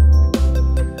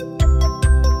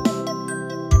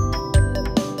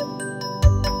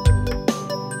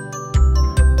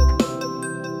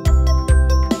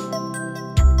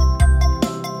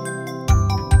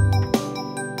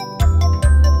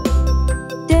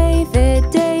 David,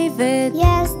 David,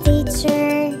 Yes,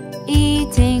 teacher.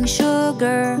 eating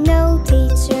sugar, No,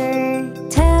 teacher.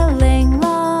 telling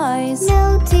lies.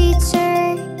 No,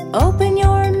 teacher. Open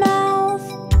your mouth.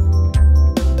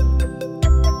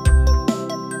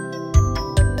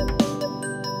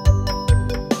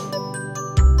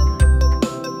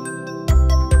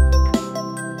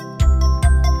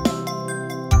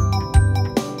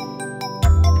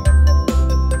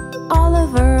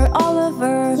 Oliver,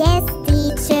 Oliver, Yes,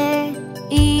 teacher.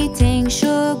 eating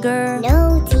sugar,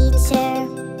 No, teacher.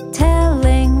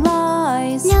 telling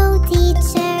lies. No,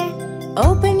 teacher.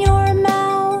 Open your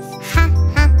mouth. Ha,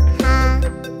 ha, ha.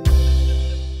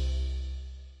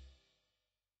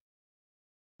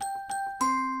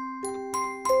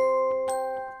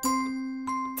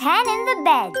 10 in the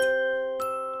bed.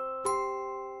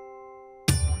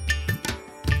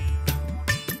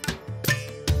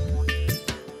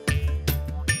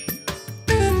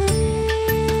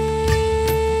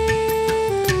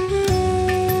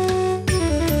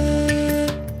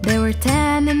 There were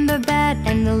 10 in the bed,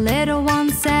 and the little one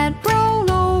said, roll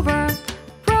over,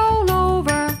 roll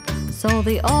over. So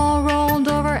they all rolled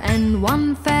over, and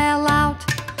one fell out.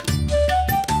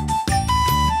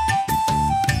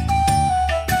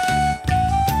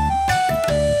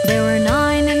 There were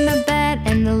 9 in the bed,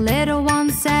 and the little one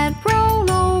said, roll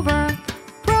over,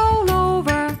 roll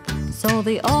over. So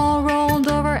they all rolled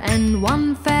over, and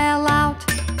one fell out.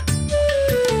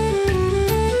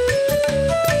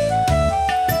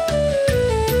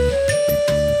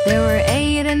 There were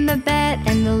 8 in the bed,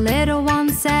 and the little one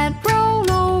said, roll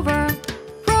over,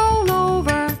 roll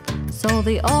over. So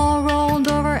they all rolled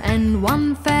over, and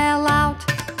one fell out.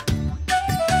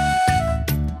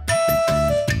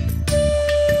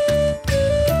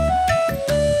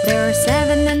 There were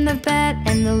 7 in the bed,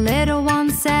 and the little one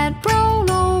said, roll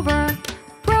over,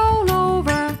 roll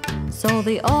over. So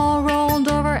they all rolled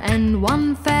over, and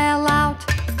one fell out.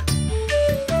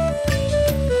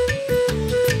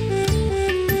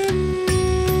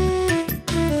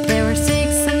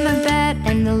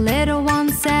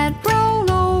 said, roll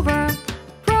over,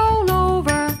 roll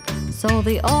over. So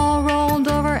they all rolled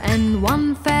over and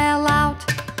one fell out.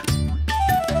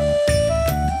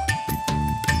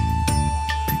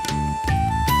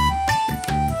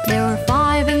 There were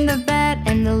 5 in the bed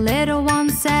and the little one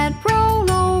said, roll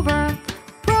over,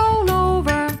 roll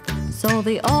over. So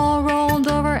they all rolled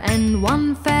over and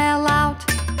one fell out.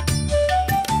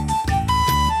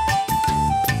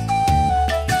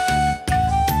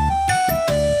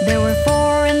 There were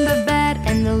 4 in the bed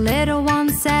and the little one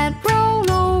said, roll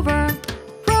over,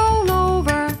 roll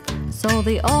over. So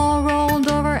they all rolled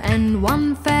over and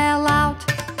one fell out.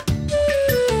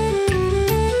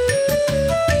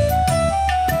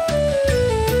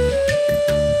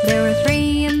 There were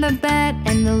 3 in the bed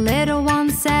and the little one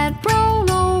said, roll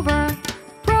over,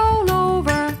 roll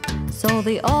over. So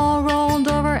they all rolled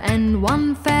over and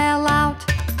one fell out.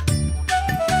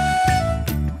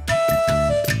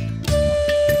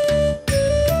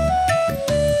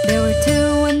 There were 2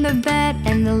 in the bed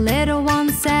and the little one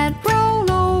said, roll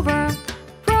over,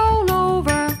 roll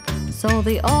over. So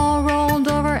they all rolled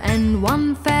over and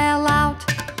one fell out.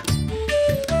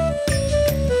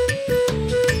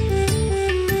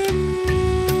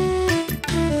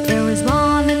 There was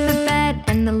 1 in the bed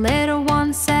and the little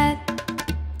one said,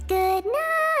 Good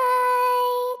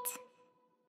night.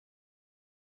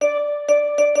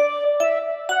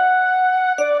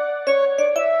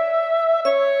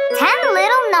 10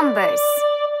 little numbers.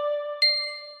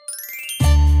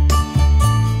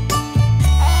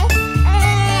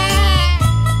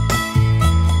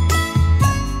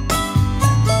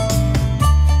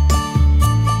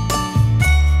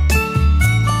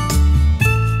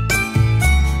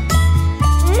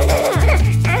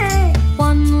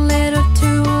 One little,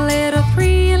 2 little,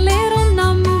 3 little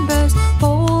numbers, 4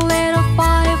 little,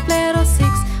 5 little, 6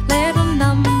 little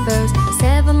numbers,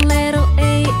 7 little,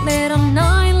 8 little,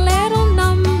 9 little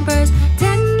numbers,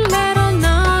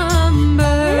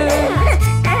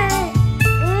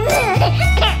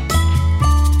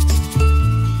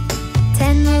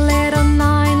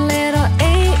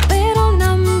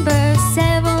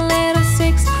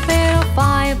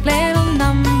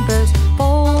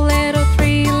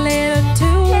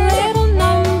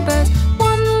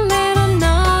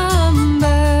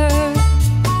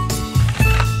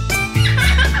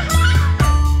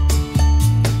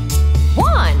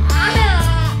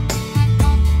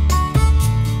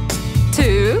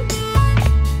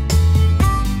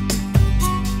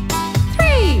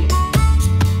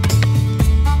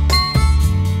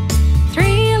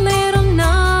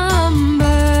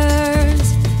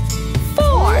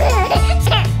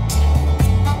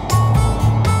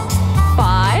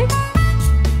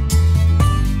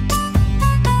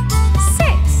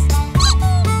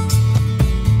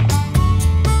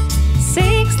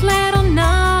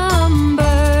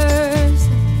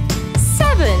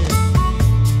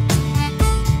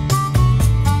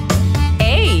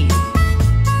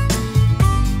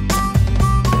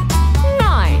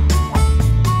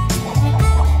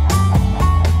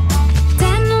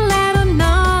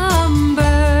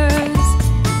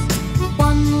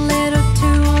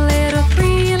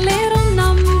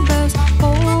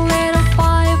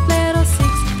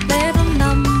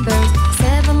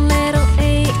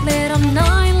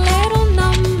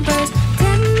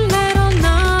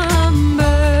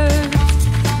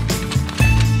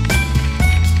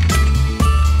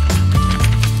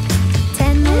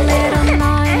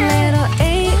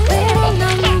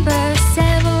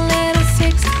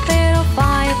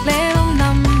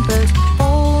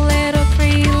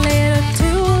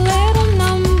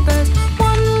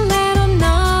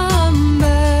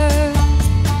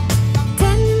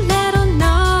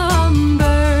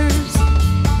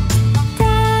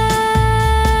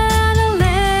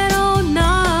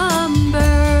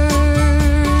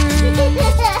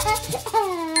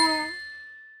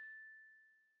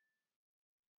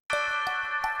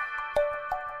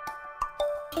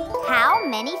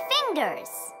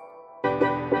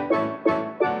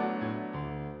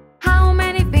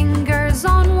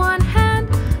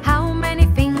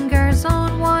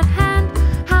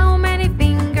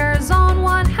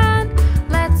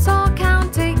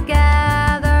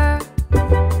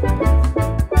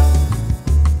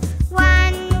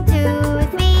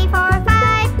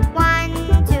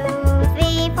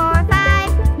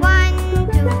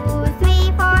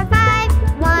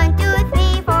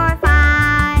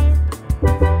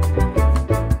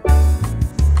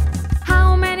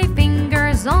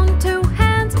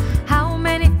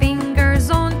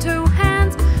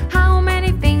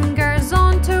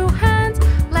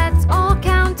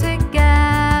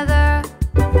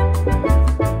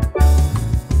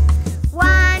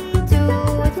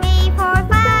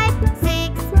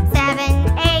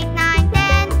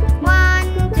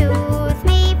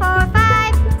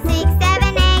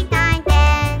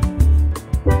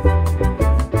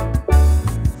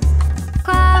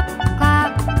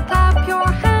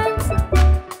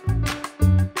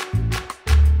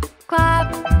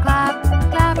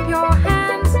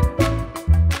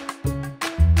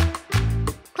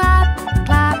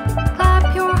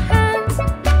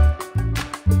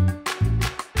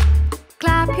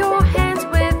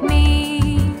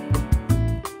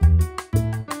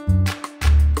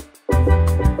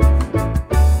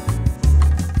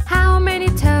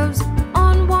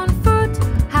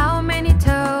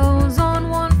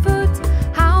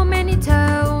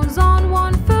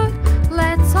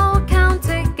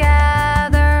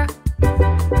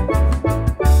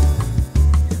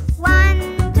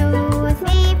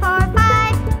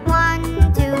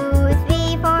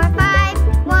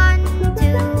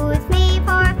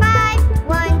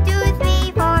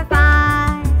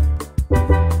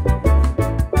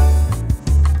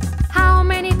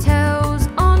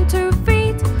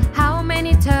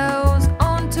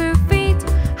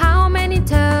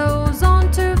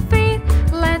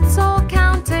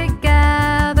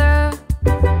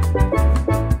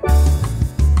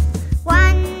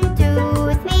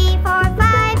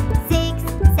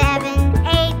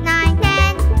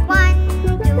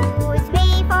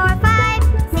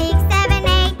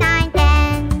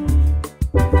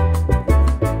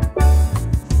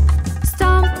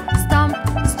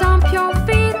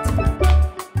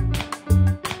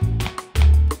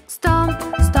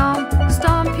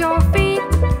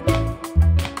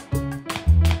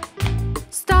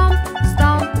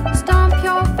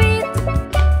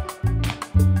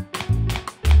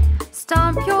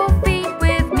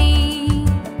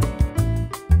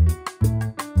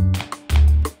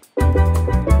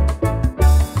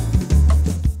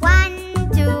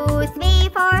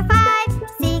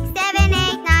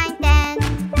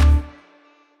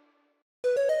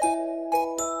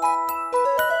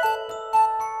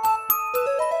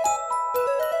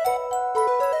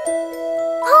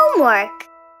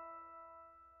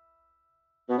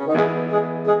 I've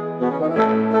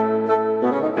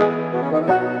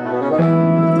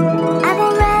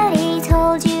already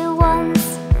told you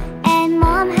once, and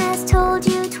Mom has told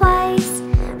you twice.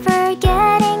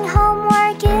 Forgetting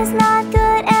homework is not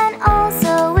good and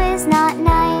also is not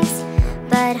nice.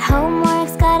 But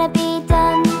homework's gotta be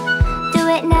done. Do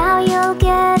it now, you'll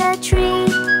get a treat.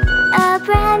 A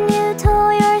brand new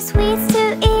toy or sweets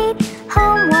to eat.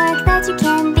 Homework that you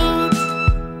can beat.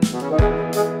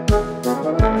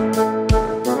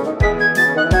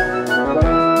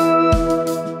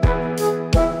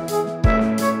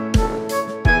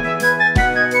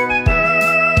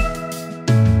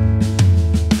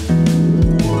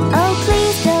 Oh,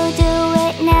 please go do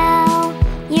it now.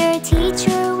 Your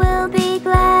teacher will be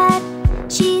glad.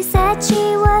 She said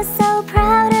she was so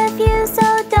proud of you,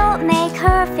 so don't make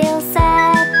her feel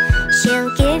sad.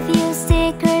 She'll give you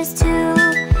stickers too.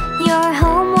 Your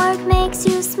homework makes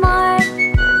you smart.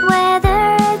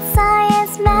 Whether it's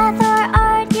science, math, or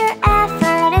art, your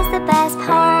effort is the best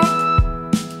part.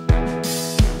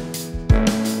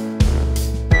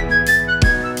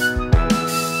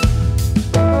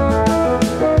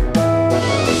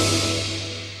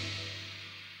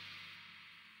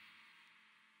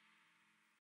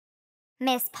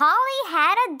 Miss Polly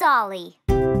had a dolly.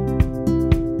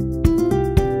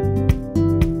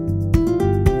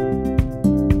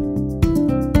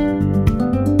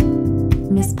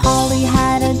 Miss Polly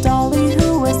had a dolly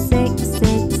who was sick,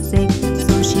 sick, sick.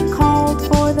 So she called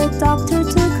for the doctor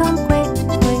to come quick,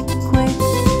 quick, quick.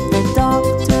 The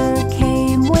doctor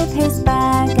came with his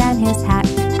bag and his hat,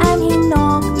 and he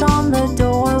knocked on the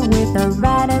door with a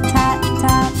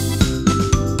rat-a-tat-tat.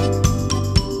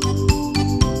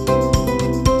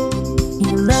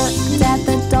 He looked at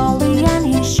the dolly and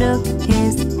he shook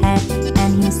his head,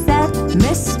 and he said,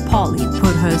 "Miss Polly,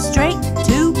 put her straight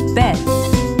to bed."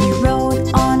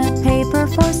 On a paper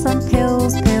for some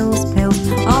pills, pills, pills.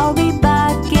 I'll be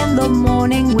back in the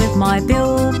morning with my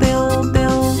bill, bill,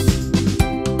 bill.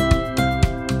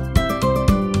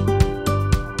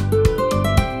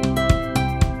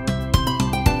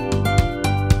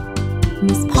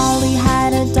 Miss Polly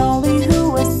had a dolly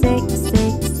who was sick,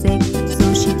 sick, sick.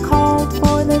 So she called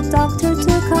for the doctor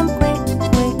to come quick,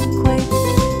 quick, quick.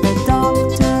 The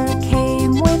doctor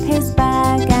came with his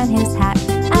bag and his hat,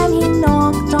 and he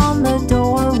knocked on the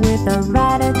door with a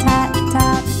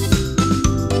rat-a-tat-tat.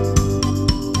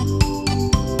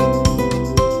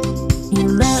 He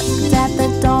looked at the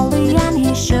dolly and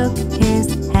he shook his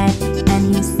head,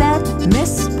 and he said,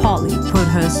 "Miss Polly, put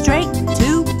her straight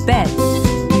to bed."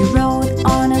 He wrote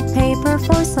on a paper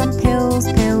for some pills,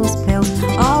 pills, pills.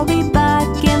 I'll be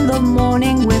back in the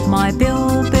morning with my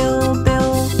bill, bill,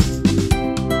 bill.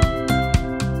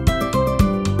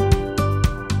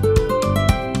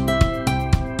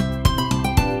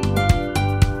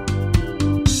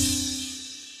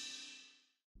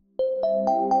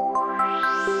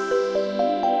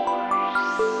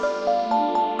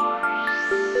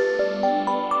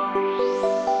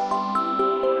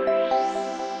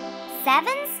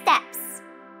 Seven steps.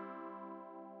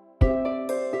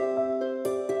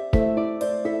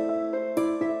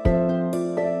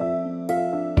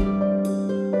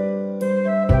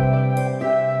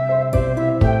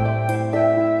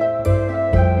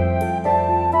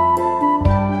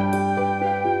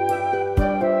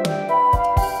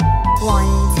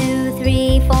 One, two,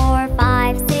 three, four,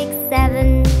 five, six,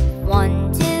 seven.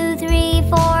 1, 2, 3,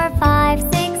 4, 5,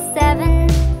 6, 7.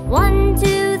 1,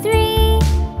 2, 3.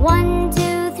 1,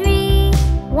 2,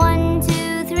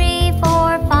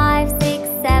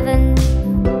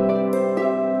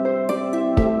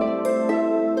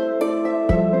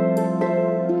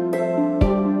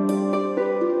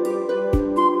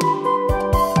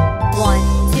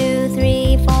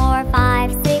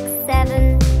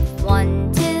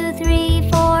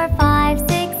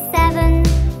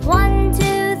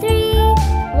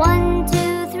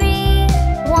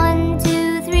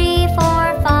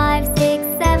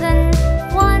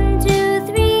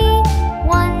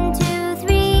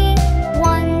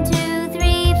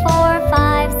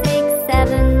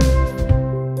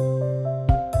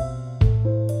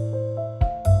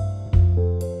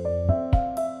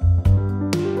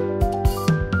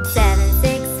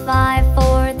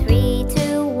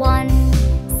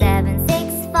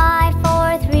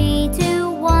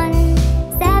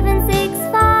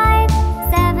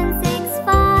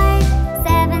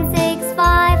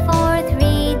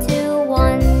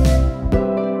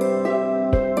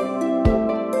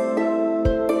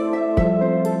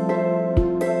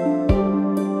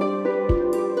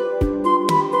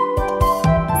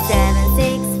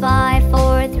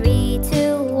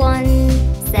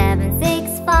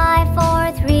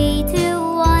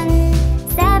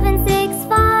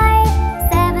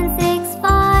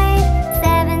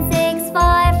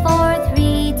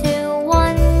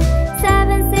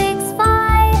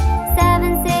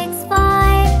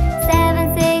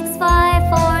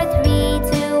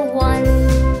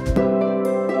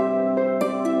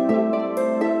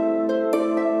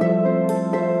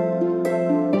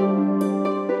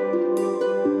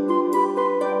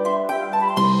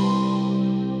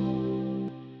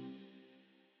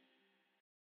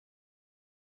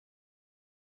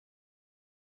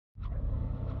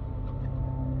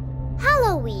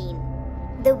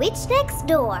 Witch Next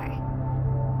Door.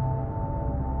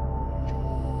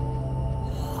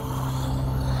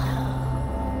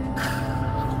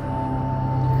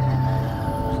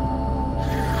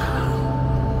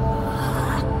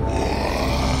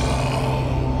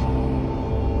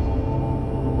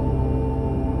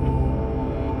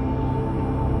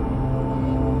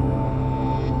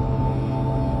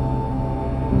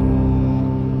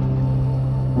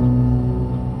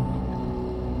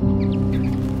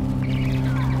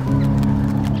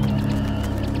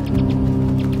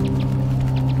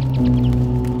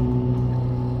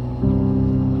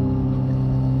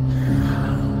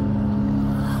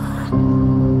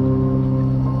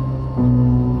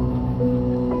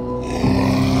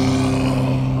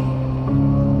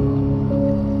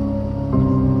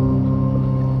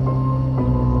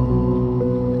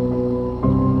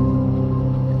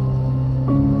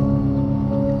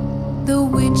 The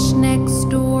witch next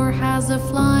door has a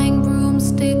flying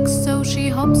broomstick, so she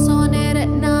hops on it at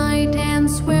night and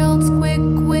swirls quick,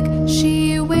 quick.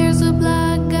 She wears a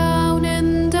black gown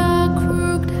and a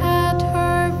crooked hat.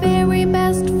 Her very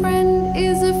best friend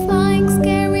is a flying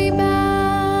scary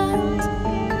bat.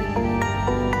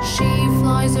 She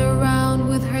flies around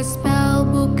with her spell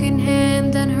book in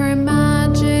hand, and her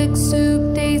magic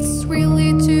soup tastes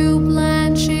really too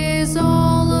bland. She's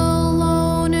all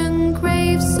alone and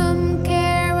craves some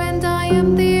care, and I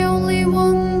am the only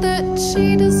one that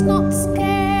she does not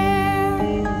scare.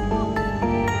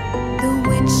 The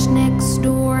witch next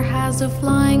door has a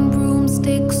flying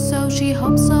broomstick, so she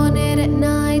hops on it at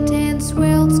night and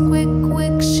swirls quick,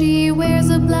 quick. She wears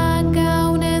a black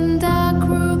gown and a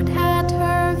crooked hat.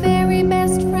 Her very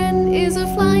best friend is a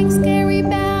flying scary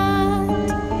bat.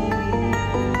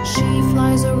 She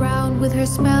flies around with her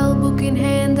spell book in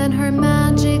hand, and her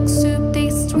magic soup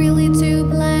tastes really too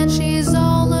bland. She's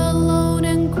all alone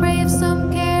and craves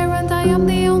some care, and I am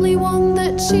the only one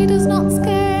that she does not scare.